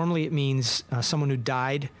 and normally it means someone who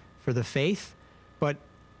died for the faith, but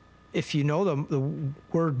if you know, the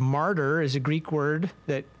word martyr is a Greek word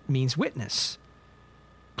that means witness.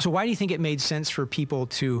 So why do you think it made sense for people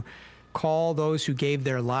to call those who gave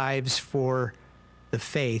their lives for the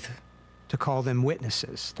faith, to call them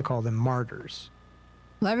witnesses, to call them martyrs?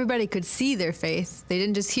 Well, everybody could see their faith. They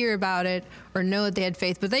didn't just hear about it or know that they had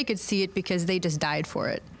faith, but they could see it because they just died for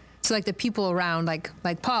it. So like the people around,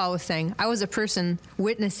 like Paul was saying, I was a person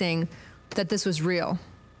witnessing that this was real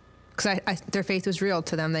because their faith was real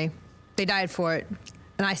to them. They died for it,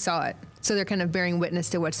 and I saw it. So they're kind of bearing witness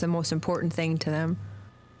to what's the most important thing to them.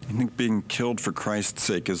 I think being killed for Christ's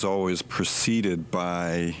sake is always preceded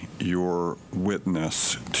by your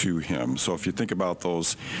witness to him. So if you think about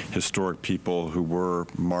those historic people who were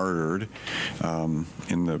martyred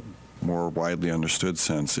in the more widely understood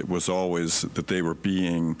sense, it was always that they were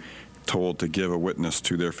being told to give a witness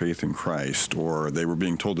to their faith in Christ, or they were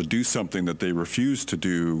being told to do something that they refused to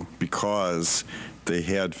do because they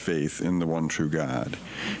had faith in the one true God,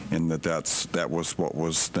 and that was what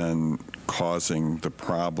was then causing the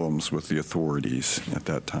problems with the authorities at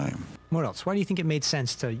that time. What else? Why do you think it made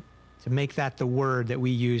sense to make that the word that we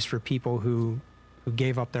use for people who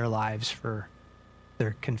gave up their lives for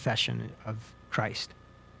their confession of Christ?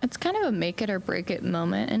 It's kind of a make it or break it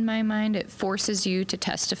moment in my mind. It forces you to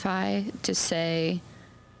testify, to say,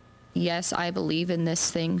 yes, I believe in this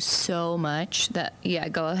thing so much that, yeah,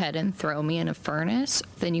 go ahead and throw me in a furnace.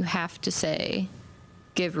 Then you have to say,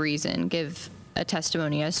 give reason, give a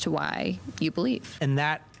testimony as to why you believe. And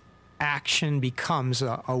that action becomes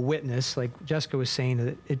a witness, like Jessica was saying,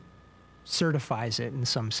 that it certifies it in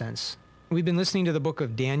some sense. We've been listening to the book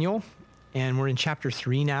of Daniel, and we're in chapter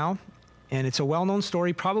 3 now. And it's a well-known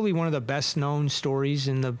story, probably one of the best-known stories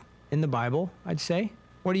in the Bible, I'd say.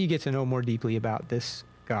 What do you get to know more deeply about this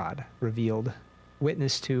God revealed,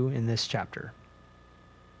 witness to in this chapter?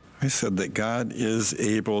 I said that God is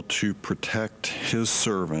able to protect his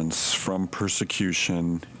servants from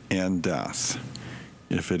persecution and death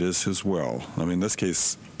if it is his will. I mean, in this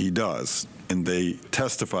case, he does. and they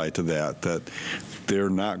testify to that they're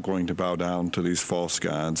not going to bow down to these false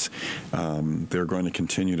gods. They're going to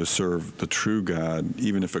continue to serve the true God,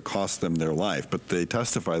 even if it costs them their life. But they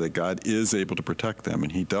testify that God is able to protect them,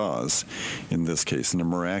 and he does in this case in a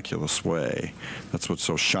miraculous way. That's what's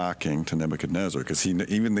so shocking to Nebuchadnezzar, because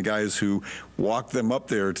even the guys who walked them up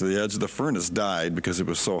there to the edge of the furnace died because it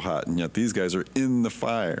was so hot, and yet these guys are in the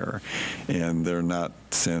fire, and they're not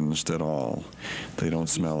singed at all. They don't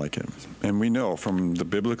smell like it. And we know from the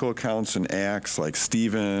biblical accounts in Acts, like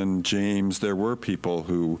Stephen, James, there were people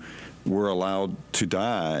who were allowed to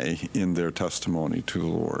die in their testimony to the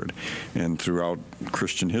Lord. And throughout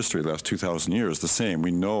Christian history, the last 2,000 years, the same.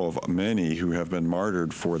 We know of many who have been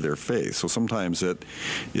martyred for their faith. So sometimes it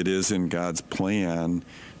is in God's plan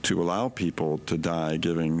to allow people to die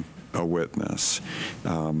giving a witness.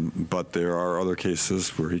 But there are other cases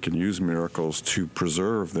where he can use miracles to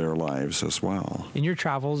preserve their lives as well. In your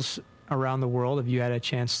travels around the world, have you had a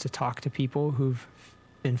chance to talk to people who've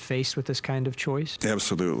been faced with this kind of choice?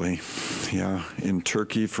 Absolutely. Yeah. In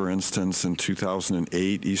Turkey, for instance, in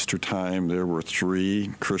 2008, Easter time, there were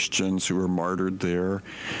 3 Christians who were martyred there.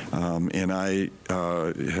 And I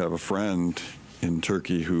have a friend in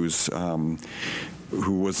Turkey who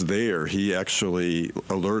was there. He actually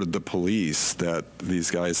alerted the police that these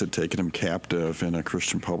guys had taken him captive in a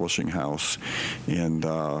Christian publishing house and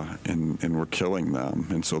were killing them.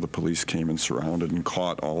 And so the police came and surrounded and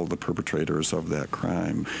caught all the perpetrators of that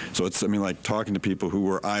crime. So it's, like talking to people who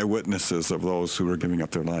were eyewitnesses of those who were giving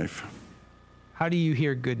up their life. How do you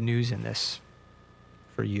hear good news in this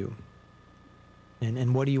for you?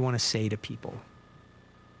 And what do you want to say to people?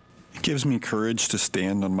 It gives me courage to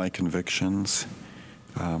stand on my convictions.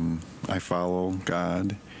 I follow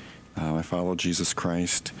God. I follow Jesus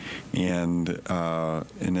Christ, and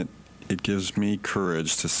it gives me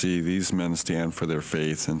courage to see these men stand for their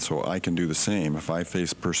faith, and so I can do the same. If I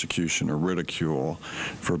face persecution or ridicule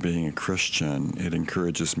for being a Christian, it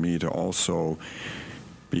encourages me to also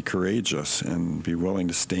be courageous and be willing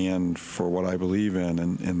to stand for what I believe in,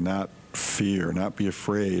 and not fear, not be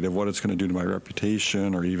afraid of what it's going to do to my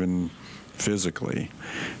reputation or even physically.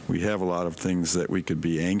 We have a lot of things that we could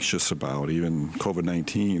be anxious about, even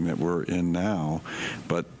COVID-19 that we're in now,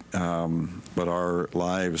 but our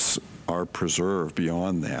lives are preserved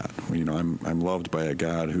beyond that. I'm loved by a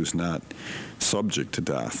God who's not subject to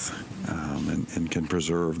death, and can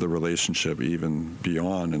preserve the relationship even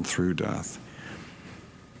beyond and through death.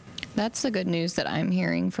 That's the good news that I'm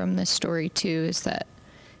hearing from this story too, is that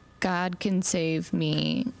God can save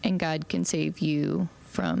me and God can save you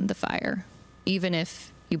from the fire, even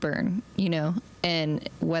if you burn, and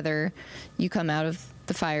whether you come out of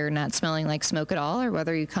the fire not smelling like smoke at all, or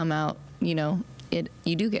whether you come out, you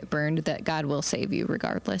do get burned, that God will save you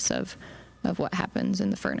regardless of what happens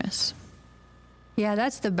in the furnace. Yeah,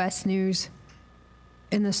 that's the best news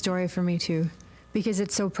in the story for me too, because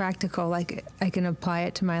it's so practical. Like, I can apply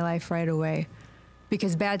it to my life right away,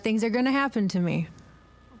 because bad things are going to happen to me.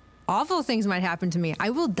 Awful things might happen to me. I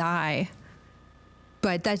will die.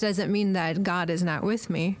 But that doesn't mean that God is not with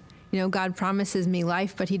me. God promises me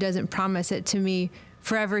life, but he doesn't promise it to me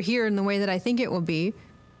forever here in the way that I think it will be.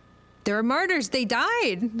 There are martyrs. They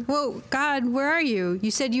died. Well, God, where are you? You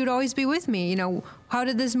said you'd always be with me. How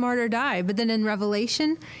did this martyr die? But then in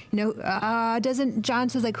Revelation, doesn't John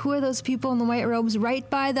says, who are those people in the white robes right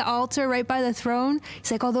by the altar, right by the throne?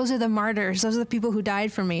 He's like, oh, those are the martyrs. Those are the people who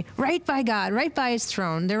died for me. Right by God, right by his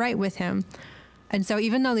throne. They're right with him. And so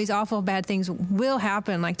even though these awful, bad things will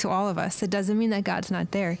happen, to all of us, it doesn't mean that God's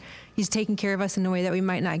not there. He's taking care of us in a way that we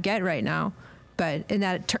might not get right now. But in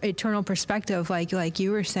that eternal perspective, like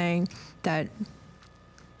you were saying, that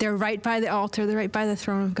they're right by the altar, they're right by the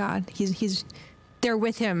throne of God. They're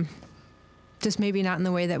with him, just maybe not in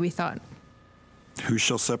the way that we thought. Who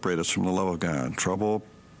shall separate us from the love of God? Trouble,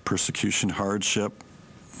 persecution, hardship?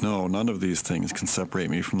 No, none of these things can separate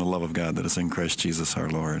me from the love of God that is in Christ Jesus our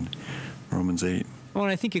Lord. Romans 8. Well,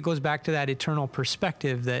 and I think it goes back to that eternal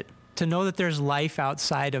perspective, that to know that there's life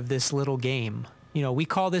outside of this little game. We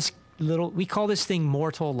call this thing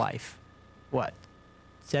mortal life. What?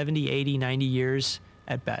 70, 80, 90 years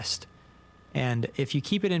at best. And if you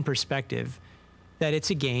keep it in perspective, that it's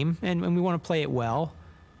a game and we want to play it well,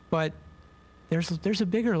 but there's a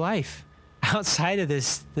bigger life outside of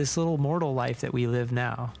this little mortal life that we live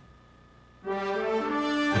now.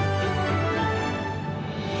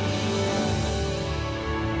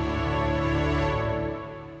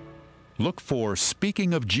 Look for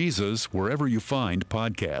Speaking of Jesus wherever you find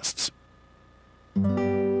podcasts.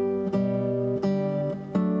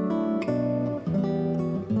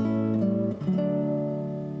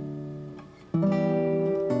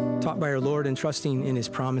 Taught by our Lord and trusting in his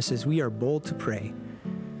promises, we are bold to pray.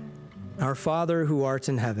 Our Father who art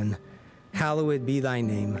in heaven, hallowed be thy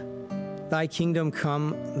name. Thy kingdom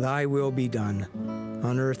come, thy will be done,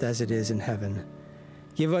 on earth as it is in heaven.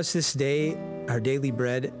 Give us this day our daily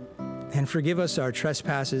bread, and forgive us our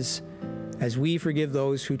trespasses, as we forgive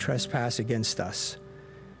those who trespass against us.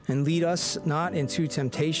 And lead us not into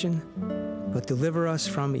temptation, but deliver us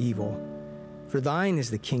from evil. For thine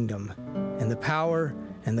is the kingdom, and the power,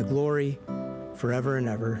 and the glory, forever and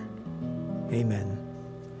ever. Amen.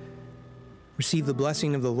 Receive the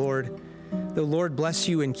blessing of the Lord. The Lord bless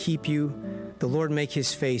you and keep you. The Lord make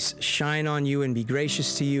his face shine on you and be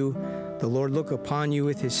gracious to you. The Lord look upon you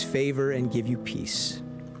with his favor and give you peace.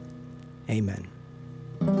 Amen.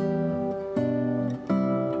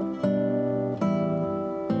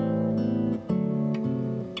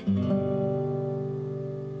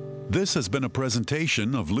 This has been a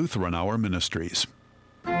presentation of Lutheran Hour Ministries.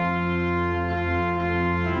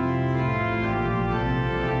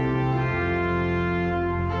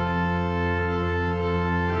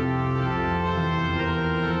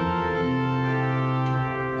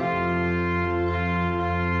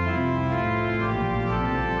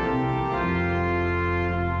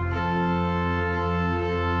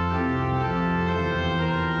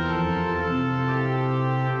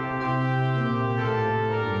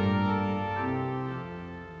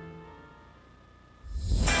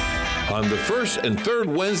 On the first and third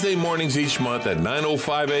Wednesday mornings each month at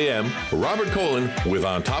 9:05 a.m., Robert Colin with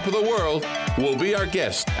On Top of the World will be our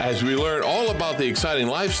guest as we learn all about the exciting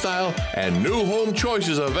lifestyle and new home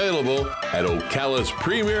choices available at Ocala's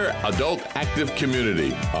premier adult active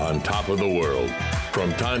community, On Top of the World.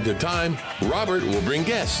 From time to time, Robert will bring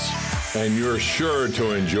guests, and you're sure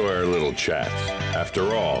to enjoy our little chats.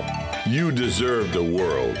 After all, you deserve the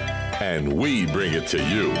world, and we bring it to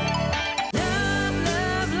you.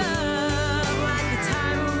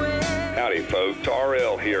 Howdy, folks.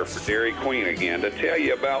 RL here for Dairy Queen again to tell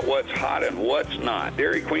you about what's hot and what's not.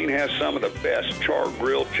 Dairy Queen has some of the best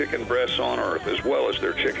char-grilled chicken breasts on earth, as well as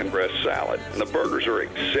their chicken breast salad. And the burgers are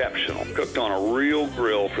exceptional, cooked on a real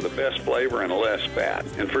grill for the best flavor and less fat.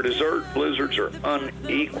 And for dessert, blizzards are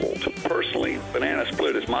unequaled. Personally, banana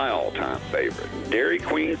split is my all-time favorite. Dairy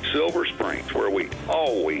Queen Silver Springs, where we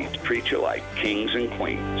always treat you like kings and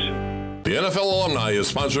queens. The NFL alumni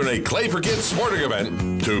is sponsoring a Clay for Kids sporting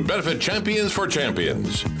event to benefit Champions for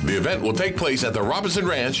Champions. The event will take place at the Robinson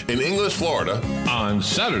Ranch in Inglis, Florida on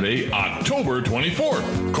Saturday, October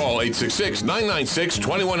 24th. Call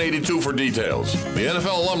 866-996-2182 for details. The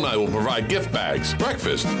NFL alumni will provide gift bags,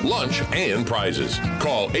 breakfast, lunch, and prizes.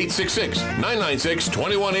 Call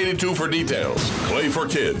 866-996-2182 for details. Clay for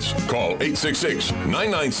Kids. Call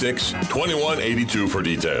 866-996-2182 for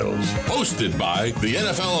details. Hosted by the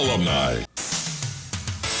NFL alumni.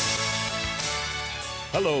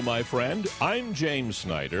 Hello, my friend. I'm James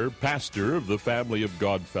Snyder, pastor of the Family of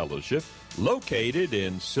God Fellowship, located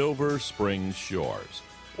in Silver Springs Shores.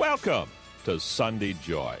 Welcome to Sunday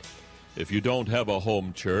Joy. If you don't have a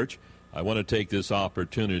home church, I want to take this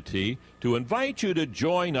opportunity to invite you to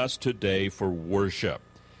join us today for worship.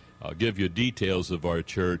 I'll give you details of our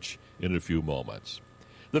church in a few moments.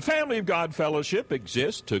 The Family of God Fellowship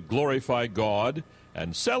exists to glorify God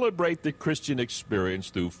and celebrate the Christian experience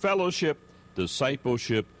through fellowship,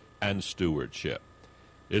 discipleship, and stewardship.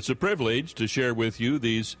 It's a privilege to share with you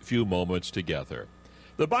these few moments together.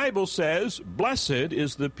 The Bible says, "Blessed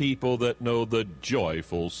is the people that know the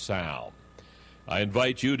joyful sound." I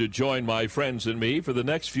invite you to join my friends and me for the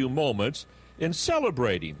next few moments in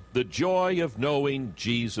celebrating the joy of knowing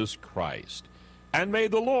Jesus Christ. And may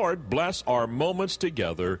the Lord bless our moments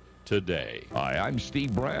together today. Hi, I'm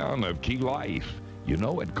Steve Brown of Key Life. You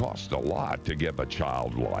know, it costs a lot to give a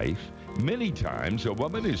child life. Many times, a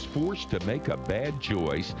woman is forced to make a bad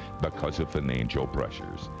choice because of financial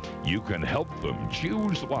pressures. You can help them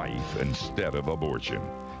choose life instead of abortion.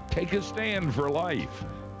 Take a stand for life.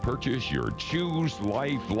 Purchase your Choose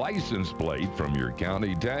Life license plate from your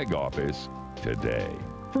county tag office today.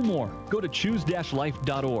 For more, go to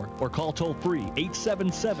choose-life.org or call toll-free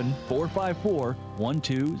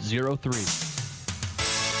 877-454-1203.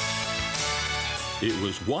 It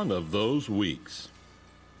was one of those weeks.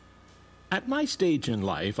 At my stage in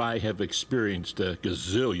life, I have experienced a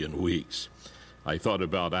gazillion weeks. I thought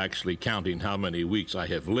about actually counting how many weeks I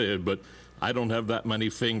have lived, but I don't have that many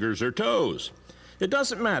fingers or toes. It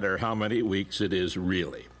doesn't matter how many weeks it is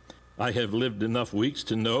really. I have lived enough weeks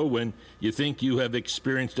to know when you think you have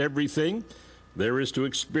experienced everything there is to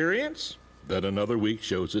experience, that another week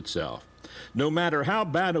shows itself. No matter how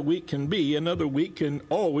bad a week can be, another week can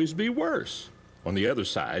always be worse. On the other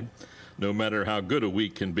side, No matter how good a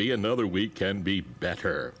week can be, another week can be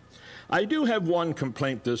better. I do have one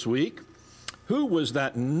complaint this week. Who was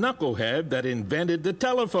that knucklehead that invented the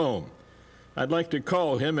telephone? I'd like to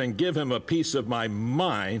call him and give him a piece of my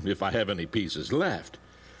mind if I have any pieces left.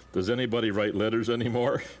 Does anybody write letters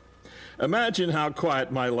anymore? Imagine how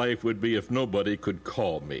quiet my life would be if nobody could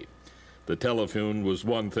call me. The telephone was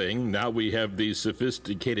one thing. Now we have these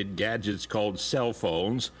sophisticated gadgets called cell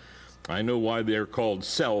phones. I know why they're called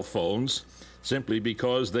cell phones, simply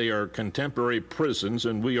because they are contemporary prisons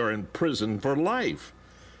and we are in prison for life.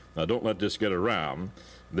 Now don't let this get around.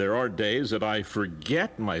 There are days that I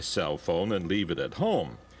forget my cell phone and leave it at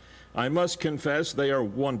home. I must confess they are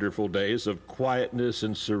wonderful days of quietness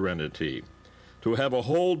and serenity. To have a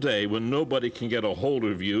whole day when nobody can get a hold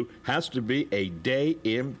of you has to be a day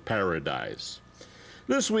in paradise.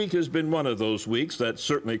 This week has been one of those weeks that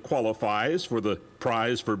certainly qualifies for the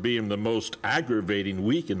prize for being the most aggravating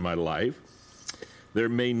week in my life. There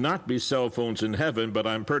may not be cell phones in heaven, but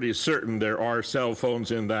I'm pretty certain there are cell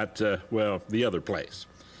phones in that, the other place.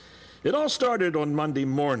 It all started on Monday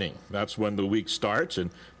morning. That's when the week starts, and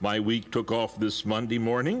my week took off this Monday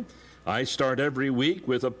morning. I start every week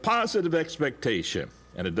with a positive expectation,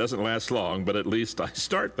 and it doesn't last long, but at least I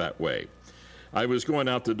start that way. I was going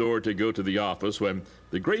out the door to go to the office when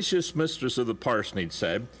the gracious mistress of the parsonage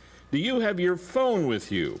said, "Do you have your phone with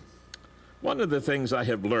you?" One of the things I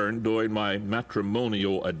have learned during my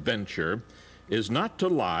matrimonial adventure is not to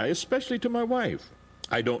lie, especially to my wife.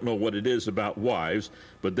 I don't know what it is about wives,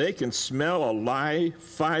 but they can smell a lie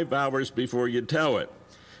 5 hours before you tell it.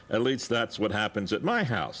 At least that's what happens at my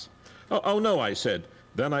house. Oh, no, I said.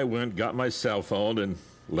 Then I went, got my cell phone, and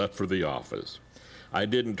left for the office. I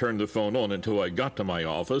didn't turn the phone on until I got to my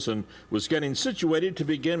office and was getting situated to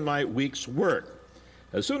begin my week's work.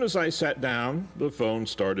 As soon as I sat down, the phone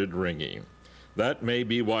started ringing. That may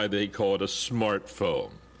be why they call it a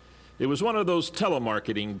smartphone. It was one of those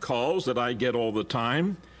telemarketing calls that I get all the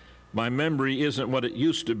time. My memory isn't what it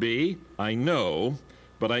used to be, I know,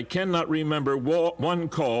 but I cannot remember one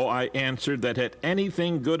call I answered that had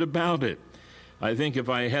anything good about it. I think if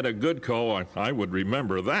I had a good call, I would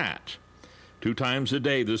remember that. 2 times a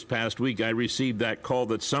day this past week, I received that call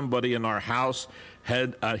that somebody in our house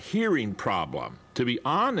had a hearing problem. To be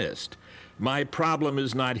honest, my problem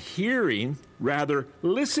is not hearing, rather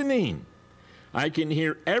listening. I can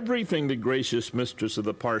hear everything the gracious mistress of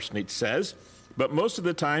the parsonage says, but most of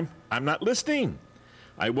the time, I'm not listening.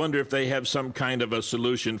 I wonder if they have some kind of a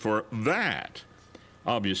solution for that.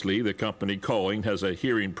 Obviously, the company calling has a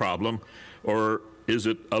hearing problem, or is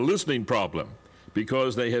it a listening problem?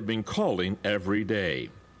 Because they have been calling every day.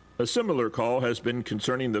 A similar call has been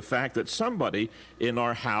concerning the fact that somebody in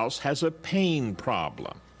our house has a pain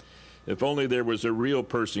problem. If only there was a real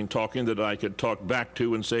person talking that I could talk back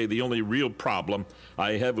to and say the only real problem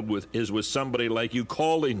I have is with somebody like you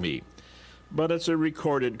calling me. But it's a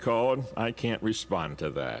recorded call, and I can't respond to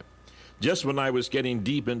that. Just when I was getting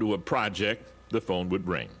deep into a project, the phone would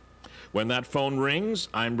ring. When that phone rings,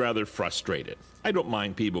 I'm rather frustrated. I don't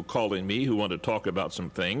mind people calling me who want to talk about some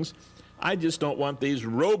things. I just don't want these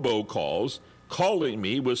robocalls calling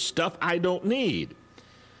me with stuff I don't need.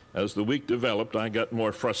 As the week developed, I got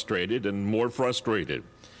more frustrated and more frustrated.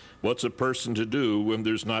 What's a person to do when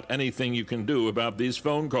there's not anything you can do about these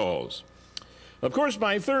phone calls? Of course,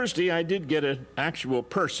 by Thursday, I did get an actual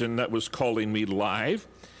person that was calling me live.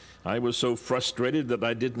 I was so frustrated that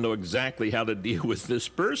I didn't know exactly how to deal with this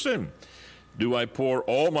person. Do I pour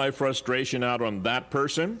all my frustration out on that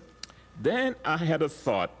person? Then I had a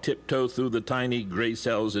thought tiptoe through the tiny gray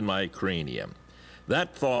cells in my cranium.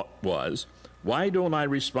 That thought was, why don't I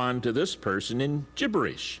respond to this person in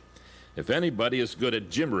gibberish? If anybody is good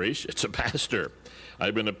at gibberish, it's a pastor.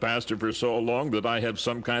 I've been a pastor for so long that I have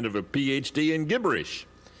some kind of a PhD in gibberish.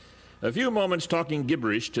 A few moments talking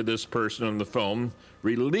gibberish to this person on the phone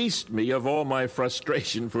released me of all my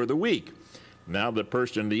frustration for the week. Now the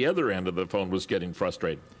person on the other end of the phone was getting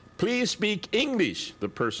frustrated. Please speak English, the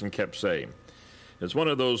person kept saying. It's one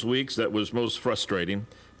of those weeks that was most frustrating,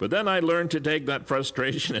 but then I learned to take that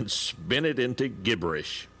frustration and spin it into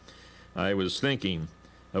gibberish. I was thinking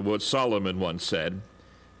of what Solomon once said,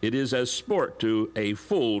 "It is as sport to a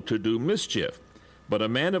fool to do mischief, but a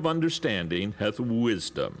man of understanding hath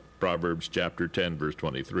wisdom." Proverbs chapter 10, verse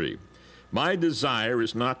 23. My desire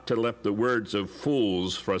is not to let the words of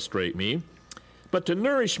fools frustrate me, but to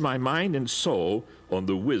nourish my mind and soul on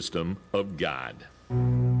the wisdom of God.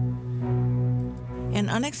 An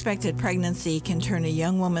unexpected pregnancy can turn a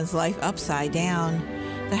young woman's life upside down.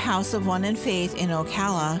 The House of One in Faith in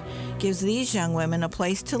Ocala gives these young women a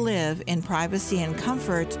place to live in privacy and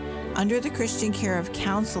comfort under the Christian care of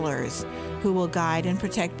counselors who will guide and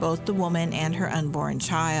protect both the woman and her unborn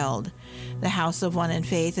child. The House of One in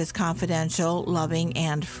Faith is confidential, loving,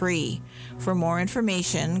 and free. For more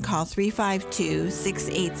information, call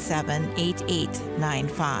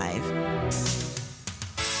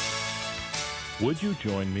 352-687-8895. Would you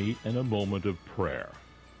join me in a moment of prayer?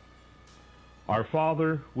 Our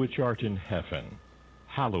Father, which art in heaven,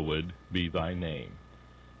 hallowed be thy name.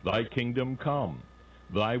 Thy kingdom come,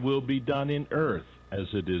 thy will be done in earth as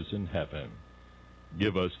it is in heaven.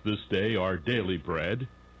 Give us this day our daily bread,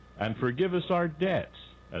 and forgive us our debts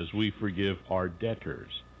as we forgive our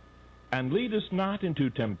debtors. And lead us not into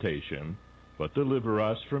temptation, but deliver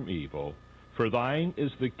us from evil. For thine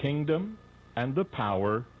is the kingdom, and the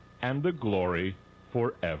power, and the glory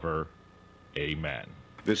forever. Amen.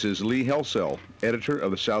 This is Lee Helsell, editor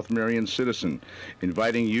of the South Marion Citizen,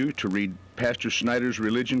 inviting you to read Pastor Snyder's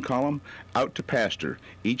religion column, Out to Pastor,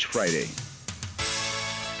 each Friday.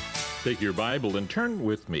 Take your Bible and turn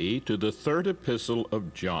with me to the third epistle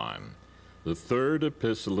of John. The third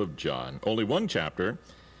epistle of John. Only one chapter,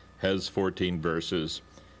 has 14 verses,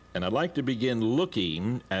 and I'd like to begin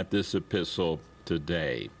looking at this epistle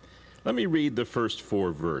today. Let me read the first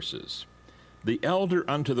 4 verses. The elder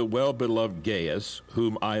unto the well-beloved Gaius,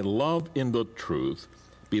 whom I love in the truth,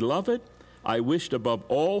 Beloved, I wished above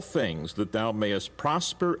all things that thou mayest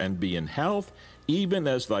prosper and be in health, even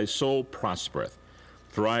as thy soul prospereth.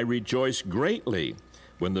 For I rejoiced greatly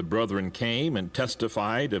when the brethren came and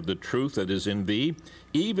testified of the truth that is in thee,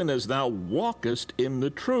 even as thou walkest in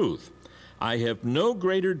the truth. I have no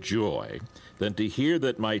greater joy than to hear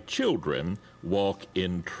that my children walk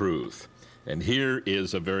in truth. And here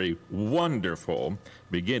is a very wonderful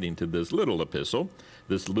beginning to this little epistle,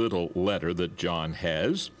 this little letter that John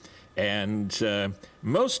has. And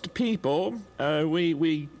most people,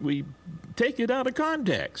 we take it out of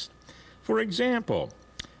context. For example,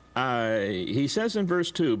 he says in verse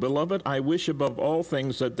 2, Beloved, I wish above all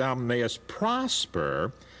things that thou mayest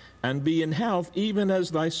prosper and be in health, even as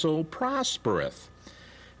thy soul prospereth.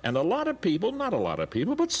 And a lot of people, not a lot of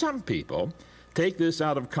people, but some people, take this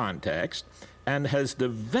out of context and has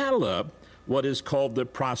developed what is called the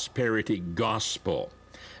prosperity gospel.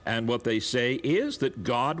 And what they say is that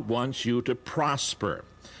God wants you to prosper.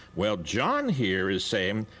 Well, John here is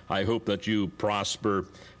saying, I hope that you prosper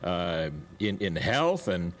in health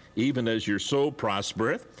and even as your soul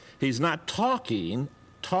prospereth. He's not talking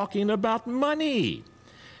about money.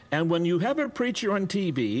 And when you have a preacher on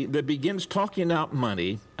TV that begins talking about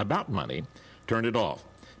money, turn it off.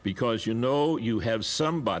 Because you know you have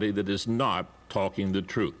somebody that is not talking the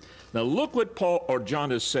truth. Now look what Paul or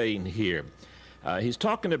John is saying here. He's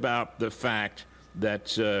talking about the fact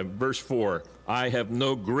that, verse 4, I have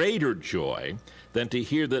no greater joy than to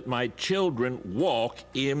hear that my children walk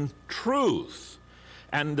in truth.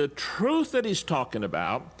 And the truth that he's talking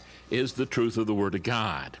about is the truth of the Word of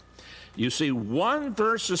God. You see, one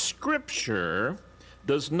verse of Scripture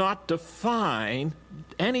does not define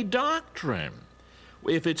any doctrine.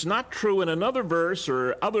 If it's not true in another verse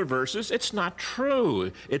or other verses, it's not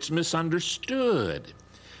true. It's misunderstood.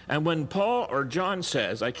 And when Paul or John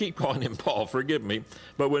says, I keep calling him Paul, forgive me,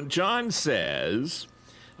 but when John says,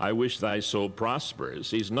 I wish thy soul prospers,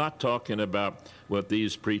 he's not talking about what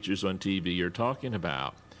these preachers on TV are talking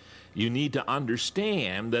about. You need to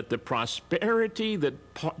understand that the prosperity that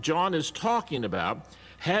John is talking about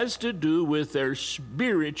has to do with their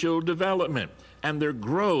spiritual development and their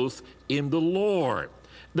growth in the Lord,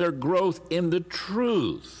 their growth in the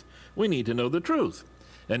truth. We need to know the truth.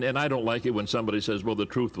 And I don't like it when somebody says, well, the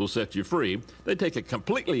truth will set you free. They take it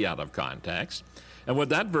completely out of context. And what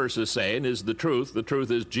that verse is saying is the truth. The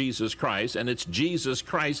truth is Jesus Christ, and it's Jesus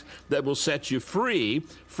Christ that will set you free,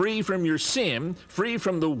 free from your sin, free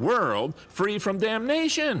from the world, free from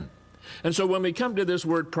damnation. And so when we come to this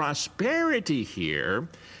word prosperity here,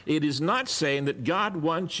 it is not saying that God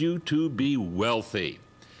wants you to be wealthy.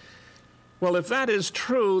 Well, if that is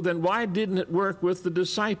true, then why didn't it work with the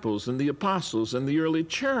disciples and the apostles and the early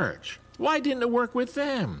church? Why didn't it work with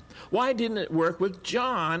them? Why didn't it work with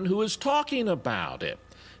John, who is talking about it?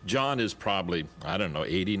 John is probably,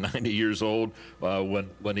 80, 90 years old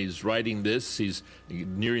when he's writing this. He's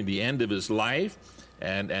nearing the end of his life,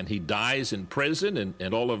 and he dies in prison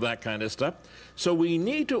and all of that kind of stuff. So we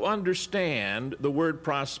need to understand the word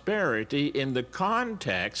prosperity in the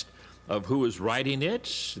context of who is writing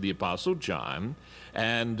it, the Apostle John,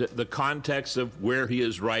 and the context of where he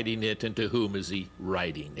is writing it and to whom is he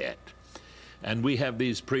writing it. And we have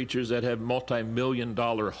these preachers that have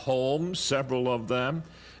multi-million-dollar homes, several of them,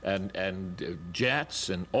 and jets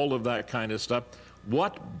and all of that kind of stuff.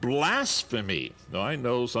 What blasphemy. Now, I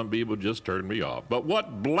know some people just turned me off, but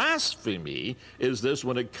what blasphemy is this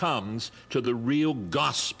when it comes to the real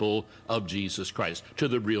gospel of Jesus Christ, to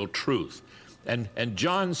the real truth? And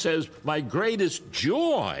John says, my greatest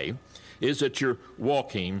joy is that you're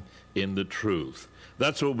walking in the truth.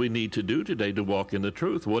 That's what we need to do today, to walk in the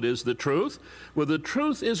truth. What is the truth? Well, the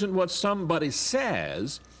truth isn't what somebody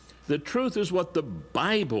says. The truth is what the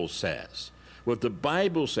Bible says. What the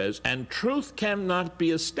Bible says, and truth cannot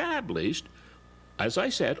be established, as I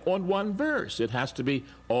said, on one verse. It has to be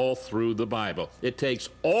all through the Bible. It takes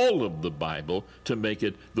all of the Bible to make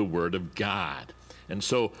it the Word of God. And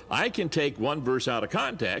so I can take one verse out of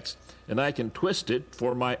context, and I can twist it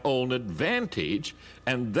for my own advantage,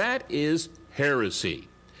 and that is heresy.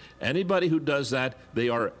 Anybody who does that, they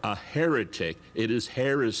are a heretic. It is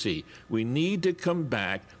heresy. We need to come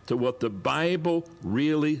back to what the Bible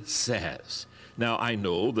really says. Now, I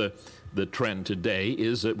know the trend today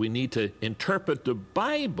is that we need to interpret the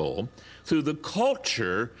Bible through the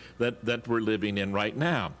culture that we're living in right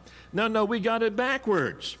now. No, we got it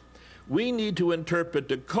backwards. We need to interpret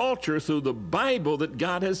the culture through the Bible that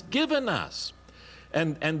God has given us.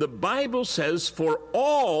 And the Bible says, for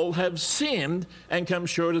all have sinned and come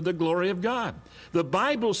short of the glory of God. The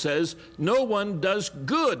Bible says, no one does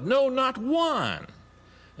good, no, not one.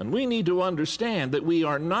 And we need to understand that we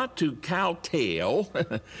are not to kowtow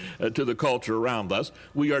to the culture around us.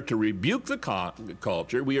 We are to rebuke the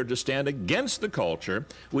culture. We are to stand against the culture.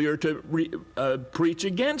 We are to preach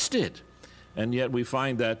against it. And yet we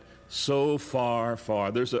find that so far.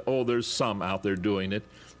 There's some out there doing it,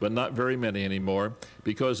 but not very many anymore.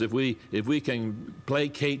 Because if we can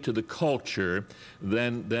placate to the culture,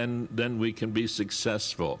 then we can be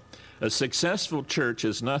successful. A successful church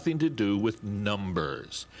has nothing to do with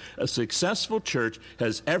numbers. A successful church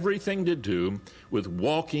has everything to do with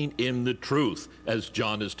walking in the truth, as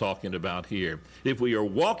John is talking about here. If we are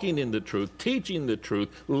walking in the truth, teaching the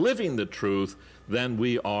truth, living the truth, then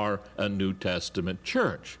we are a New Testament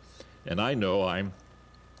church. And I know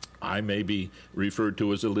I may be referred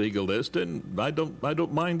to as a legalist, and I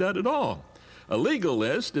don't mind that at all. A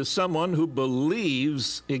legalist is someone who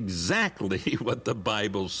believes exactly what the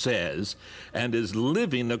Bible says and is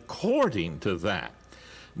living according to that.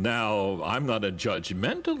 Now, I'm not a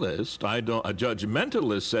judgmentalist. A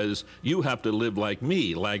judgmentalist says, you have to live like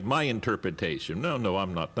me, like my interpretation. No,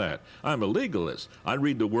 I'm not that. I'm a legalist. I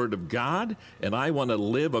read the Word of God, and I want to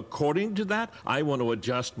live according to that. I want to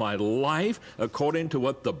adjust my life according to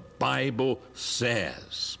what the Bible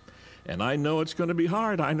says. And I know it's going to be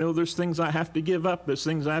hard. I know there's things I have to give up. There's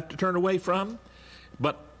things I have to turn away from.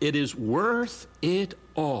 But it is worth it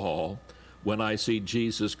all when I see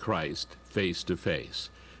Jesus Christ face to face.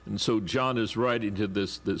 And so John is writing to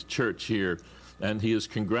this church here, and he is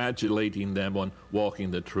congratulating them on walking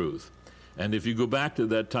the truth. And if you go back to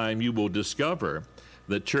that time, you will discover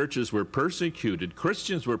that churches were persecuted.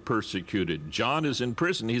 Christians were persecuted. John is in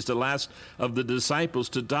prison. He's the last of the disciples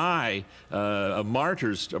to die,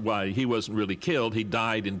 martyrs. Well, he wasn't really killed. He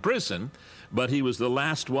died in prison, but he was the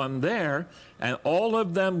last one there. And all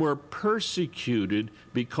of them were persecuted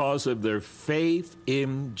because of their faith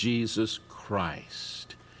in Jesus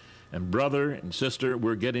Christ. And brother and sister,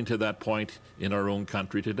 we're getting to that point in our own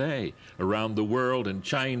country today. Around the world, in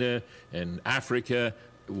China, in Africa,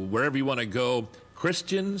 wherever you want to go,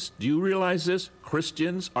 Christians, do you realize this?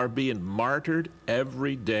 Christians are being martyred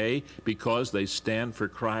every day because they stand for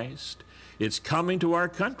Christ. It's coming to our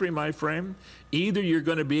country, my friend. Either you're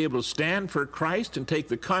going to be able to stand for Christ and take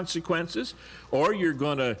the consequences, or you're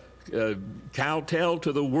going to kowtow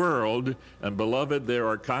to the world, and beloved, there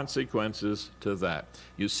are consequences to that.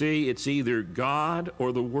 You see, it's either God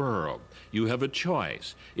or the world. You have a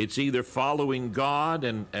choice. It's either following God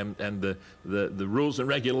and the rules and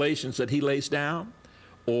regulations that he lays down,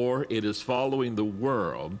 or it is following the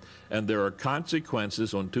world, and there are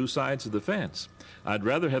consequences on two sides of the fence. I'd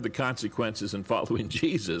rather have the consequences in following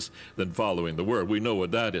Jesus than following the world. We know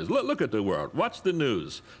what that is. Look at the world. Watch the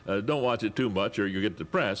news. Don't watch it too much or you get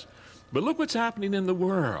depressed. But look what's happening in the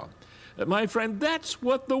world. My friend, that's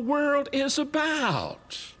what the world is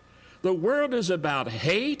about. The world is about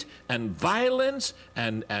hate and violence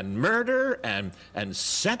and murder and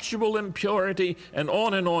sexual impurity, and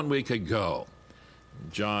on we could go.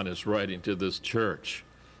 John is writing to this church,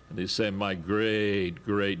 and he's saying, my great,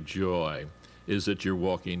 great joy is that you're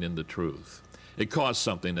walking in the truth. It costs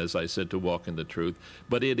something, as I said, to walk in the truth,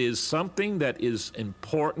 but it is something that is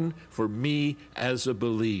important for me as a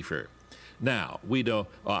believer. Now, we don't,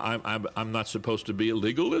 I'm not supposed to be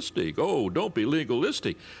legalistic. Oh, don't be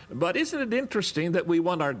legalistic. But isn't it interesting that we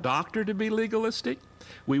want our doctor to be legalistic?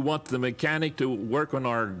 We want the mechanic to work on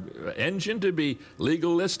our engine to be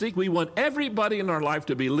legalistic. We want everybody in our life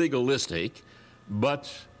to be legalistic,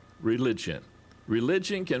 but religion.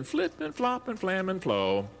 Religion can flip and flop and flam and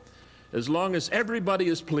flow as long as everybody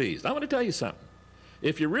is pleased. I want to tell you something.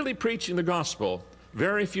 If you're really preaching the gospel,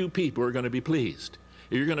 very few people are going to be pleased.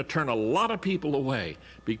 You're going to turn a lot of people away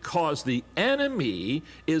because the enemy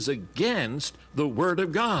is against the Word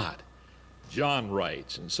of God. John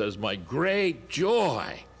writes and says, my great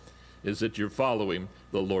joy is that you're following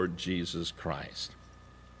the Lord Jesus Christ.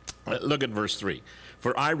 Look at verse 3.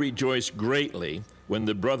 For I rejoiced greatly when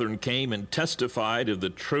the brethren came and testified of the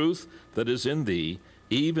truth that is in thee,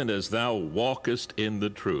 even as thou walkest in the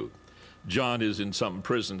truth. John is in some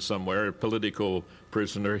prison somewhere, a political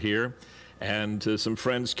prisoner here. And some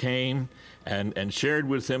friends came and shared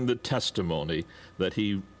with him the testimony that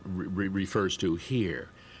he refers to here.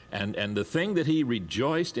 And the thing that he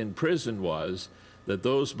rejoiced in prison was that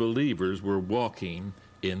those believers were walking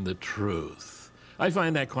in the truth. I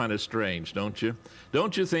find that kind of strange, don't you?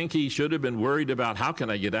 Don't you think he should have been worried about how can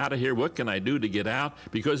I get out of here? What can I do to get out?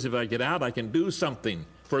 Because if I get out, I can do something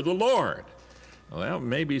for the Lord. Well,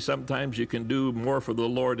 maybe sometimes you can do more for the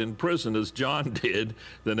Lord in prison, as John did,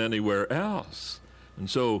 than anywhere else. And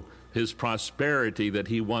so his prosperity that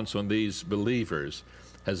he wants on these believers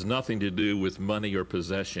has nothing to do with money or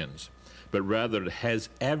possessions, but rather it has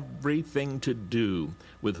everything to do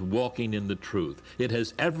with walking in the truth. It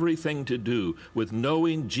has everything to do with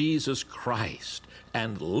knowing Jesus Christ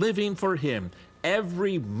and living for him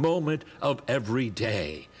every moment of every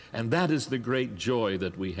day. And that is the great joy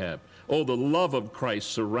that we have. Oh, the love of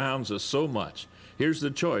Christ surrounds us so much. Here's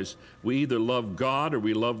the choice. We either love God or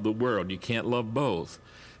we love the world. You can't love both.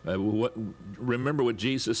 Remember what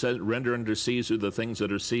Jesus said, render unto Caesar the things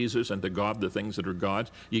that are Caesar's and to God the things that are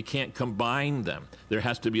God's. You can't combine them. There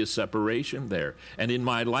has to be a separation there. And in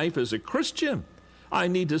my life as a Christian, I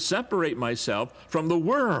need to separate myself from the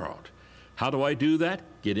world. How do I do that?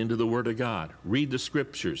 Get into the Word of God. Read the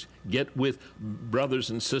Scriptures. Get with brothers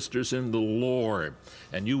and sisters in the Lord.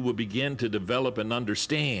 And you will begin to develop and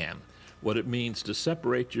understand what it means to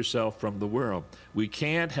separate yourself from the world. We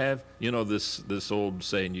can't have, this old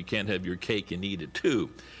saying, you can't have your cake and eat it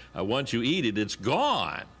too. Once you eat it, it's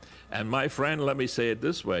gone. And my friend, let me say it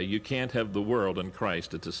this way. You can't have the world and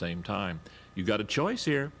Christ at the same time. You got a choice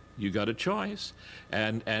here. You got a choice.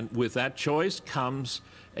 And with that choice comes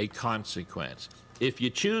a consequence. If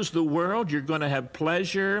you choose the world, you're going to have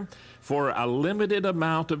pleasure for a limited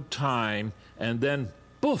amount of time, and then,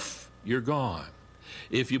 poof, you're gone.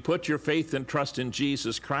 If you put your faith and trust in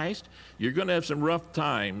Jesus Christ, you're going to have some rough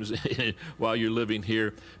times while you're living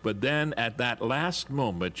here, but then at that last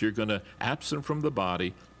moment, you're going to absent from the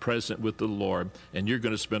body, present with the Lord, and you're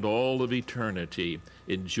going to spend all of eternity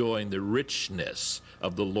enjoying the richness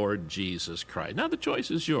of the Lord Jesus Christ. Now the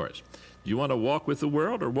choice is yours. Do you want to walk with the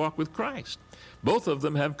world or walk with Christ? Both of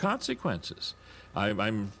them have consequences.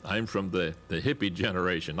 I'm from the hippie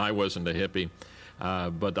generation. I wasn't a hippie,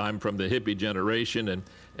 but I'm from the hippie generation,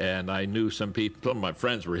 and I knew some people, some of my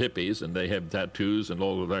friends were hippies, and they have tattoos and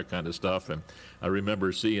all of that kind of stuff. And I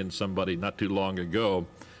remember seeing somebody not too long ago,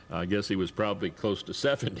 I guess he was probably close to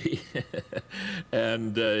 70,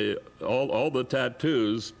 and all the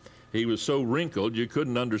tattoos, he was so wrinkled you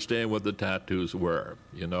couldn't understand what the tattoos were,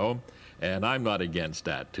 And I'm not against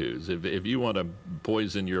tattoos. If you want to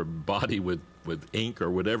poison your body with ink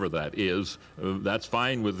or whatever that is, that's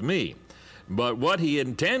fine with me. But what he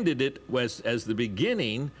intended it was as the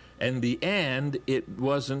beginning and the end, it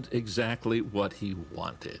wasn't exactly what he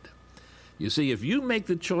wanted. You see, if you make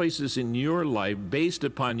the choices in your life based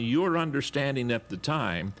upon your understanding at the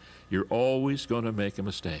time, you're always going to make a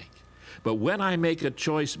mistake. But when I make a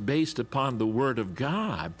choice based upon the Word of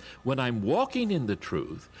God, when I'm walking in the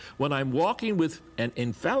truth, when I'm walking with and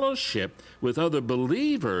in fellowship with other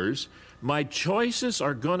believers, my choices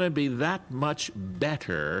are going to be that much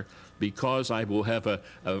better because I will have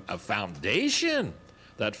a foundation.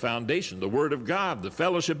 That foundation, the Word of God, the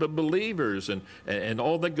fellowship of believers, and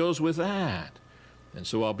all that goes with that. And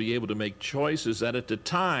so I'll be able to make choices that at the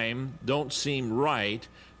time don't seem right,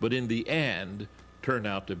 but in the end turn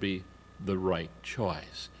out to be the right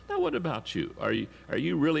choice. Now, what about you? Are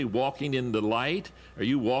you really walking in the light? Are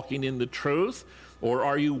you walking in the truth? Or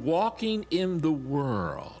are you walking in the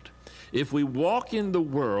world? If we walk in the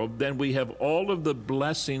world, then we have all of the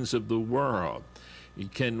blessings of the world.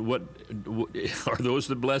 What are those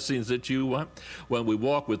the blessings that you want? When we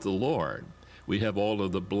walk with the Lord, we have all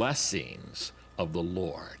of the blessings of the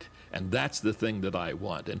Lord. And that's the thing that I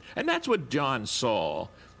want. And that's what John saw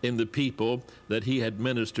in the people that he had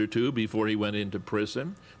ministered to before he went into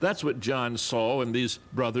prison. That's what John saw in these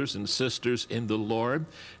brothers and sisters in the Lord.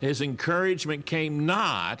 His encouragement came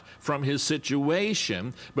not from his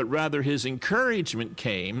situation, but rather his encouragement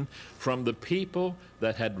came from the people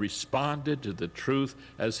that had responded to the truth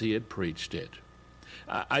as he had preached it.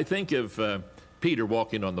 I think of Peter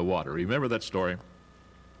walking on the water. Remember that story?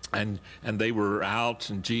 And they were out,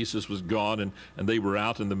 and Jesus was gone, and they were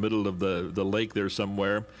out in the middle of the lake there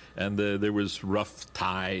somewhere, and there was rough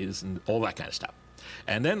tides and all that kind of stuff.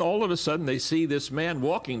 And then all of a sudden they see this man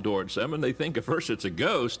walking towards them, and they think at first it's a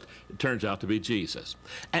ghost. It turns out to be Jesus.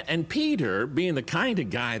 And Peter, being the kind of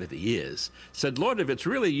guy that he is, said, Lord, if it's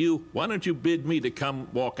really you, why don't you bid me to come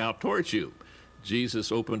walk out towards you?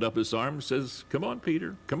 Jesus opened up his arms and says, come on,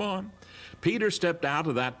 Peter, come on. Peter stepped out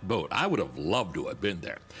of that boat. I would have loved to have been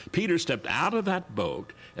there. Peter stepped out of that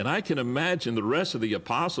boat, and I can imagine the rest of the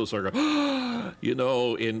apostles are going,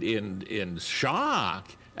 in shock.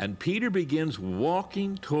 And Peter begins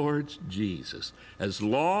walking towards Jesus. As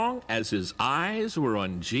long as his eyes were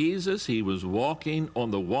on Jesus, he was walking on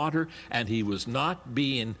the water, and he was not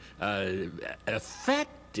being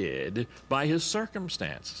affected by his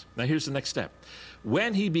circumstances. Now, here's the next step.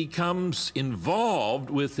 When he becomes involved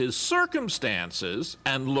with his circumstances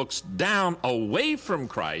and looks down away from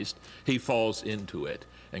Christ, he falls into it.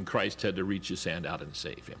 And Christ had to reach his hand out and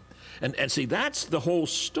save him. And see, that's the whole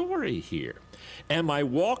story here. Am I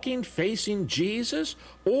walking facing Jesus,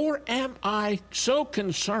 or am I so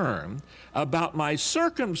concerned about my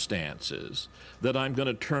circumstances that I'm going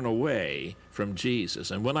to turn away from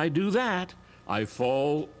Jesus? And when I do that, I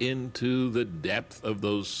fall into the depth of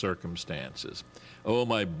those circumstances. Oh,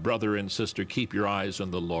 my brother and sister, keep your eyes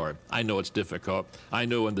on the Lord. I know it's difficult. I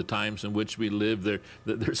know in the times in which we live,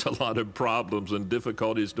 there's a lot of problems and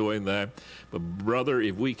difficulties doing that. But brother,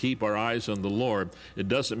 if we keep our eyes on the Lord, it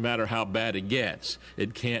doesn't matter how bad it gets.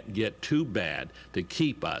 It can't get too bad to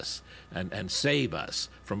keep us and save us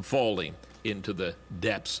from falling into the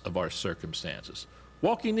depths of our circumstances.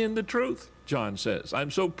 Walking in the truth, John says.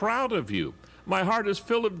 I'm so proud of you. My heart is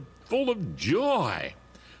full of joy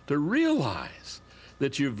to realize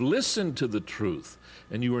that you've listened to the truth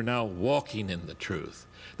and you are now walking in the truth.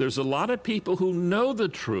 There's a lot of people who know the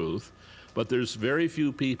truth, but there's very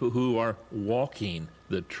few people who are walking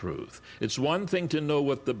the truth. It's one thing to know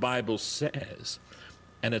what the Bible says,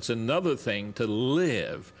 and it's another thing to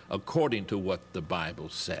live according to what the Bible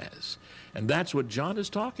says. And that's what John is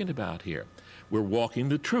talking about here. We're walking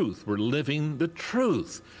the truth. We're living the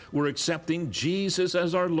truth. We're accepting Jesus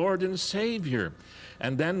as our Lord and Savior.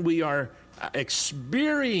 And then we are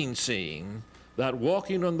experiencing that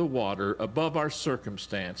walking on the water above our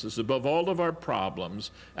circumstances, above all of our problems,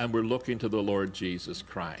 and we're looking to the Lord Jesus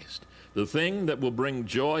Christ. The thing that will bring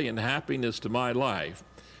joy and happiness to my life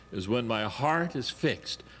is when my heart is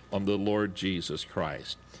fixed on the Lord Jesus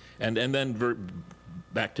Christ. And then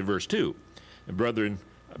back to verse 2. Brethren,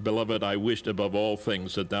 beloved, I wished above all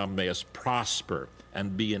things that thou mayest prosper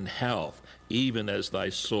and be in health, even as thy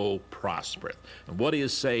soul prospereth. And what he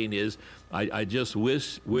is saying is, I just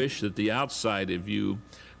wish that the outside of you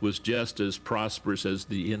was just as prosperous as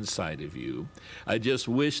the inside of you. I just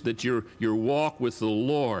wish that your walk with the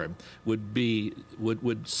Lord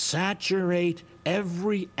would saturate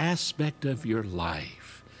every aspect of your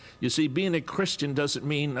life. You see, being a Christian doesn't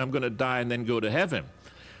mean I'm going to die and then go to heaven.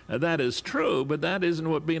 That is true, but that isn't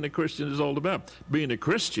what being a Christian is all about. Being a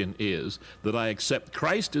Christian is that I accept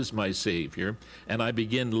Christ as my Savior, and I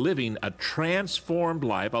begin living a transformed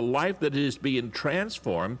life, a life that is being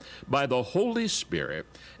transformed by the Holy Spirit,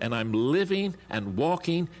 and I'm living and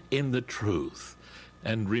walking in the truth.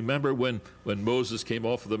 And remember when Moses came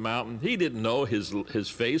off of the mountain, he didn't know his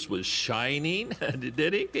face was shining,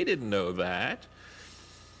 did he? He didn't know that.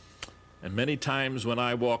 And many times when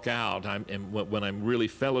I walk out, when I'm really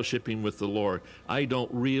fellowshipping with the Lord, I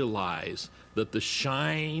don't realize that the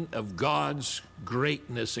shine of God's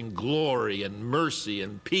greatness and glory and mercy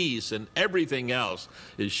and peace and everything else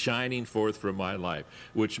is shining forth from my life,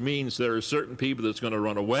 which means there are certain people that's going to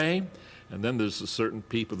run away, and then there's a certain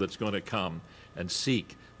people that's going to come and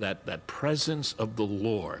seek that presence of the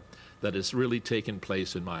Lord that has really taken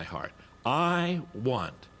place in my heart. I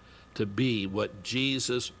want to be what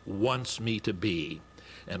Jesus wants me to be.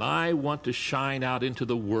 And I want to shine out into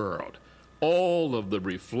the world all of the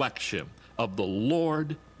reflection of the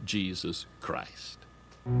Lord Jesus Christ.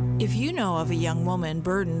 If you know of a young woman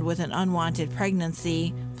burdened with an unwanted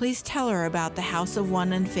pregnancy, please tell her about the House of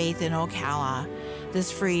One in Faith in Ocala.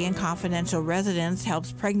 This free and confidential residence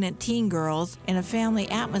helps pregnant teen girls in a family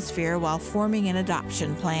atmosphere while forming an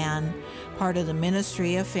adoption plan. Part of the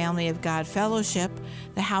ministry of Family of God Fellowship,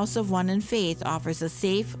 the House of One in Faith offers a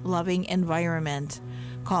safe, loving environment.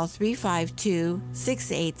 Call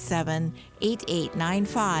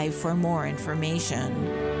 352-687-8895 for more information.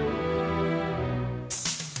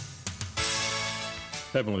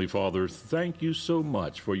 Heavenly Father, thank you so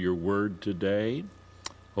much for your word today.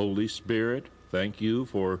 Holy Spirit, thank you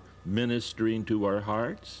for ministering to our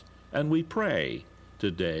hearts. And we pray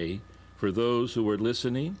today for those who are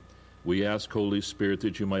listening. We ask, Holy Spirit,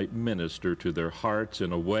 that you might minister to their hearts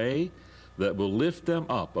in a way that will lift them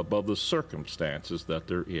up above the circumstances that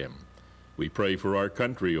they're in. We pray for our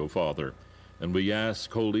country, O Father, and we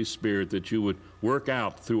ask, Holy Spirit, that you would work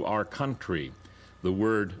out through our country the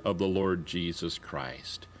word of the Lord Jesus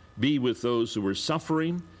Christ. Be with those who are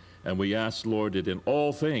suffering, and we ask, Lord, that in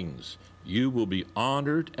all things you will be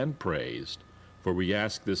honored and praised. For we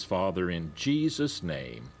ask this, Father, in Jesus'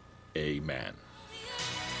 name. Amen.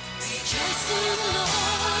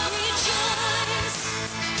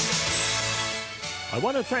 I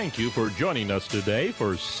want to thank you for joining us today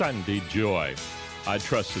for Sunday Joy. I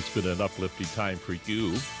trust it's been an uplifting time for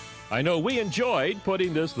you. I know we enjoyed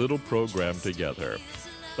putting this little program together.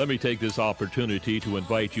 Let me take this opportunity to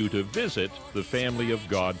invite you to visit the Family of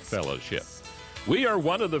God Fellowship. We are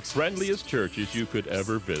one of the friendliest churches you could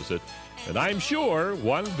ever visit, and I'm sure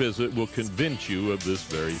one visit will convince you of this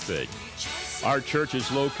very thing. Our church is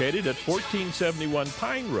located at 1471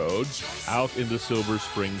 Pine Road out in the Silver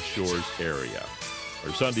Spring Shores area.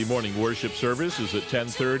 Our Sunday morning worship service is at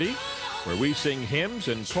 10:30, where we sing hymns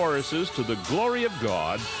and choruses to the glory of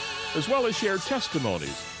God, as well as share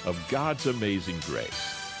testimonies of God's amazing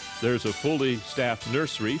grace. There's a fully staffed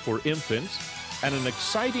nursery for infants and an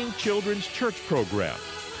exciting children's church program,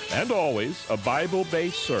 and always a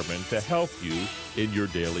Bible-based sermon to help you in your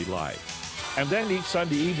daily life. And then each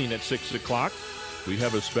Sunday evening at 6 o'clock, we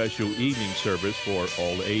have a special evening service for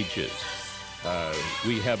all ages.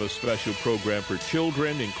 We have a special program for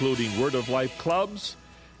children, including Word of Life clubs,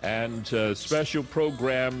 and special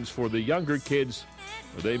programs for the younger kids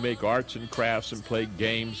where they make arts and crafts and play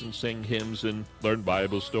games and sing hymns and learn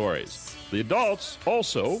Bible stories. The adults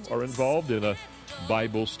also are involved in a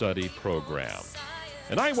Bible study program.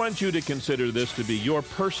 And I want you to consider this to be your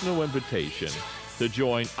personal invitation to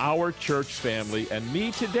join our church family and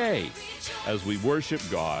me today as we worship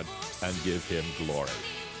God and give him glory.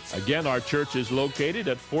 Again, our church is located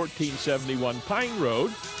at 1471 Pine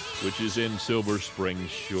Road, which is in Silver Spring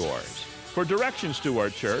Shores. For directions to our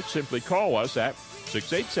church, simply call us at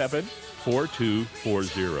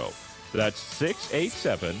 687-4240. That's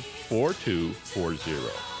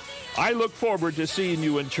 687-4240. I look forward to seeing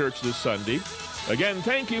you in church this Sunday. Again,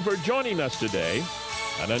 thank you for joining us today.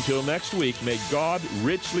 And until next week, may God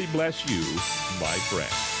richly bless you, my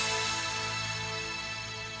friend.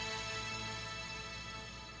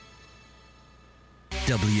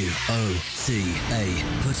 WOCA,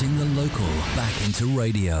 putting the local back into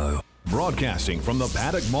radio. Broadcasting from the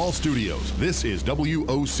Paddock Mall Studios, this is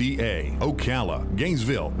WOCA, Ocala,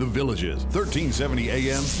 Gainesville, The Villages, 1370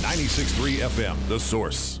 AM, 96.3 FM, The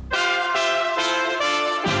Source.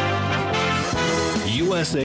 USA